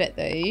believe it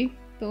though,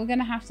 but we're going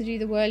to have to do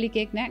the whirly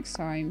gig next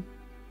time.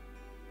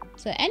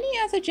 So any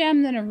other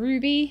gem than a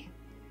ruby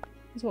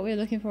is what we're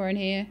looking for in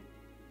here.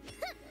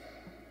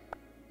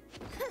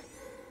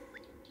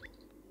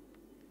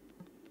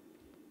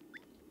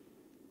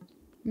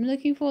 I'm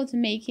looking forward to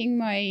making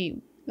my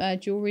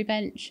jewelry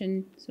bench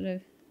and sort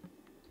of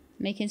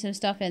making some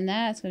stuff in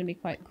there. It's going to be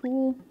quite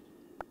cool.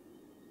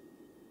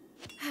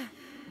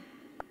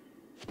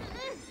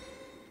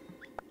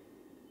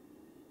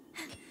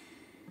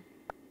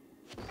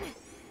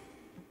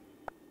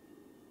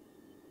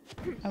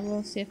 I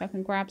will see if I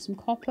can grab some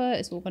copper.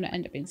 It's all going to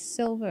end up in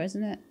silver,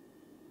 isn't it?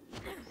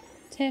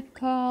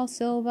 Typical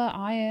silver,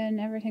 iron,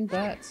 everything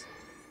but.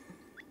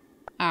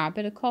 Ah, a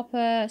bit of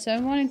copper. So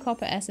I'm wanting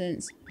copper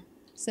essence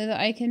so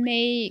that I can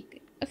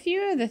make a few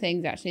other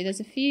things actually. There's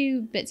a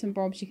few bits and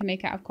bobs you can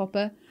make out of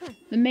copper.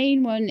 The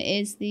main one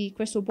is the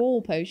crystal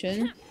ball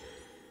potion,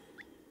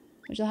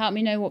 which will help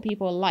me know what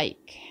people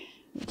like,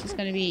 which is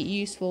going to be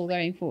useful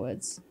going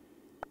forwards.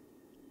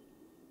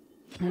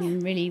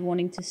 I'm really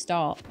wanting to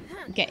start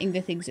getting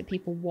the things that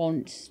people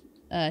want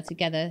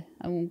together.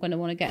 I'm going to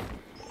want to get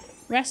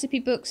recipe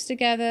books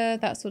together,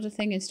 that sort of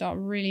thing, and start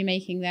really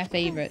making their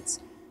favourites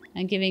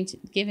and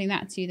giving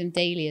that to them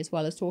daily as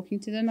well as talking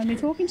to them. I've been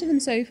talking to them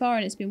so far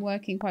and it's been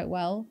working quite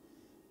well,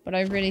 but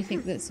I really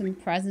think that some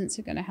presents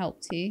are going to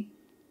help too.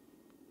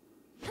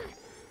 I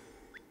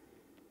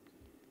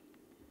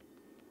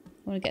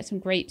want to get some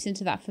grapes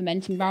into that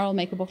fermenting barrel,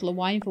 make a bottle of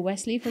wine for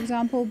Wesley, for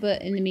example.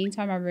 But in the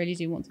meantime, I really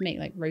do want to make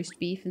like roast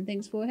beef and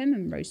things for him,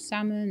 and roast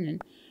salmon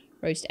and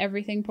roast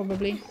everything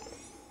probably.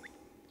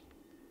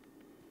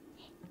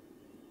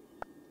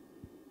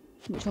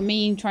 Which will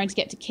mean trying to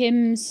get to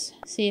Kim's,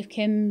 see if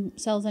Kim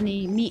sells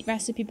any meat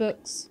recipe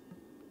books.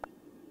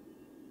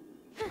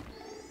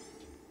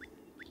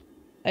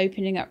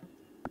 Opening up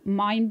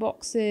mine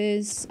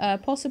boxes,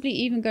 possibly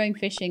even going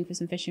fishing for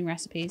some fishing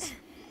recipes.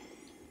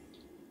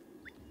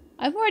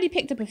 I've already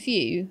picked up a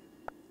few.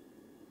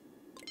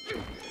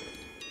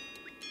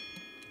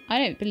 I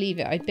don't believe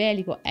it. I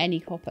barely got any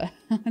copper.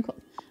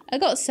 I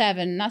got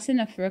 7. That's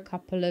enough for a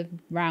couple of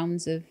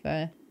rounds of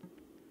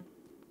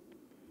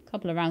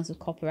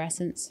copper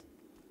essence.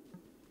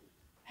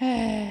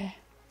 But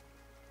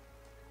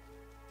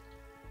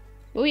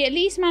we at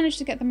least managed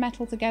to get the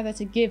metal together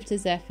to give to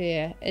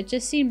Zephyr. It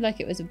just seemed like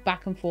it was a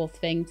back and forth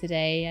thing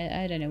today.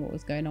 I don't know what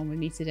was going on with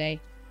me today.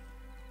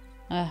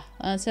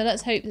 So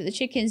let's hope that the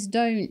chickens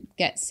don't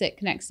get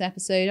sick next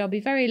episode. I'll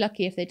be very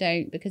lucky if they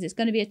don't, because it's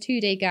going to be a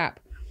 2-day gap.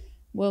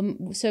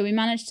 So we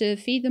managed to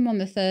feed them on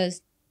the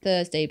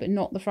Thursday, but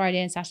not the Friday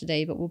and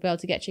Saturday. But we'll be able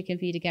to get chicken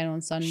feed again on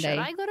Sunday. Should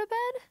I go to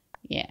bed?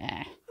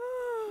 Yeah.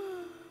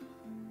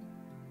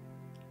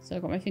 So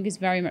I've got my fingers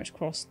very much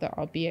crossed that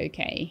I'll be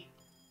okay.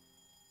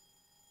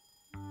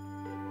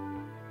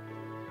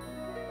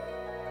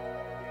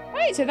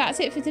 Right, so that's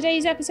it for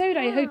today's episode.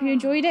 I hope you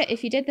enjoyed it.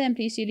 If you did, then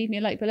please do leave me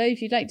a like below.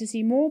 If you'd like to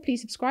see more,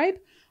 please subscribe.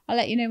 I'll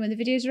let you know when the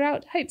videos are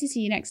out. Hope to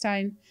see you next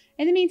time.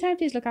 In the meantime,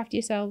 please look after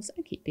yourselves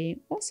and keep being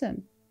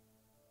awesome.